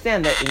have to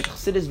understand that in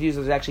Chassidus views,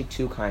 there's actually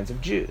two kinds of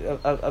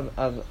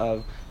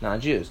of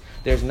non-Jews.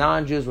 There's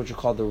non-Jews which are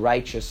called the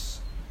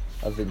righteous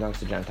amongst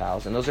the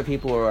Gentiles, and those are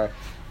people who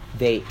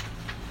they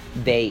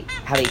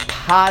have a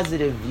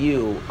positive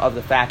view of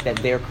the fact that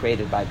they're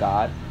created by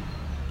God.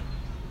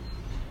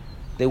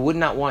 They would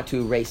not want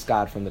to erase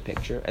God from the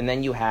picture. And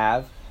then you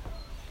have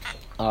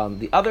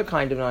the other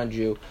kind of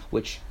non-Jew,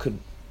 which could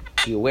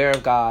be aware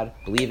of God,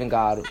 believe in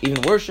God,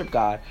 even worship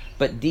God,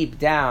 but deep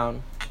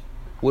down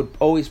would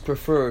always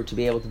prefer to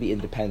be able to be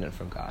independent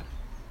from God,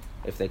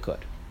 if they could.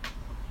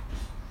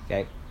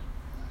 Okay?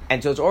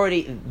 And so it's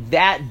already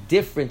that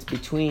difference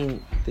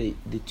between the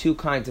two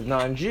kinds of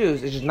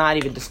non-Jews is just not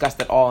even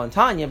discussed at all in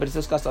Tanya, but it's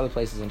discussed other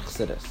places in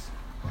Chassidus.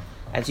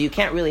 And so you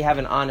can't really have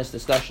an honest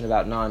discussion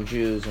about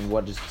non-Jews and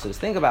what does Chassidus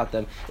think about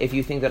them if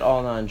you think that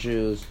all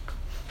non-Jews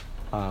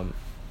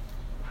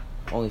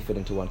only fit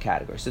into one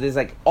category. So there's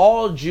like,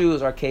 all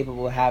Jews are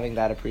capable of having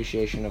that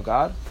appreciation of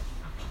God.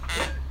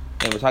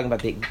 And we're talking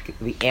about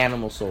the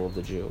animal soul of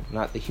the Jew,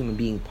 not the human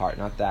being part,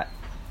 not that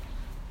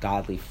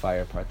godly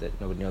fire part that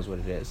nobody knows what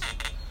it is.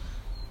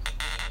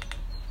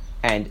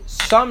 And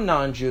some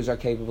non-Jews are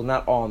capable,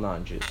 not all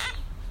non-Jews.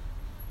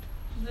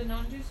 The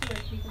non-Jews who are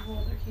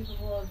capable, they're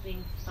capable of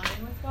being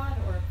fine with God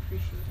or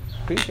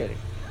appreciating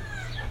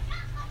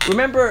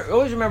God?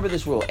 Always remember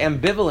this rule.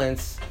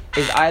 Ambivalence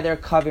is either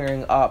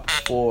covering up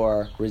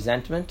for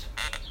resentment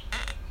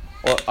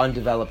or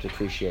undeveloped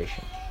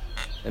appreciation.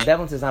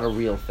 Ambivalence is not a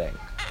real thing.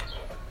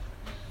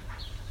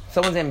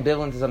 Someone's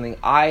ambivalent to something,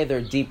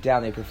 either deep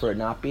down they prefer it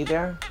not be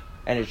there,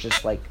 and it's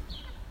just like,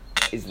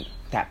 isn't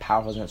that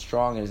powerful, isn't that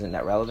strong, and isn't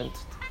that relevant,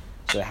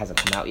 so it hasn't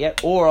come out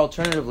yet. Or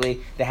alternatively,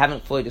 they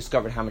haven't fully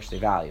discovered how much they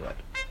value it.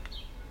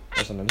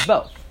 Or sometimes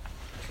both.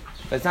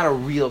 But it's not a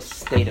real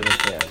state of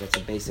affairs. It's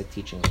a basic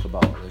teaching of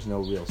Kabbalah. There's no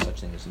real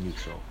such thing as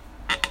neutral.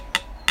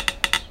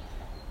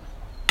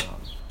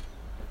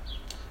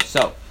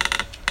 So,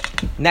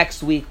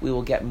 next week we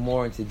will get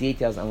more into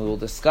details and we will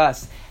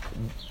discuss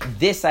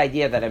this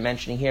idea that I'm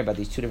mentioning here about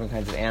these two different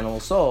kinds of animal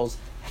souls.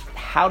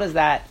 How does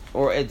that,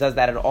 or does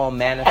that at all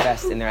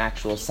manifest in their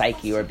actual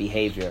psyche or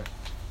behavior?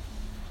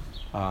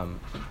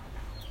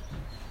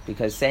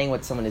 Because saying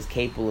what someone is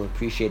capable of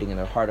appreciating in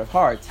their heart of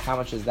hearts, how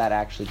much does that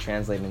actually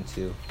translate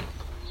into?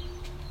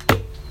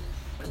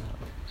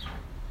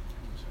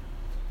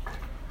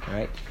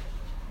 Right?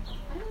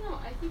 I don't know.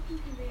 I think you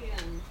can be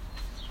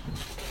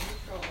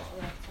neutral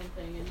about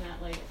something, and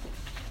that like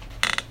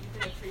you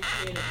can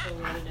appreciate it for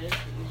what it is,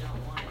 but you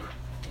don't want it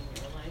in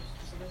your life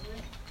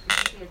specifically.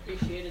 You can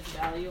appreciate its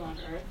value on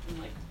Earth and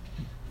like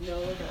know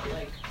that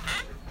like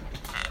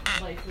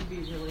life would be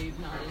really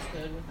not as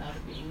good without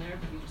it being there,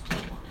 but you just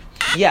don't want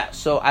it. Yeah,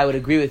 so I would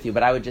agree with you,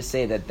 but I would just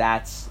say that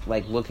that's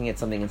like looking at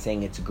something and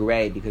saying it's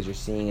gray because you're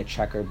seeing a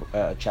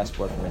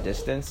chessboard from a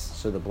distance,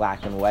 so the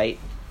black and white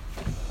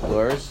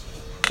blurs.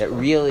 That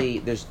really,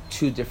 there's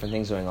two different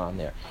things going on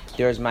there.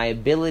 There's my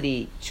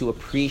ability to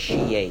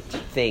appreciate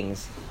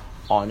things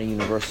on a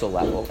universal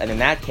level, and in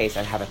that case,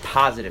 I'd have a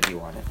positive view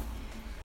on it.